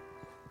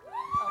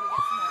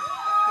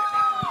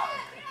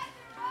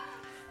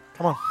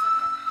 Come on.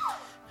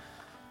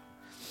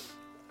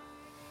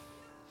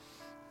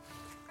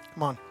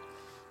 Come on.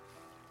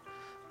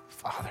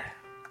 Father.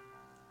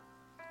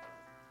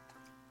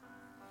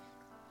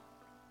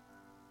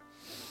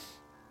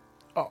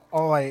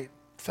 All I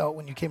felt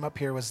when you came up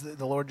here was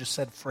the Lord just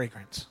said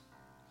fragrance.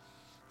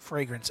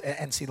 Fragrance.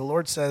 And see, the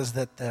Lord says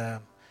that the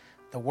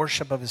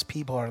worship of his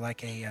people are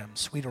like a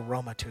sweet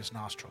aroma to his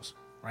nostrils,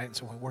 right? And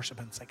so when we worship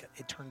him, it's like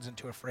it turns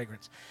into a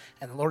fragrance.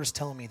 And the Lord is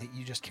telling me that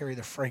you just carry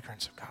the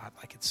fragrance of God,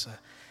 like it's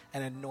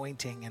an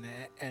anointing,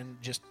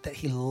 and just that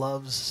he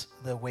loves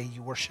the way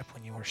you worship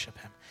when you worship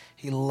him.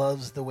 He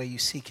loves the way you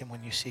seek him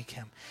when you seek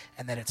him,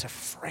 and that it's a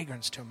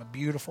fragrance to him, a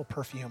beautiful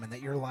perfume, and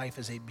that your life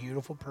is a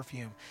beautiful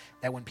perfume,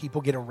 that when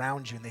people get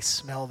around you and they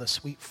smell the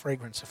sweet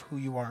fragrance of who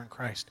you are in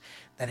Christ,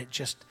 that it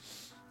just,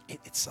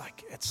 it's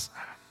like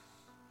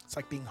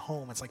being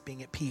home. It's like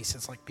being at peace.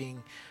 It's like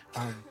being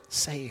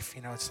safe.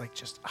 You know, it's like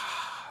just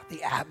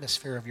the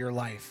atmosphere of your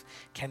life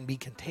can be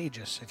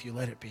contagious if you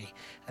let it be.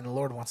 And the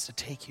Lord wants to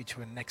take you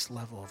to a next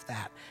level of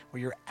that,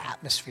 where your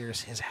atmosphere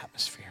is his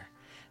atmosphere.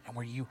 And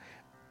where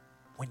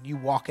when you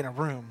walk in a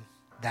room,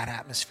 that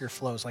atmosphere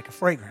flows like a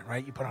fragrant,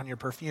 right? You put on your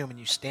perfume and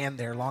you stand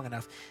there long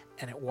enough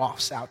and it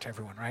wafts out to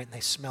everyone, right? And they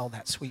smell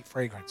that sweet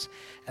fragrance.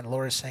 And the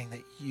Lord is saying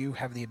that you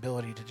have the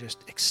ability to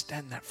just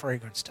extend that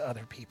fragrance to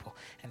other people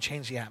and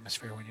change the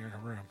atmosphere when you're in a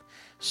room.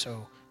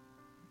 So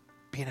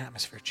be an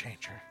atmosphere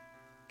changer,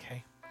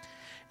 okay?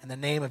 In the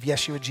name of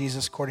Yeshua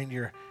Jesus, according to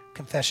your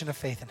confession of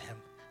faith in him,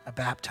 I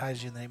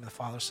baptize you in the name of the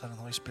Father, Son, and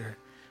the Holy Spirit.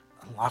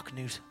 Unlock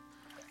news.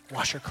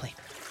 Wash her clean.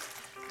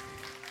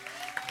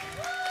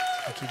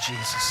 Thank you,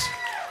 Jesus.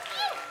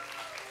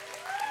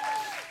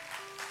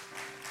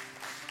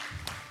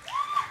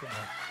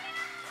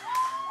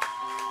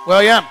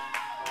 William.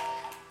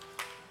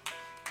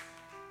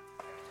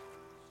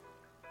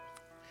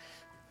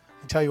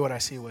 Let me tell you what I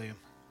see, William.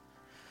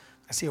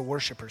 I see a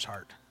worshiper's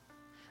heart.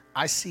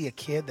 I see a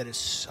kid that is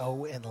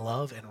so in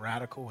love and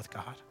radical with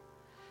God.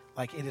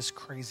 Like, it is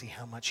crazy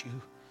how much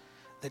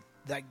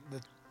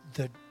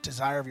the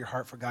desire of your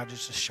heart for God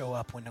just to show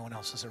up when no one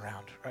else is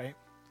around, right?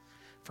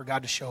 For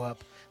God to show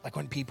up, like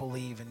when people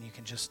leave and you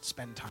can just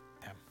spend time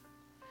with him.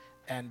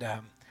 And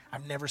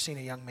I've never seen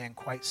a young man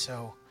quite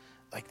so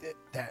like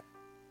that.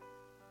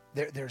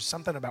 There's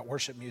something about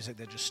worship music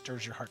that just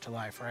stirs your heart to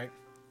life, right?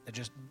 That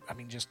just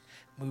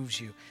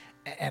moves you.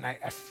 And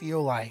I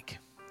feel like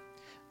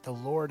the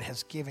Lord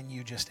has given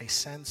you just a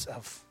sense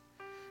of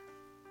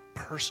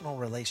personal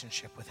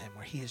relationship with him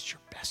where he is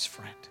your best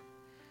friend.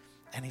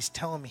 And he's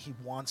telling me he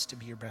wants to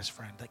be your best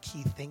friend. Like,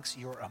 he thinks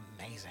you're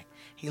amazing.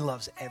 He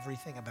loves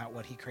everything about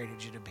what he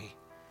created you to be.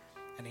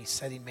 And he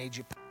said he made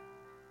you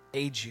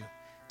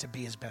to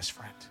be his best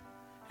friend.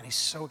 And he's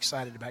so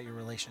excited about your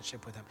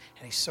relationship with him.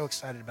 And he's so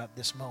excited about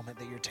this moment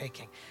that you're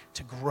taking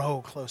to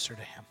grow closer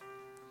to him.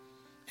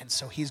 And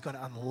so he's going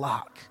to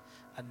unlock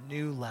a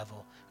new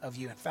level of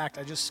you. In fact,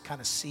 I just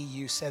kind of see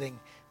you setting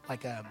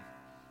the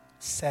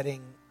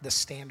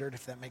standard,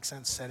 if that makes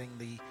sense,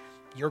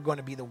 you're going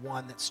to be the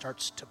one that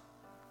starts to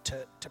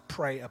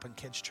pray up in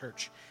kids'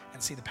 church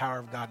and see the power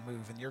of God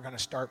move. And you're going to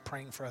start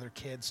praying for other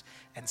kids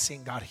and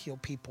seeing God heal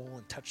people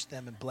and touch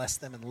them and bless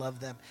them and love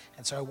them.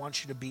 And so I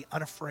want you to be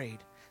unafraid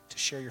to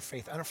share your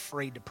faith,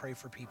 unafraid to pray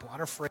for people,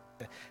 unafraid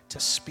to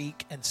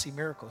speak and see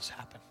miracles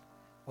happen.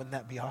 Wouldn't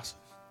that be awesome?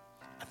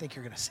 I think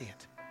you're going to see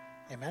it.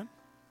 Amen?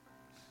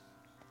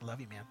 Love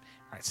you, man.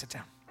 All right, sit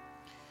down.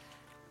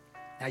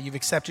 Now you've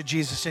accepted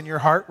Jesus in your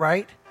heart,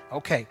 right?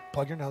 Okay,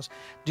 plug your nose.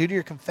 Due to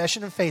your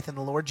confession of faith in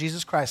the Lord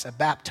Jesus Christ, I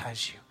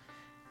baptize you.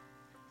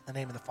 In the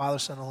name of the Father,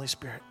 Son, and Holy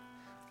Spirit.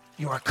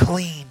 You are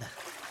clean.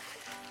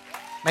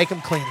 Make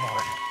them clean,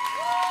 Lord.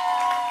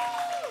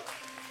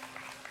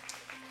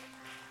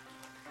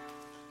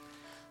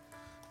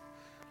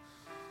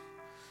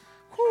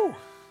 Whew.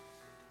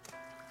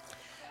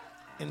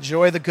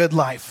 Enjoy the good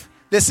life.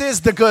 This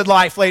is the good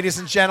life, ladies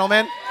and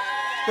gentlemen.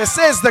 This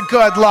is the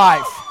good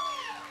life.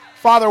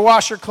 Father,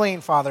 wash her clean,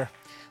 Father.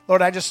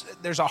 Lord,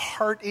 there's a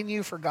heart in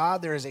you for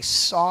God. There is a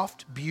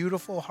soft,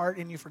 beautiful heart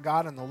in you for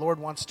God, and the Lord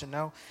wants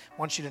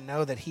you to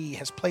know that he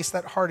has placed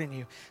that heart in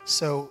you.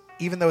 So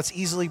even though it's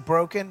easily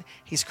broken,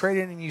 he's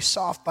created in you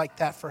soft like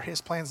that for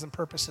his plans and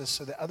purposes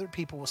so that other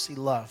people will see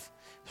love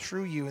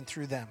through you and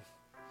through them.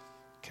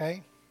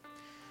 Okay?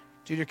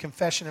 Due to your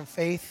confession and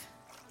faith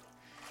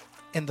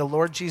in the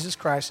Lord Jesus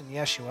Christ and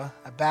Yeshua,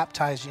 I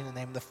baptize you in the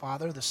name of the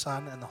Father, the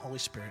Son, and the Holy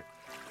Spirit.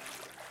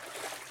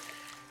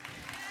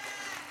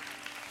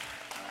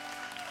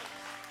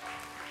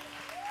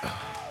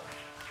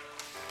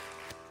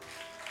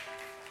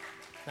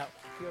 No,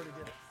 he already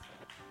did it.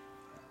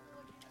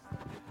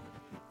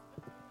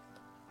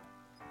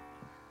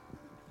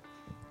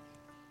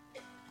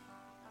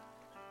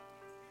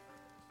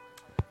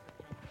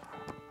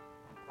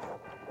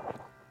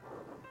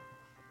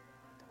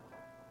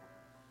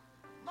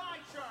 My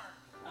turn.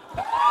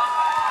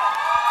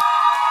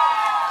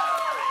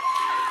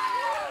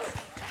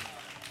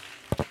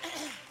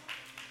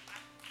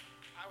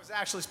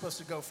 actually supposed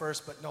to go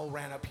first, but Noel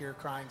ran up here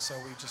crying, so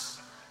we just...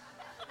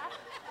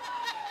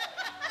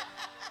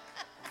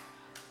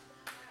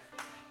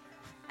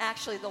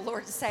 Actually, the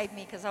Lord saved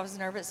me because I was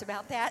nervous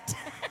about that.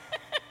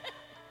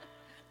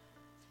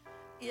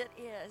 It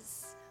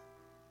is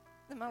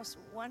the most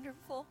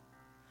wonderful,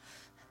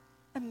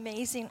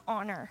 amazing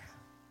honor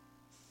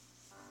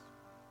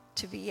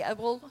to be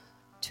able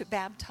to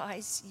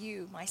baptize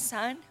you, my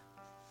son,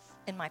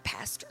 and my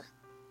pastor.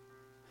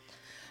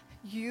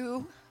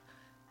 You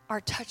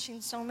are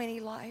touching so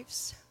many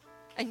lives,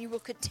 and you will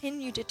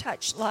continue to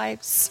touch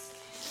lives.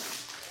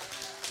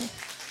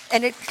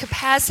 And a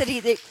capacity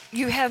that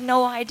you have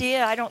no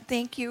idea, I don't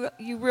think you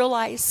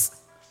realize.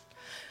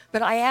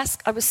 But I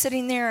was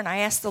sitting there and I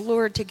asked the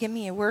Lord to give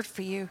me a word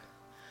for you.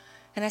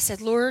 And I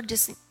said, Lord,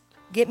 just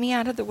get me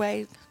out of the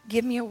way.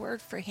 Give me a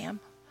word for him.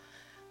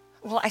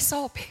 Well, I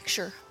saw a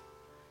picture.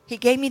 He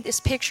gave me this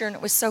picture and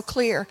it was so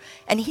clear.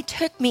 And he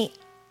took me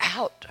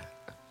out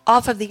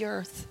off of the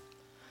earth.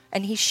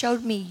 And he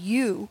showed me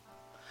you.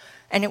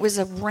 And it was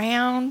a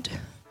round,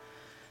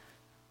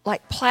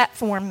 like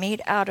platform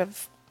made out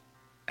of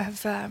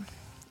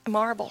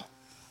marble.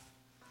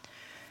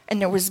 And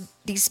there was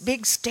these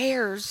big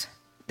stairs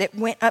that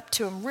went up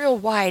to him real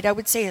wide. I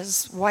would say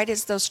as wide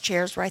as those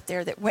chairs right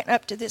there that went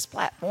up to this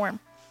platform.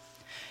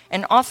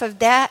 And off of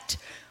that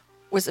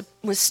was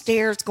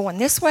stairs going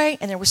this way,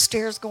 and there was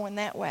stairs going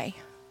that way.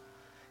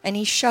 And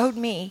he showed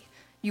me,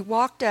 you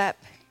walked up,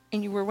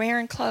 and you were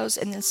wearing clothes,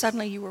 and then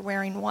suddenly you were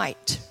wearing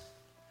white.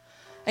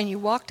 And you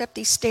walked up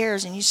these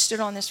stairs, and you stood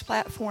on this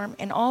platform,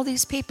 and all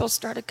these people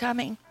started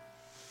coming.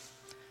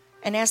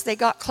 And as they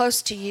got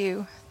close to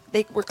you,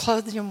 they were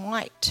clothed in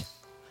white.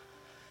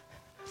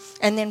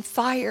 And then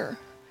fire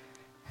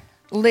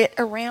lit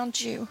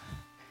around you.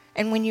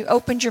 And when you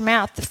opened your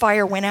mouth, the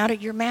fire went out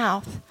of your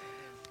mouth.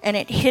 And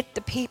it hit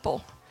the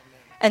people.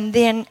 And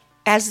then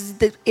as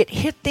it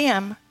hit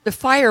them, the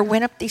fire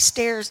went up these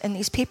stairs and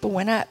these people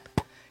went up.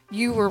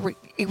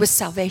 It was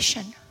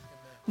salvation.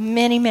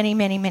 Many, many,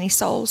 many, many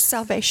souls,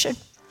 salvation.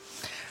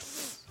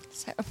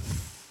 So,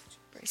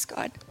 praise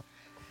God.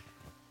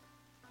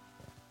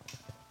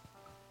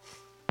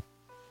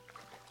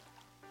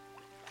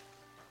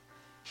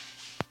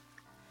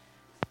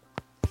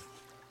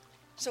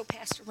 So,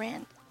 Pastor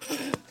Rand,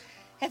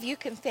 have you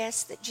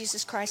confessed that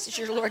Jesus Christ is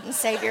your Lord and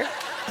Savior?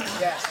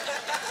 Yes.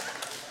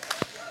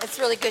 It's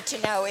really good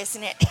to know,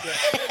 isn't it?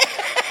 Yes.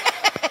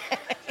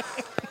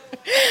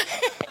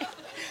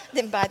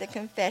 Then by the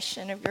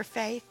confession of your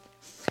faith,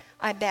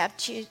 I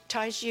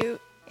baptize you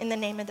in the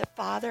name of the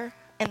Father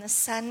and the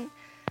Son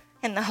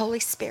and the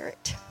Holy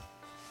Spirit.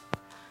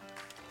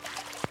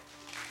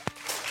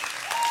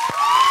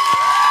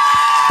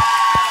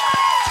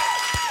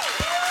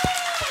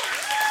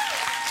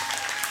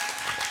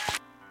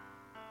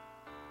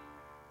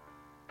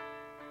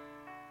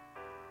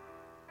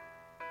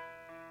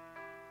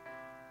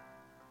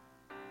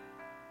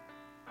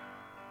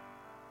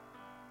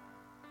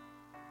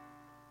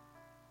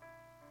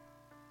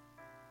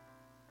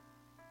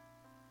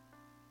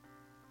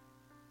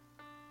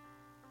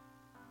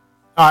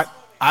 All right.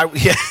 I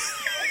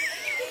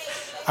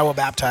will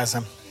baptize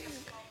them.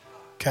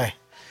 Okay.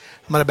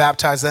 I'm going to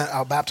baptize them.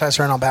 I'll baptize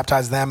her and I'll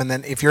baptize them. And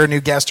then if you're a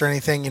new guest or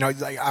anything,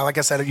 like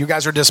I said, you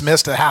guys are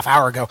dismissed a half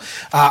hour ago.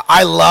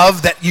 I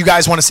love that you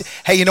guys want to see.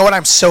 Hey, you know what?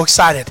 I'm so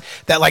excited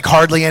that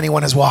hardly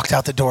anyone has walked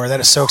out the door. That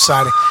is so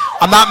exciting.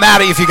 I'm not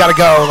mad at you if you got to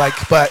go,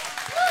 but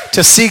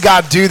to see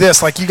God do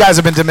this, you guys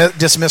have been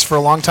dismissed for a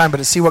long time, but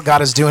to see what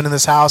God is doing in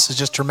this house is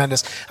just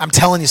tremendous. I'm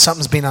telling you,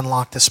 something's being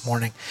unlocked this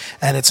morning,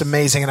 and it's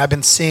amazing. And I've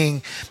been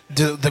seeing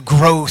the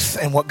growth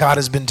and what God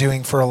has been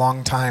doing for a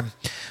long time.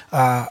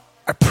 I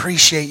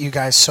appreciate you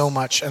guys so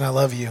much, and I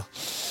love you.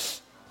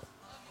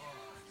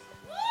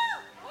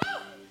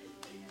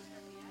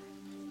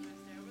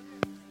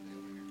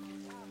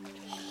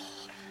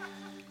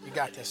 You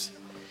got this.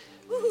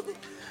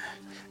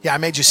 Yeah, I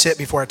made you sit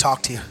before I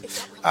talked to you.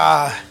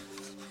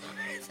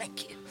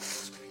 Thank you.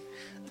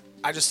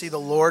 I just see the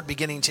Lord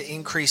beginning to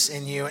increase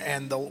in you,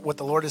 and what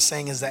the Lord is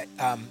saying is that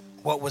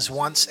what was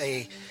once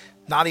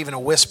not even a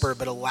whisper,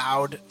 but a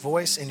loud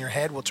voice in your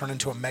head will turn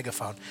into a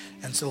megaphone.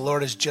 And so the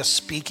Lord is just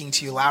speaking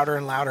to you louder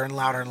and louder and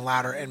louder and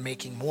louder and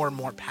making more and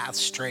more paths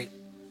straight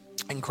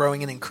and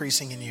growing and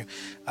increasing in you.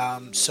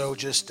 So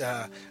just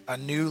a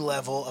new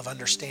level of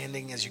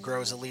understanding as you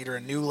grow as a leader,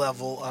 a new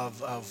level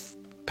of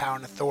power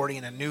and authority,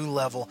 and a new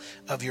level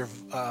of your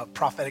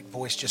prophetic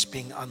voice just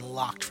being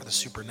unlocked for the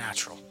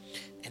supernatural.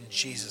 In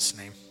Jesus'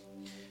 name.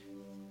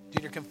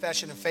 Do your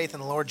confession and faith in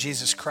the Lord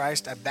Jesus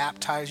Christ. I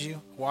baptize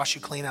you, wash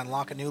you clean,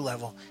 unlock a new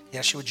level.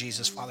 Yeshua,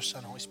 Jesus, Father,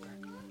 Son, Holy Spirit.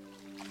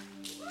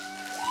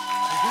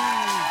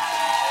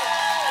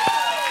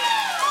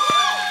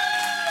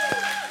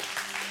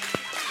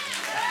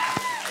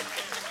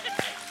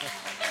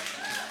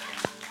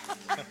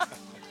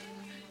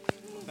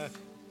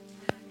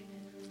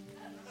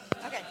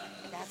 Okay,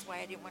 that's why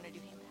I didn't want to do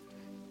him.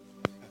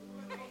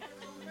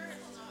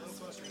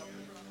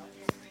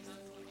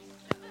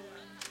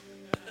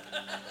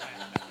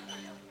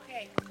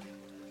 Okay.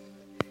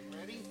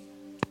 Ready?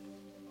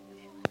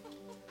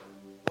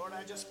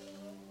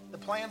 the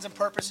plans and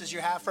purposes you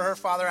have for her,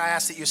 Father, I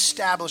ask that you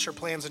establish her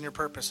plans and your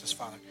purposes,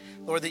 Father.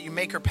 Lord, that you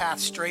make her path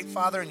straight,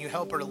 Father, and you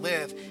help her to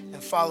live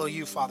and follow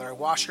you, Father. I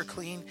wash her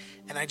clean,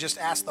 and I just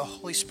ask the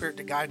Holy Spirit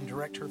to guide and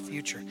direct her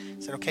future. I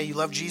said, okay, you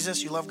love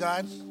Jesus, you love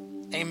God?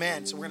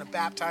 Amen. So we're going to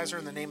baptize her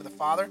in the name of the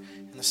Father,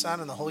 and the Son,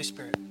 and the Holy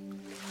Spirit.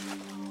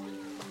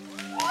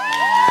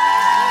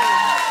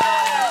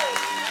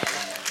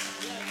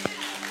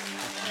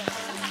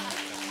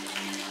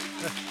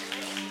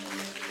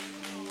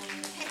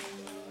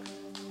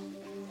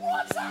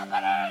 What's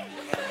happening?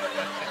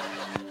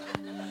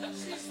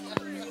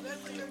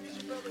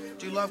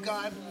 Do you love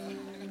God?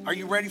 Are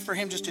you ready for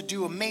him just to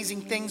do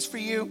amazing things for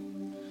you?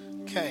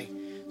 Okay,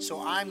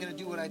 so I'm going to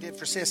do what I did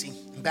for Sissy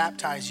and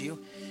baptize you.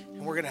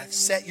 And we're going to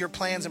set your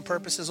plans and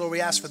purposes. Lord,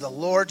 we ask for the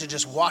Lord to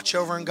just watch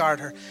over and guard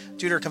her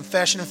due to her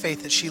confession of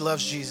faith that she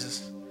loves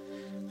Jesus.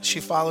 She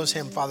follows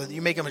him, Father. That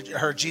you make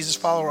her a Jesus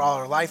follower all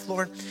her life,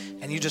 Lord.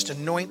 And you just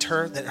anoint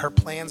her that her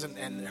plans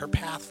and her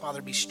path,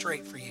 Father, be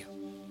straight for you.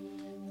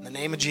 In the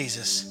name of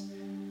Jesus.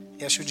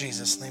 Yeshua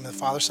Jesus. In the name of the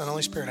Father, Son, and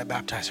Holy Spirit, I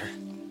baptize her.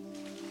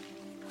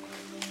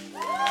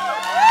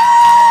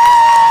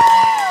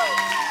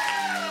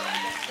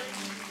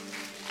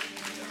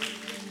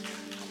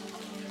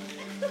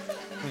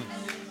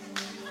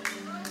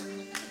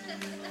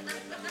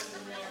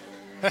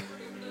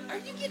 Are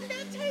you getting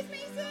baptized,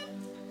 Mason?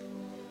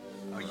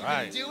 Are you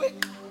going to do it?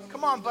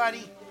 Come on,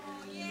 buddy.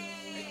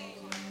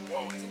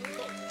 Gold!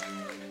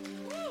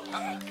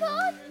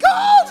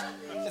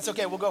 It's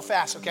okay. We'll go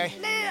fast, okay?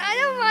 No, I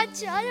don't want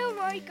to. I don't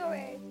want to go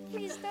in.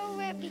 Please don't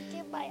let me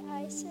get my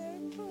eyes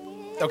hurt,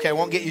 please. Okay, I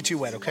won't get you too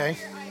wet, okay?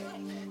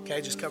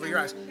 Okay, just cover your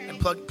eyes. And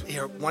plug,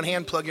 here, one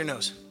hand, plug your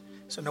nose.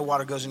 So no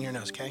water goes in your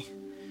nose, okay?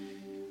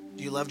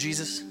 Do you love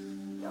Jesus?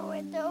 No,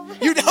 I don't.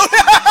 You don't? Please,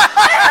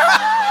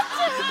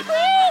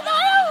 I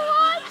don't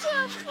want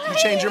to. Please. You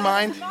change your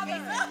mind?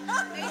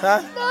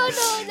 Huh? No,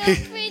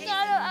 please,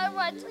 I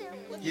want to.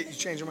 You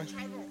change your mind?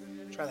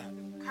 Try that.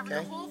 Cover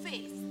your whole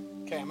face.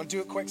 Okay, I'm going to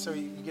do it quick so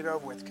you get it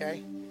over with,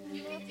 okay?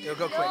 It'll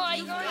go quick. No, I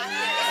don't.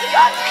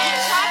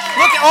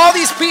 Look, all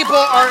these people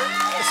are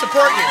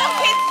support you.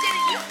 Kids did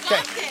it. You got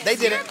Okay, this. they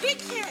did You're it. a big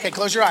kid. Okay,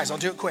 close your eyes. I'll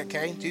do it quick,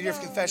 okay? Do your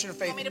confession of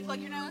faith. Want me to plug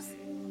your nose?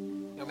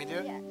 You want me to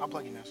do it? I'll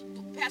plug your nose.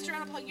 Pastor, I'm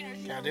gonna plug your nose.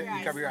 Can I do it?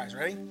 You cover your eyes.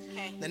 Ready?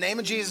 Okay. In the name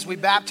of Jesus, we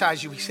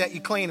baptize you. We set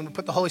you clean, and we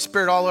put the Holy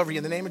Spirit all over you.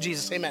 In the name of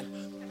Jesus, amen.